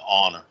we can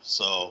honor.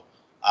 So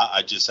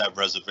I just have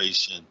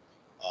reservation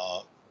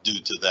due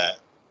to that.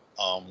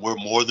 We're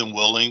more than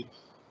willing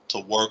to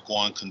work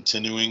on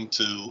continuing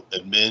to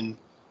amend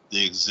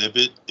the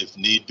exhibit if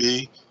need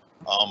be.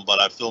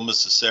 But I feel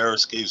Mr.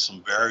 Saris gave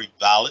some very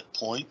valid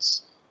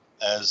points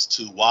as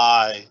to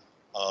why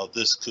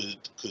this could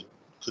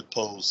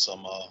pose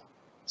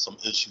some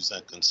issues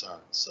and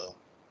concerns. So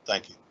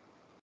thank you.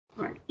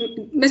 All right.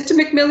 Mr.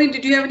 McMillan,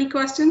 did you have any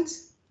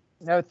questions?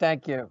 No,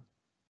 thank you.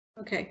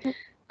 Okay.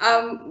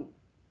 I'm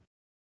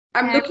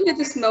looking at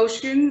this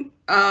motion.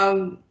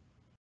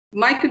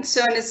 My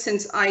concern is,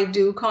 since I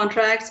do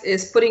contracts,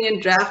 is putting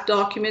in draft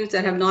documents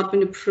that have not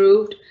been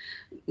approved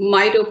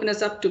might open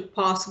us up to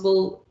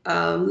possible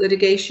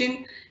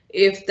litigation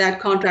if that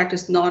contract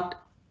is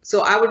not.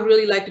 So I would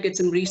really like to get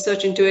some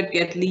research into it,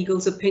 get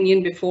legal's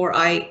opinion before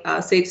I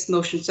say this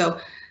motion. So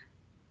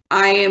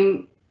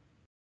I'm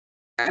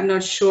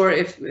not sure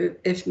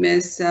if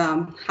Ms.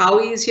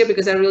 Howie is here,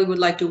 because I really would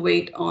like to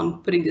wait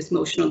on putting this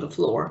motion on the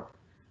floor.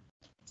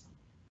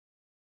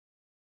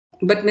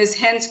 But Ms.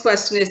 Henn's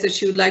question is that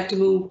she would like to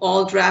move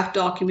all draft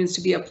documents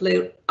to be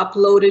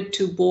uploaded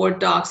to board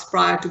docs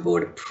prior to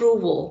board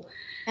approval.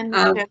 And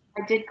I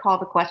did call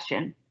the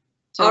question.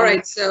 So all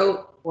right,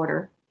 so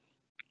order.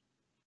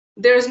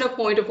 There is no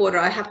point of order.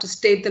 I have to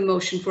state the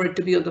motion for it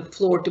to be on the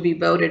floor to be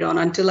voted on.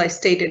 Until I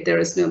state it, there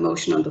is no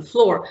motion on the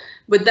floor.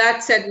 With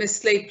that said, Ms.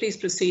 Slade, please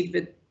proceed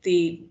with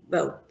the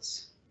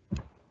votes.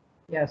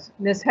 Yes,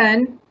 Ms.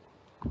 Henn?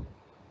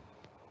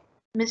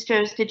 Ms.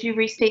 Jose, did you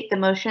restate the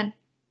motion?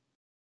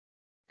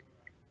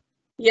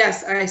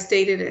 Yes, I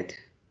stated it.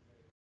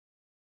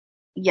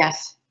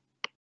 Yes.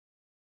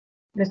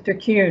 Mr.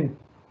 Kuhn?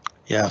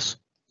 Yes.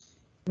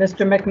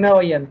 Mr.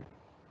 McMillan?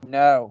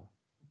 No.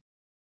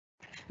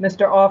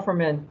 Mr.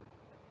 Offerman?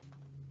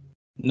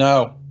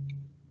 No.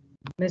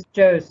 Ms.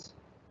 Jose?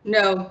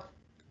 No.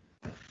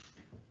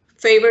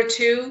 Favor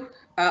to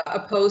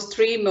Opposed,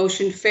 3.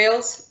 Motion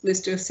fails.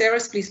 Mr.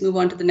 Saris, please move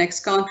on to the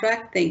next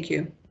contract. Thank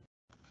you.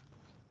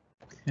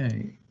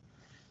 Okay.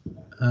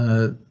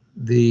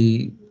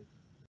 The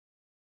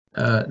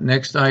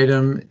next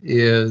item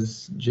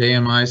is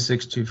JMI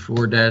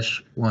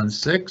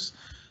 624-16,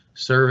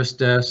 Service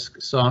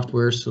Desk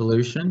Software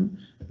Solution.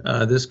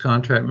 This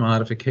contract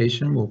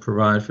modification will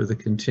provide for the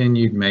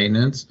continued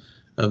maintenance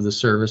of the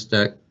Service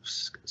Desk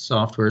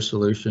Software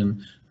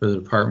Solution for the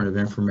Department of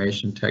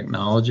Information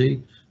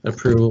Technology.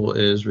 Approval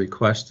is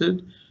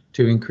requested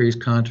to increase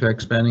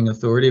contract spending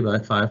authority by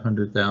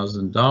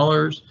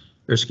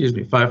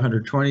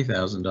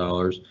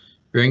 $520,000,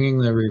 bringing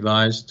the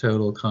revised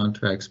total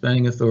contract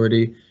spending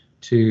authority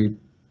to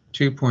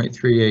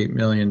 $2.38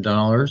 million,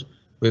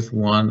 with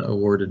one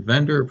awarded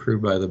vendor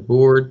approved by the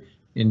board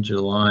in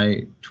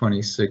July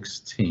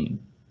 2016.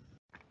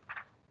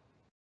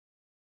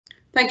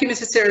 Thank you,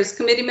 Mr. Saris.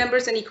 Committee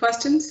members, any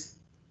questions?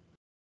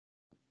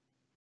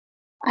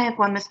 I have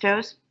one, Ms.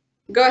 Joes.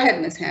 Go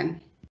ahead, Ms. Hand.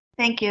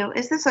 Thank you.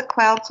 Is this a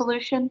cloud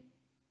solution?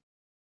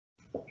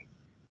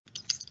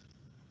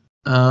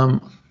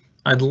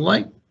 I'd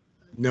like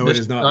No, it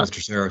is not,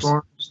 Mr. Saris.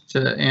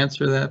 to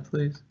answer that,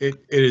 please. It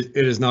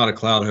is not a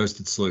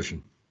cloud-hosted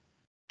solution.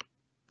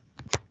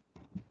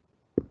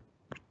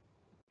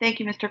 Thank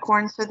you, Mr.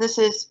 Korn. So this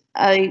is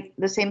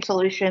the same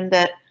solution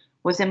that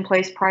was in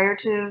place prior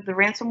to the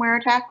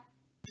ransomware attack?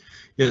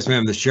 Yes,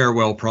 ma'am. The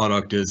Sharewell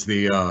product is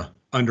the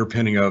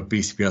underpinning of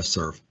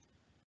BCPS-Serve.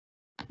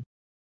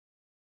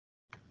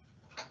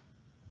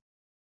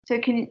 So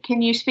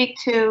can you speak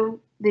to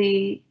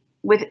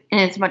with in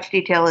as much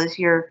detail as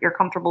you're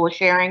comfortable with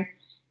sharing,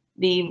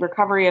 the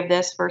recovery of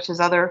this versus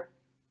other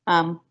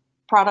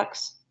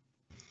products?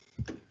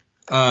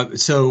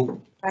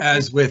 So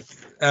as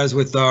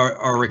with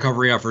our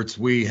recovery efforts,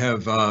 we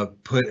have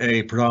put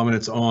a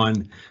predominance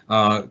on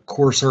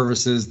core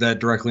services that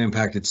directly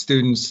impacted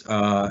students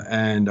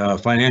and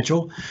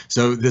financial.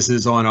 So this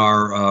is on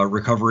our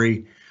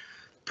recovery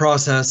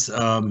process,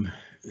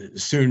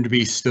 soon to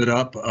be stood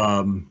up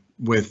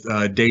with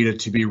data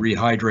to be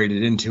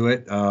rehydrated into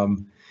it.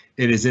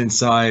 It is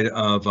inside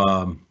of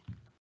our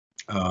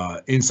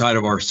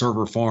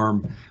server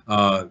farm.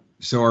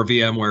 So our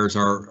VMwares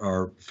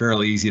are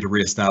fairly easy to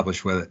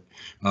reestablish with it.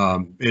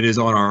 It is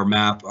on our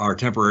map, our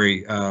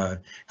temporary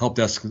help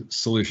desk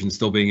solution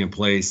still being in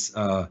place,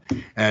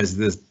 as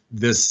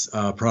this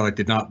product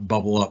did not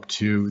bubble up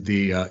to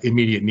the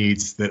immediate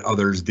needs that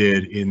others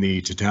did in the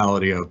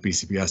totality of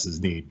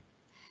BCPS's need.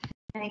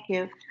 Thank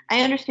you.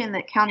 I understand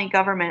that county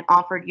government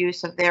offered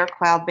use of their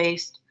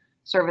cloud-based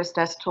service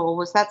desk tool.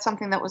 Was that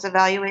something that was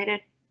evaluated?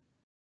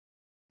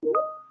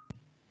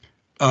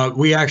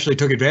 We actually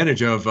took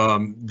advantage of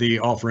the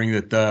offering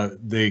that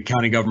the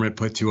county government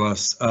put to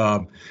us,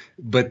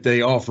 but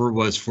the offer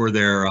was for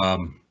their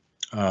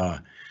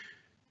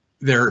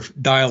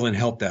dial-in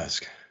help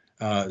desk.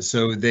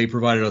 So they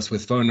provided us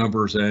with phone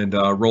numbers and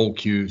roll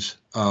queues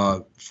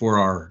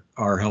for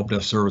our help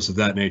desk service of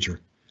that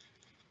nature.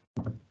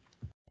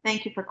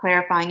 Thank you for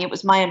clarifying. It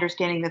was my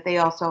understanding that they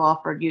also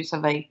offered use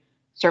of a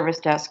service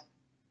desk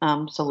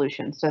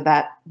solution, so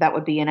that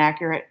would be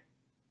inaccurate.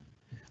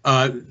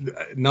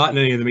 Not in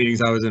any of the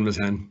meetings I was in, Ms.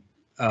 Henn.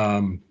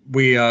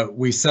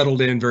 We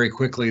settled in very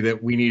quickly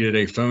that we needed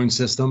a phone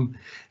system,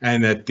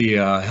 and that the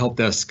help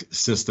desk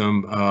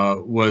system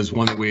was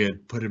one that we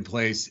had put in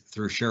place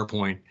through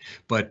SharePoint,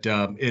 but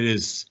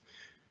it's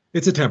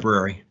a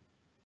temporary.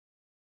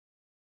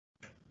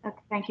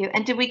 Okay, thank you.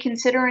 And did we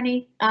consider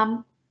any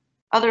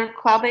other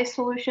cloud-based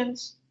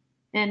solutions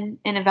in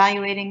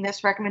evaluating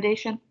this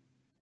recommendation?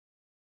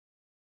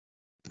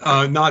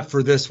 Not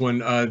for this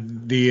one.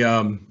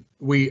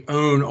 We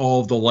own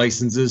all of the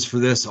licenses for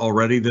this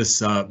already,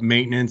 this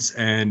maintenance,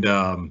 and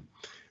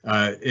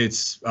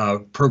it's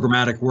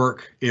programmatic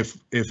work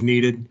if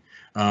needed.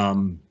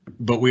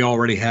 But we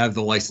already have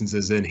the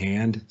licenses in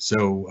hand.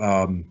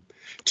 So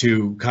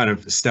to kind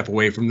of step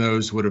away from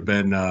those would have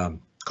been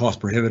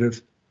cost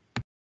prohibitive.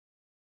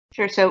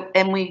 Sure. So,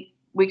 and we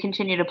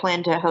continue to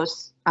plan to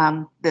host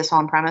this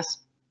on premise?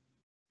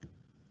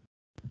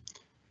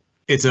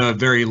 It's a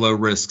very low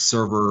risk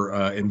server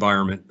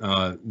environment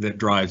that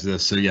drives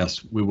this. So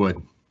yes, we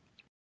would.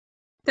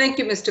 Thank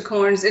you, Mr.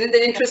 Corns. And in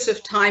the interest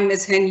of time,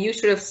 Ms. Henn, you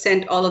should have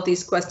sent all of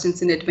these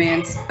questions in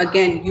advance.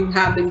 Again, you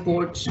have been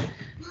board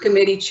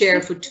committee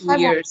chair for 2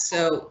 years,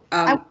 so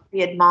I would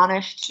be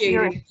admonished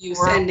you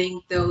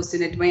sending those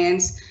in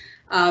advance.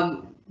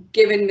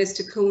 Given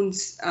Mr.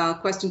 Kuhn's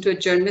question to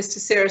adjourn, Mr.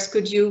 Saris,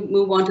 could you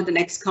move on to the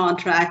next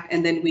contract,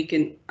 and then we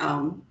can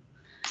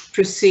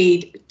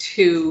proceed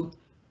to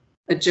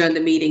adjourn the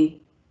meeting?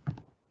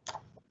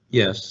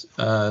 Yes.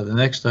 The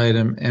next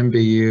item,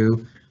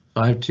 MBU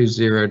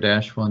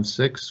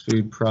 520-16,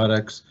 Food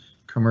Products,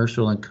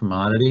 Commercial and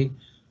Commodity.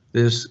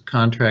 This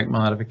contract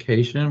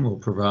modification will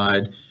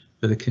provide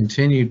for the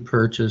continued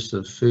purchase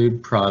of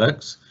food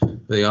products.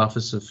 The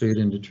Office of Food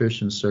and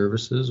Nutrition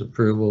Services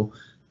approval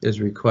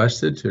is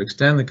requested to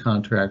extend the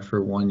contract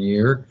for 1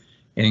 year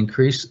and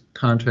increase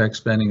contract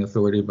spending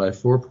authority by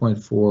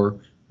 $4.4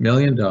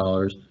 million,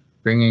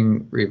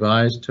 bringing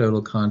revised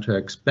total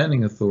contract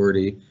spending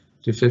authority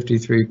to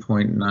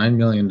 $53.9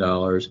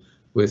 million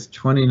with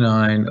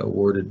 29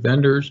 awarded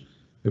vendors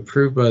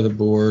approved by the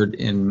board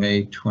in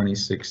May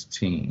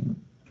 2016.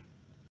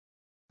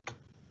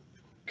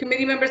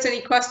 Committee members, any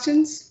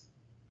questions?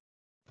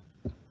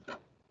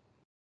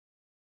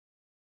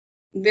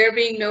 There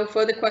being no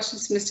further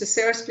questions, Mr.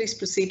 Saris, please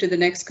proceed to the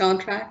next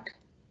contract.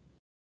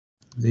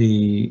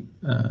 The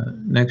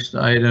next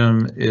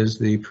item is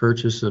the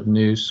purchase of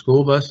new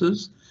school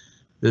buses.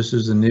 This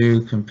is a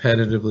new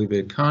competitively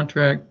bid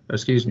contract,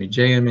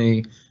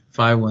 JME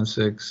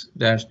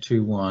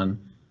 516-21,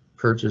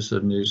 purchase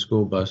of new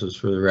school buses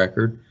for the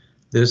record.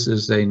 This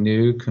is a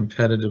new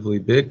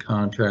competitively bid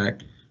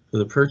contract for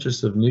the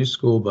purchase of new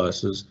school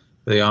buses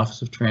for the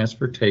Office of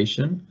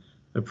Transportation.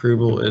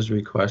 Approval is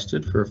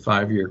requested for a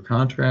 5-year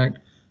contract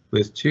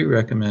with 2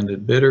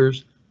 recommended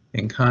bidders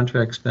and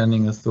contract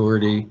spending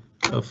authority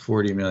of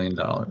 $40 million.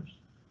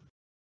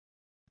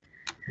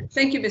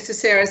 Thank you, Mr.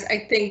 Saris.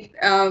 I think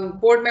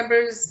board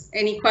members,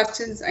 any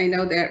questions? I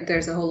know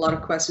there's a whole lot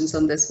of questions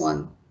on this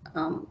one.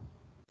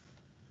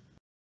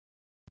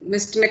 Mr.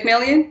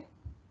 McMillian?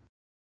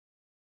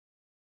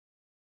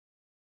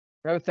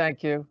 No,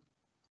 thank you.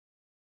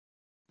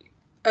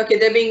 Okay,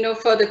 there being no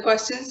further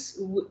questions,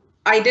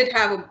 I did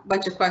have a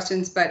bunch of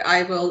questions, but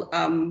I will,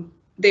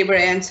 they were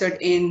answered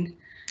in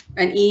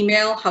an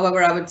email.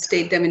 However, I would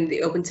state them in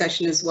the open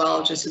session as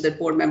well, just so that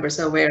board members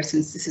are aware,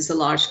 since this is a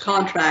large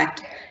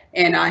contract.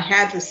 And I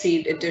had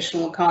received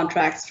additional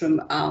contracts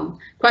from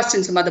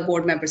questions from other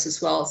board members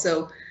as well.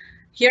 So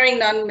hearing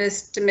none,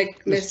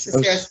 Mr.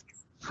 Saris.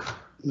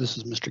 This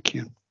is Mr.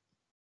 Kuhn.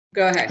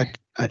 Go ahead.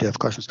 I do have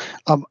questions.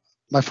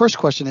 My first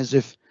question is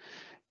if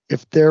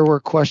there were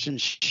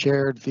questions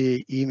shared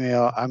via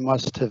email, I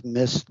must have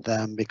missed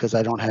them because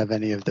I don't have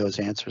any of those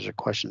answers or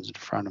questions in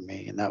front of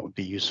me, and that would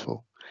be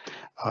useful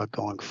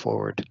going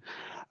forward,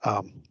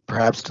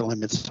 perhaps to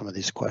limit some of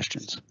these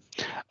questions.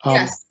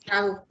 Yes,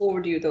 I will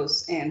forward you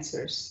those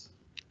answers.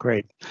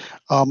 Great.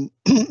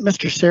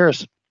 Mr.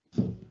 Saris,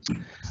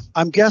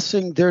 I'm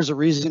guessing there's a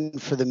reason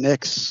for the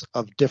mix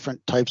of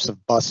different types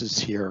of buses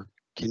here.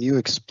 Can you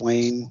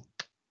explain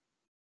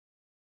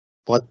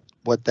what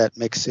that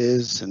mix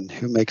is and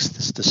who makes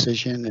this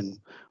decision and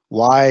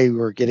why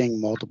we're getting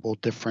multiple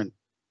different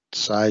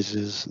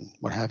sizes and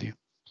what have you?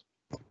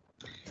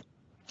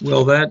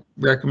 Well, that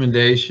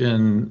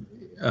recommendation,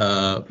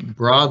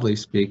 broadly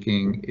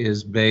speaking,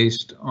 is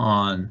based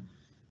on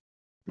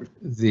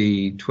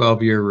the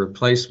 12-year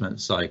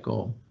replacement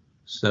cycle.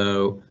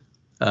 So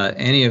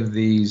any of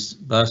these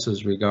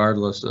buses,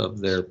 regardless of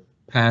their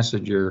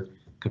passenger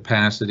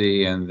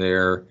capacity and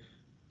their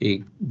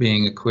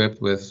being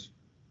equipped with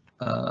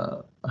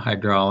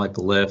hydraulic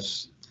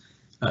lifts,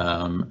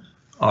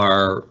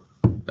 are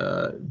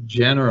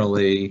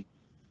generally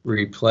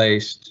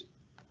replaced.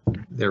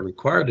 They're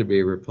required to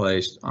be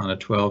replaced on a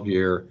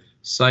 12-year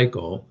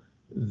cycle.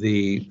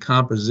 The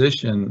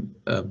composition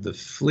of the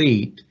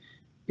fleet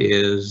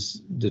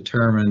is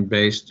determined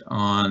based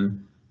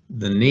on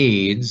the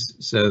needs,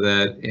 so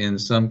that in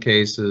some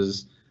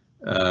cases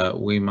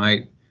we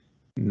might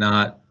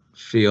not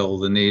feel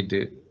the need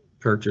to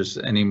purchase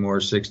any more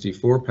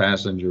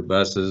 64-passenger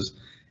buses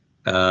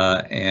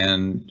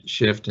and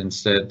shift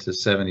instead to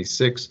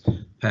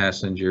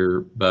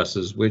 76-passenger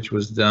buses, which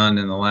was done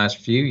in the last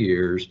few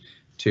years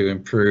to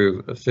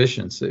improve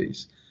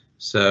efficiencies.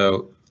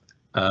 So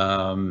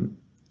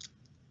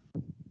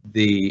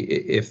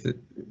if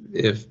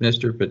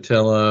Mr.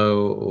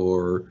 Patillo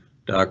or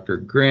Dr.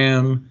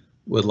 Grimm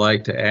would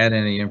like to add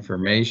any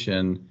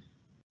information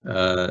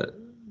to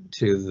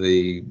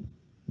the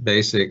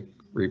basic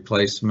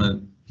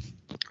replacement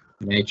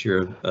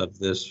nature of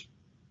these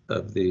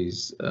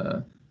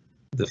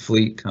the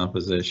fleet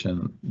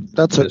composition.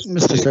 That's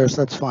Mr. Saris,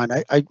 that's fine.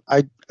 I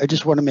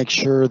just want to make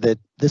sure that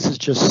this is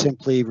just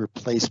simply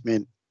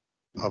replacement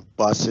of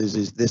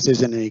buses. This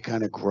isn't any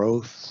kind of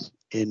growth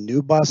in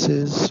new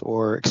buses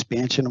or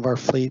expansion of our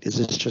fleet? Is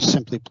this just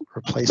simply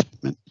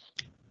replacement?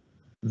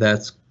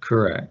 That's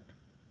correct.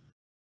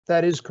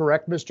 That is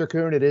correct, Mr.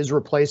 Kuhn. It is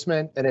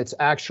replacement, and it's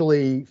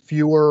actually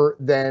fewer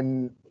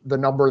than the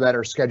number that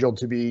are scheduled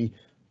to be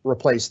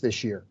replaced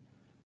this year.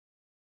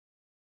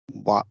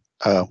 What?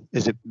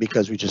 Is it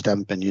because we just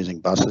haven't been using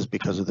buses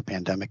because of the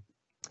pandemic?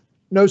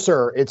 No,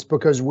 sir. It's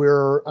because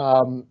we're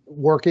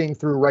working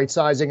through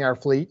right-sizing our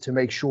fleet to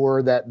make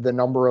sure that the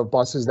number of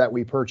buses that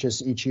we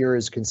purchase each year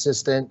is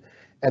consistent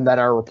and that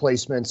our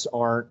replacements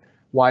aren't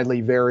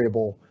widely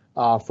variable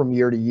from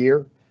year to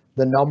year.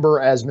 The number,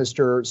 as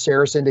Mr.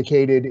 Saris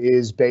indicated,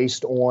 is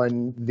based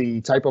on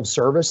the type of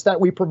service that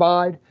we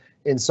provide.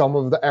 In some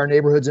of our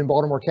neighborhoods in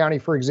Baltimore County,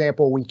 for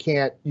example, we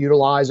can't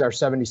utilize our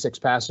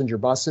 76-passenger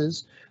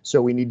buses,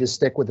 so we need to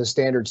stick with the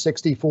standard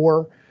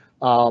 64.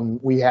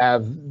 We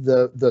have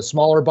the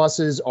smaller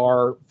buses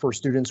are for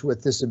students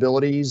with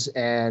disabilities,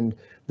 and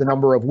the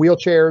number of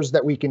wheelchairs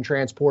that we can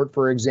transport,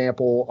 for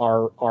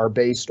example, are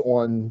based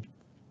on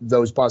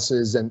those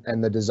buses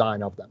and the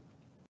design of them.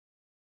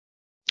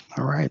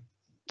 All right.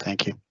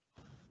 Thank you.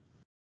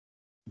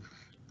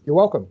 You're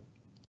welcome.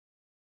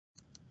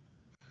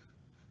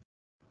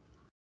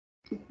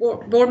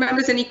 Board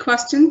members, any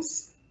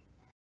questions?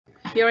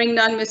 Hearing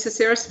none, Mr.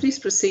 Saris, please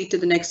proceed to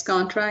the next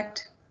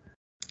contract.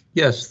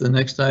 Yes, the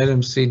next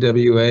item,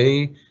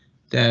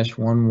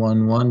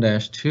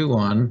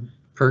 CWA-111-21,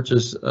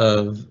 purchase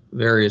of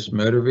various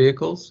motor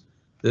vehicles.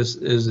 This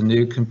is a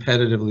new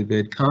competitively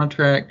bid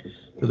contract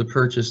for the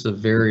purchase of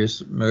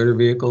various motor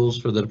vehicles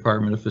for the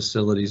Department of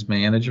Facilities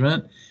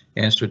Management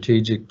and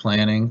Strategic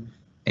Planning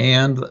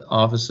and the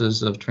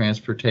Offices of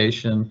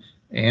Transportation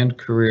and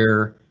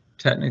Career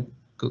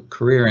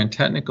and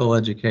Technical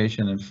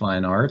Education and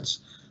Fine Arts.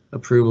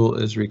 Approval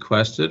is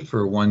requested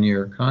for a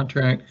one-year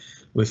contract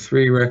with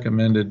 3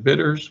 recommended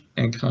bidders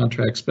and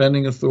contract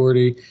spending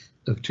authority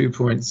of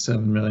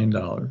 $2.7 million.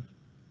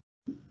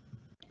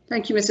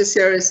 Thank you, Mr.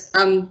 Saris.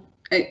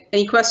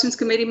 Any questions,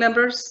 committee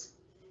members?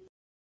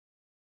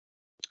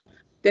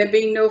 There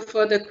being no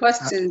further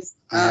questions.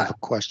 I have a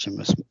question,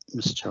 Ms.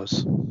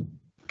 Jose.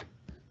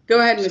 Go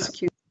ahead, Ms.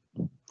 Q.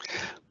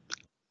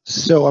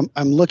 So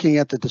I'm looking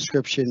at the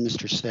description,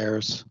 Mr.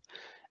 Saris,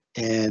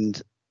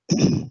 and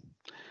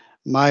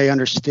my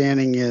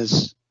understanding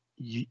is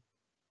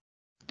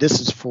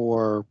this is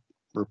for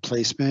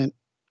replacement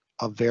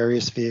of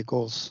various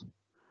vehicles.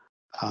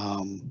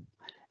 And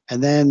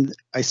then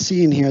I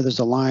see in here there's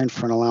a line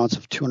for an allowance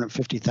of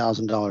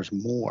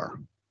 $250,000 more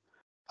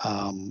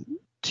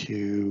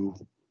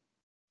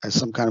as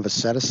some kind of a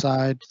set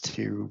aside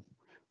to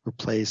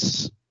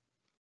replace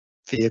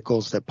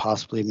vehicles that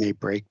possibly may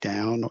break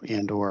down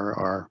and or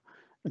are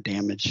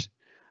damaged.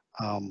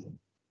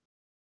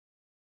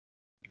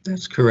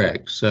 That's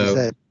correct.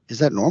 So is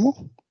that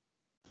normal?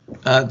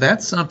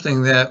 That's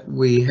something that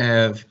we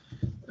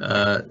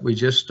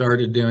just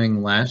started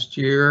doing last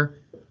year.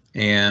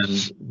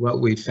 And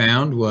what we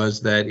found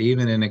was that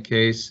even in a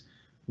case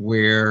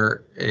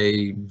where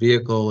a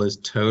vehicle is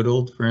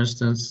totaled, for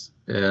instance,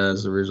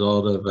 as a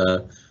result of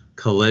a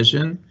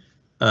collision,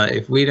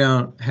 if we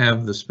don't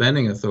have the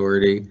spending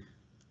authority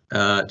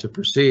to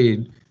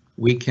proceed,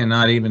 we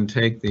cannot even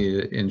take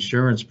the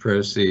insurance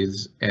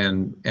proceeds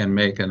and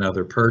make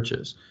another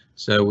purchase.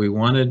 So we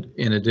wanted,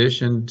 in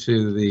addition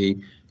to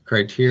the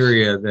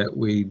criteria that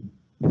we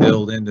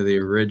build into the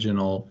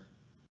original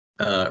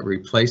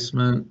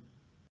replacement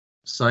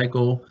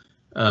cycle,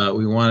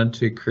 we wanted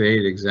to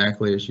create,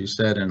 exactly as you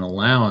said, an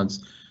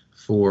allowance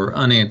for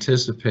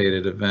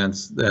unanticipated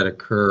events that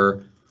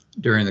occur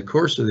during the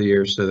course of the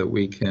year so that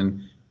we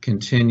can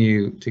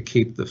continue to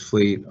keep the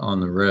fleet on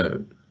the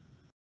road.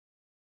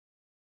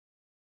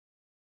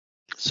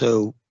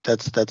 So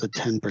that's a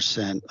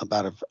 10%,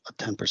 about a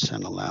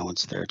 10%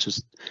 allowance there.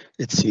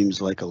 It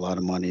seems like a lot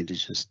of money to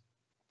just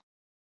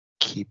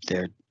keep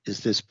there. Is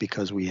this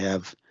because we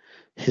have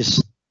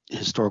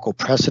historical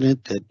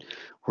precedent that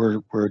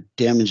we're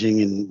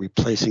damaging and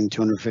replacing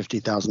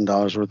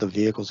 $250,000 worth of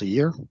vehicles a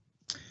year?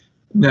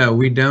 No,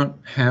 we don't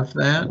have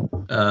that.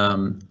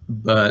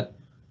 But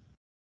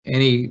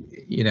any,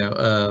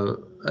 a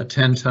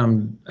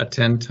 10-ton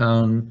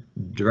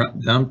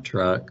dump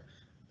truck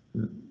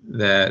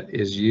that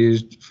is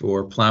used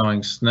for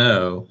plowing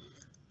snow,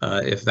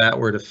 if that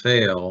were to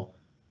fail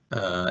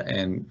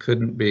and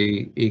couldn't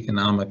be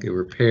economically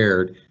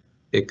repaired,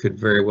 it could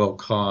very well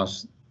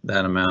cost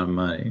that amount of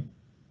money.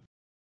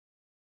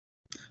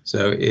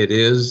 So it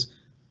is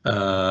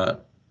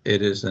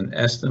an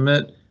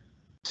estimate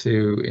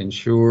to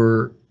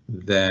ensure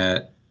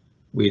that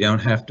we don't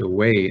have to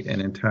wait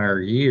an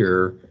entire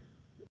year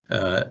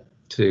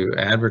to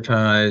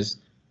advertise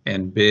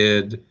and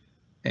bid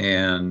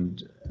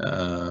and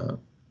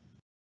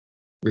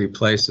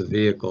replace a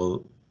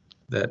vehicle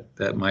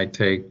that might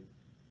take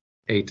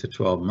 8 to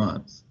 12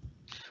 months.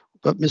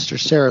 But Mr.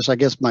 Saris, I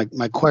guess my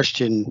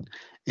question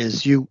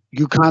is you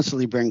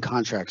constantly bring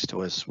contracts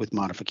to us with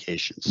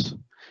modifications,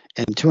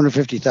 and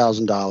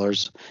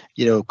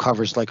 $250,000,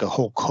 covers like a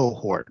whole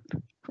cohort,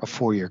 a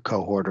 4-year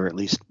cohort, or at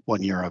least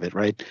 1 year of it,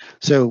 right?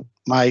 So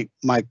my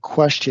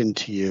question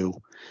to you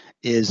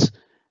is,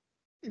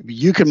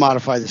 you can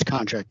modify this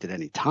contract at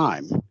any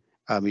time.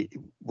 I mean,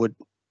 wouldn't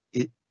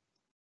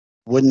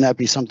that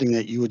be something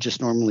that you would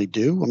just normally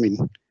do? I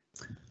mean,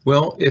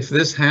 well, if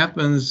this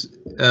happens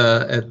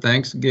at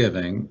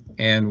Thanksgiving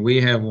and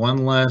we have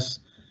one less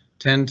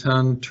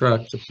 10-ton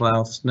truck to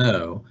plow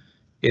snow,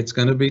 it's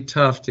going to be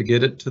tough to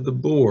get it to the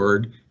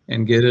board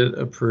and get it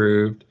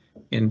approved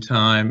in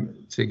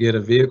time to get a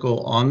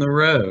vehicle on the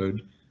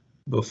road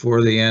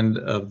before the end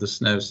of the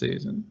snow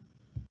season.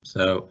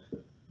 So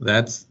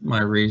that's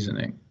my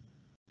reasoning.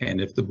 And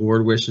if the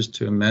board wishes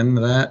to amend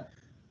that,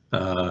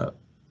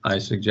 I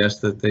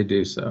suggest that they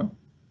do so.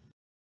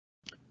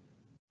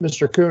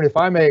 Mr. Kuhn, if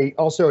I may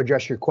also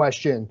address your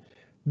question,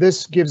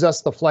 this gives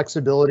us the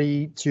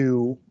flexibility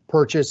to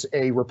purchase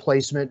a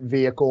replacement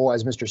vehicle,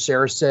 as Mr.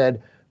 Saris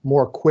said,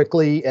 more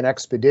quickly and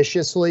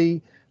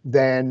expeditiously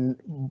than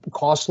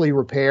costly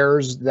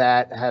repairs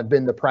that have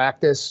been the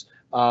practice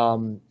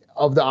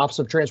of the Office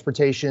of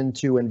Transportation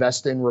to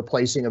invest in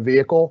replacing a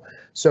vehicle.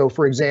 So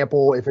for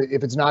example, if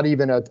it's not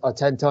even a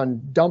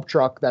 10-ton dump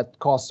truck that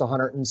costs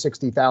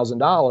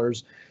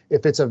 $160,000,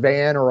 if it's a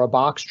van or a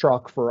box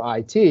truck for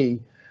IT,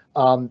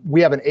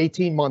 We have an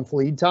 18-month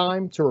lead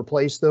time to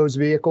replace those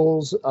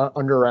vehicles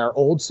under our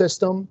old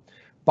system.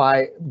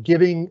 By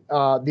giving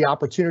the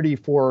opportunity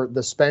for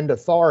the spend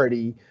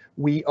authority,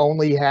 we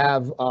only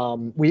have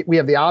we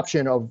have the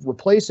option of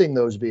replacing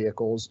those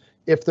vehicles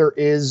if there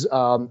is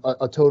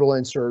a total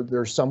insert,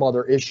 there's some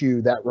other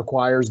issue that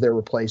requires their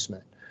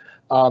replacement.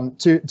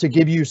 To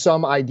give you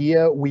some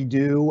idea, we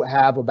do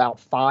have about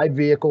 5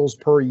 vehicles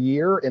per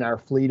year in our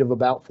fleet of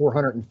about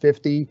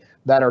 450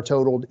 that are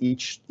totaled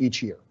each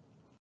year.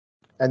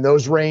 And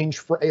those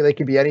range they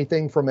could be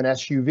anything from an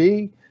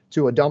SUV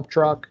to a dump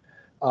truck,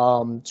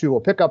 to a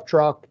pickup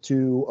truck,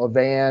 to a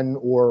van,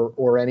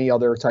 or any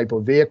other type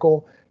of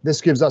vehicle. This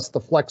gives us the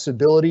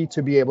flexibility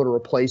to be able to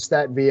replace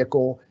that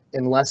vehicle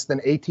in less than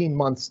 18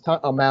 months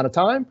amount of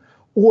time,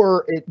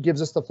 or it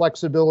gives us the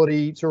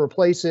flexibility to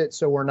replace it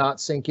so we're not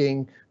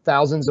sinking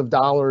thousands of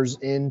dollars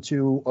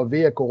into a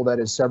vehicle that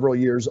is several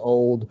years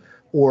old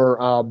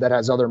or that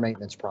has other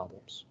maintenance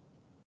problems.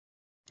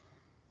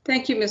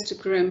 Thank you, Mr.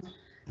 Grimm.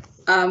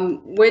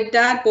 With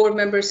that, board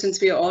members, since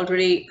we are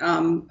already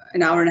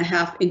an hour and a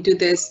half into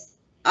this,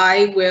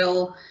 I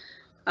will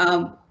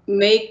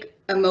make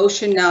a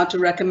motion now to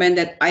recommend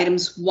that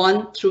items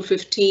 1 through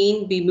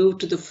 15 be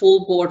moved to the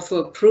full board for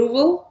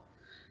approval.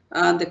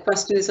 The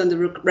question is on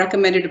the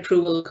recommended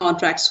approval of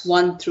contracts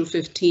 1 through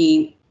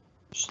 15.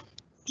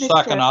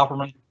 Second,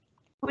 Offerman.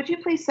 Would you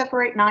please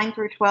separate 9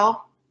 through 12?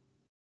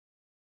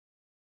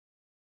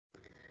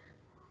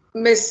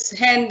 Ms.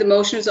 Henn, the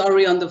motion is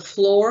already on the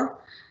floor.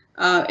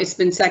 It's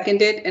been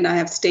seconded and I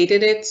have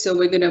stated it, so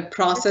we're going to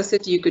process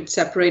it. You could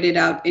separate it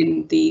out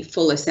in the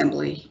full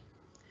assembly.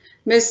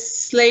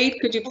 Ms. Slade,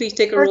 could you please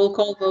take a roll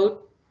call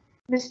vote?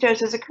 Ms.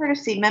 Jones, as a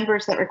courtesy,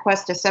 members that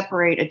request to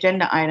separate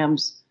agenda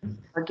items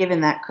are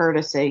given that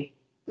courtesy.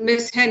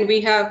 Ms. Henn,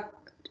 we have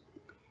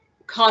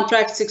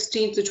contract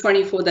 16 to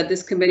 24 that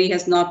this committee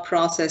has not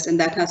processed, and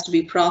that has to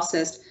be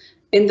processed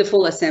in the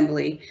full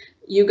assembly.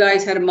 You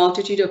guys had a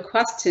multitude of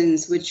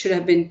questions which should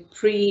have been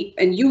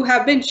and you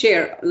have been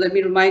chair. Let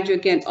me remind you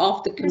again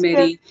of the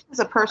committee. This is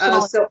a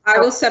personal. So I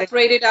will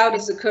separate it out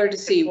as a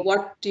courtesy.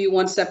 What do you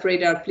want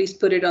separated out? Please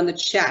put it on the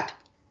chat.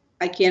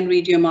 I can't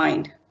read your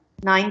mind.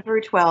 9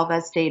 through 12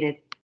 as stated.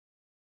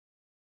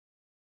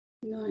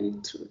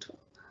 9 through 12.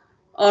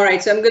 All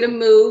right, so I'm going to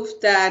move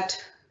that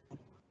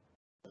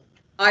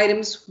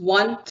items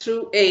 1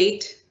 through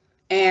 8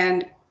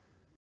 and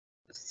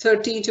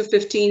 13 to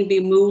 15 be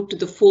moved to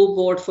the full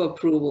board for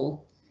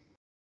approval.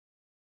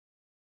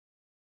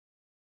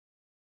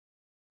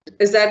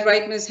 Is that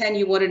right, Ms. Henn?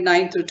 You wanted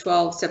 9 through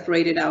 12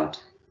 separated out?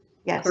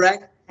 Yes.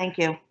 Correct? Thank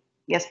you.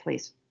 Yes,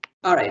 please.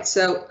 All right,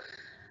 so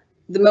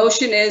the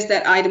motion is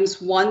that items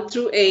 1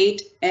 through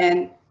 8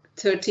 and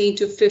 13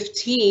 to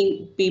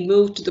 15 be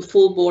moved to the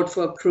full board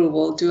for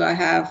approval. Do I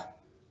have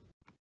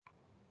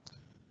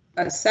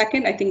a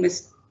second? I think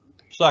Ms.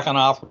 Second,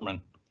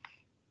 Offerman.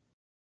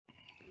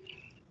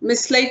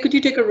 Ms. Slade, could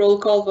you take a roll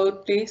call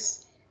vote,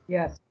 please?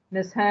 Yes.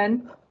 Ms.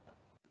 Henn?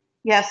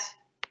 Yes.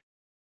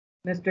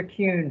 Mr.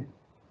 Kuhn?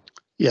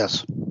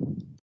 Yes.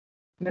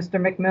 Mr.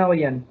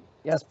 McMillian?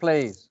 Yes,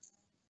 please.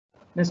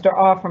 Mr.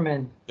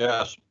 Offerman?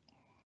 Yes.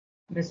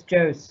 Ms.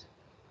 Jose?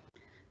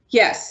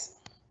 Yes.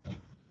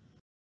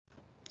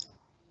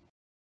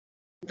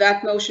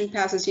 That motion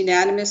passes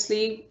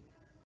unanimously.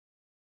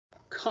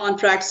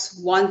 Contracts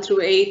 1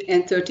 through 8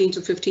 and 13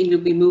 to 15 will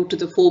be moved to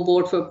the full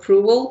board for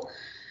approval.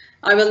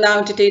 I will now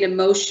entertain a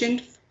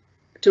motion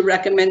to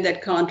recommend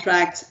that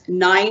contracts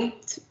 9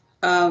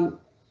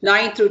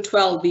 through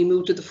 12 be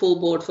moved to the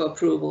full board for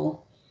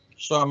approval.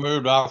 So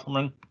moved,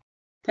 Offerman.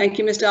 Thank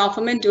you, Mr.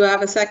 Offerman. Do I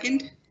have a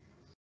second?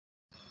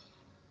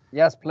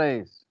 Yes,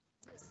 please.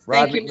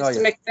 Thank you,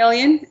 Mr.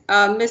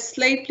 McMillian. Ms.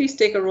 Slade, please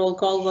take a roll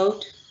call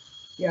vote.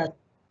 Yes.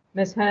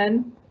 Ms.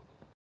 Henn?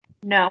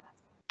 No.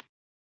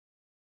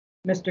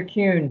 Mr.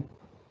 Kuhn?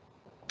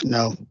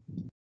 No.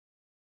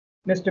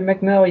 Mr.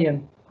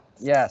 McMillian?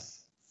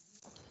 Yes.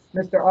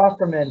 Mr.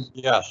 Offerman?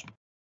 Yes.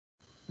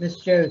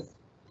 Ms. Jose?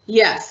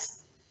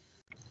 Yes.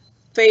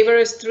 Favor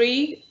is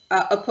 3,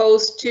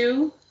 opposed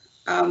 2.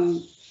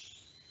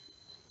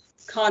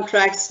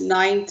 Contracts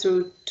 9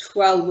 through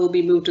 12 will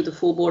be moved to the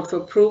full board for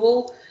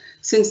approval.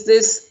 Since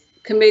this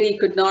committee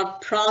could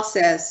not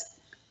process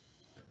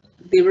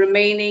the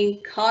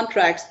remaining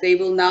contracts, they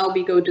will now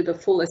be going to the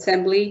full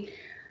assembly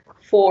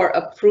for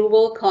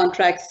approval.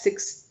 Contracts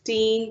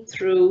 16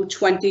 through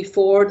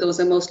 24, those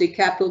are mostly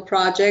capital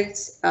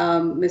projects.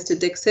 Mr.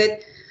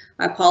 Dixit,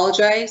 I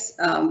apologize.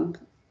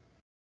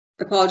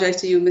 Apologize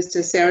to you,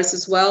 Mr. Saris,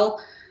 as well.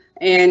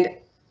 And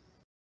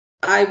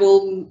I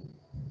will,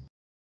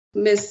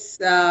 Ms.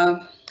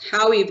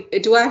 Howie,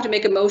 do I have to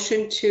make a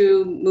motion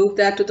to move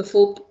that to the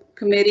full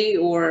committee,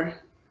 or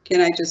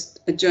can I just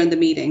adjourn the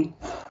meeting?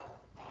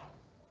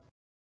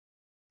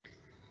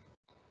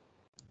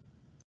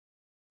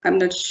 I'm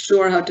not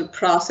sure how to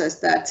process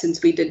that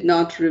since we did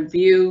not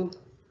review.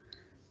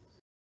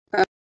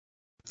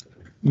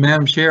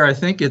 Madam Chair, I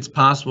think it's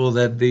possible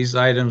that these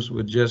items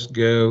would just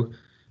go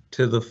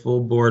to the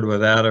full board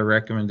without a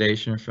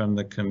recommendation from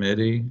the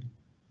committee.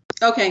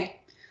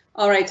 Okay,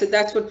 All right, so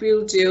that's what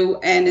we'll do.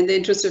 And in the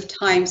interest of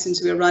time,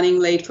 since we're running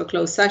late for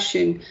closed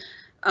session,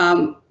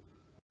 I'm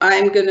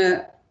going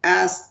to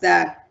ask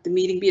that the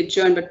meeting be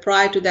adjourned. But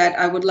prior to that,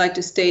 I would like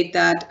to state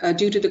that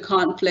due to the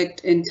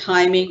conflict in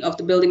timing of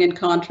the building and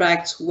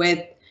contracts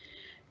with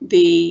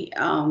the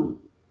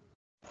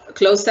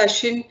closed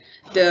session,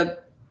 the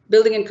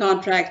building and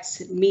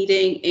contracts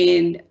meeting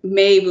in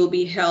May will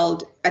be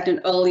held at an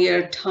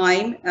earlier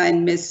time,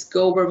 and Ms.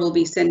 Gober will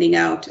be sending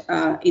out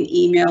an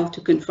email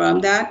to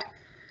confirm that.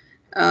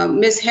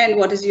 Ms. Henn,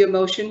 what is your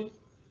motion?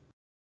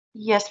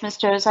 Yes, Ms.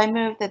 Joes, I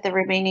move that the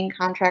remaining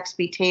contracts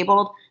be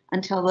tabled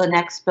until the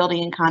next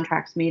building and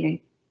contracts meeting.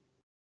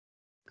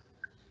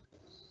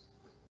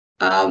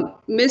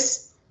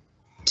 Mr.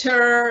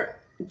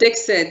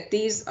 Dixit,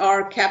 these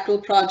are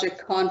capital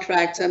project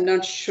contracts. I'm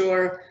not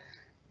sure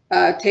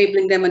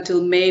tabling them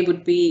until May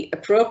would be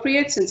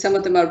appropriate, since some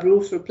of them are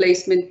roof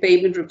replacement,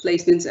 pavement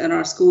replacements, and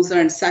our schools are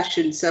in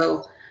session.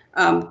 So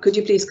could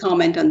you please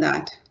comment on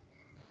that?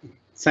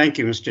 Thank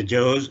you, Mr.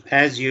 Joes.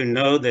 As you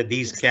know, that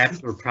these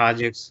capital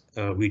projects,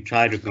 we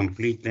try to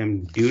complete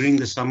them during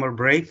the summer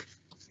break,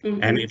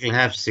 and it will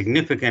have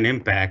significant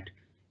impact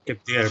if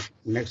they are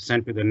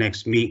sent to the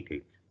next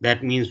meeting.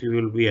 That means we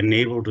will be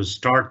unable to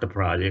start the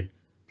project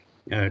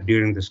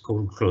during the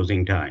school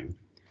closing time.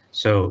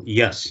 So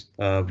yes,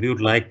 we would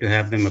like to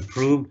have them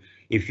approved.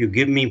 If you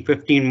give me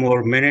 15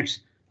 more minutes,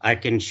 I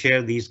can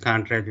share these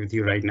contracts with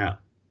you right now.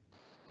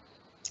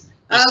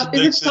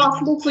 Is it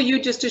possible for you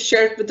just to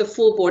share it with the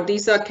full board?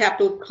 These are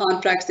capital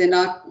contracts. They're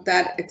not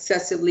that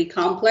excessively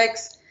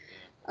complex.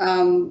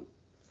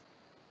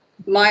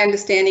 My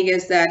understanding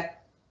is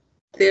that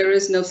there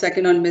is no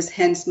second on Ms.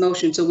 Henn's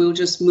motion, so we'll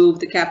just move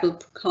the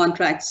capital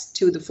contracts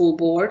to the full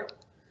board.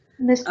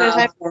 Ms. Joes,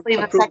 I believe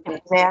a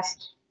second was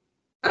asked.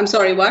 I'm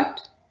sorry,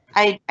 what?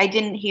 I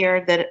didn't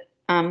hear that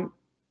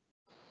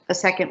a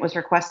second was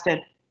requested.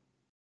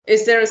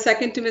 Is there a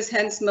second to Ms.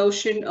 Henn's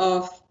motion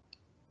of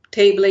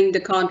tabling the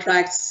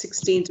contracts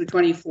 16 through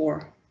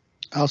 24?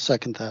 I'll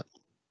second that.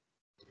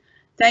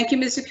 Thank you,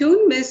 Mr.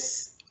 Kuhn.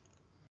 Ms.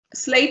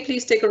 Slade,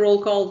 please take a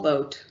roll call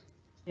vote.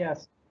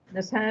 Yes.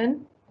 Ms.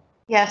 Henn?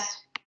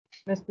 Yes.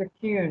 Mr.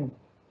 Kuhn?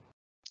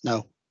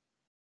 No.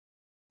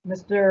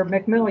 Mr.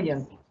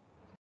 McMillian?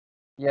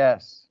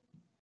 Yes.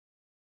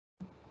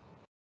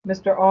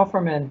 Mr.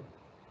 Offerman?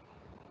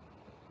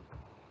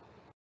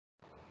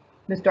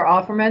 Mr.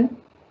 Offerman?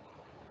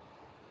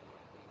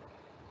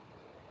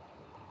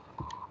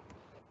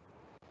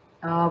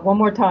 One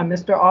more time,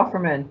 Mr.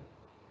 Offerman.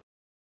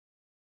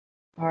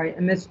 All right,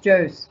 and Ms.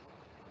 Joes?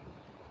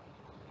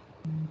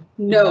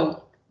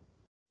 No.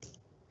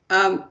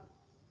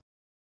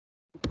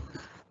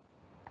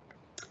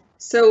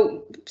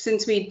 So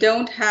since we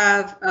don't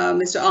have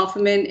Mr.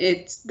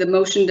 Offerman, the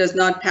motion does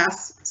not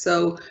pass.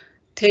 So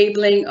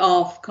tabling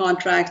of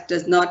contracts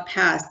does not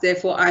pass.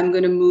 Therefore, I'm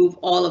going to move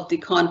all of the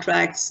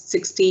contracts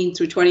 16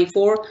 through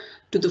 24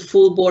 to the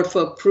full board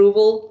for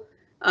approval.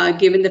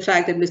 Given the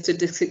fact that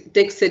Mr.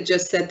 Dixit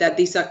just said that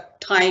these are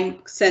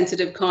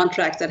time-sensitive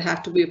contracts that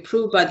have to be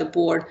approved by the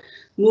board,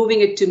 moving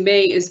it to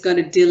May is going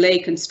to delay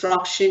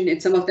construction,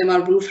 and some of them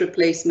are roof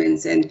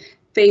replacements and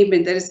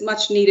pavement that is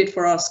much needed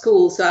for our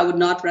schools. So I would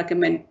not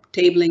recommend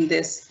tabling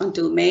this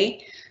until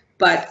May,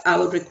 but I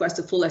would request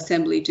a full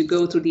assembly to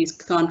go through these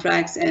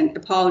contracts. And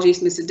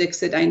apologies, Mr.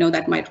 Dixit, I know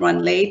that might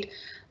run late,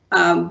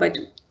 but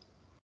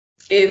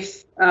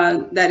if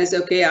that is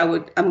okay,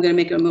 I'm going to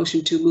make a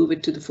motion to move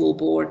it to the full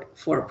board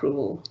for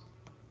approval.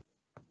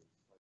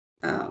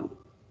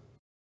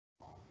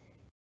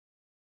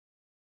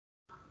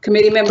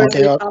 Committee members,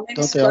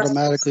 don't they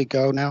automatically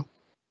go now?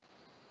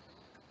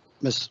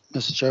 Ms.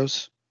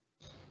 Joes?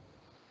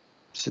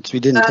 Since we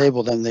didn't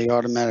table them, they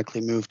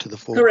automatically move to the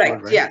full board,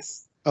 correct, right?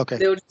 yes. Okay.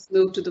 They'll just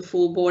move to the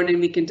full board and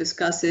we can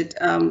discuss it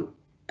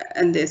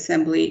in the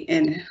assembly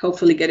and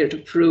hopefully get it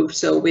approved,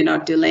 so we're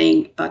not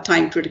delaying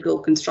time-critical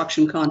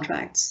construction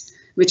contracts,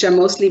 which are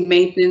mostly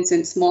maintenance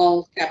and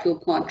small capital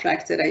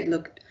contracts that I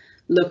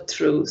looked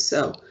through.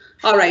 So,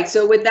 all right.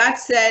 So with that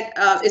said,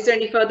 is there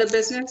any further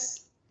business?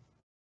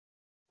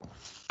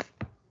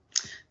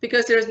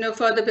 Because there is no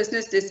further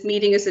business, this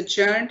meeting is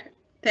adjourned.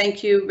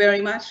 Thank you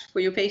very much for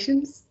your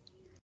patience.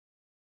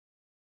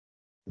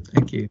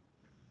 Thank you.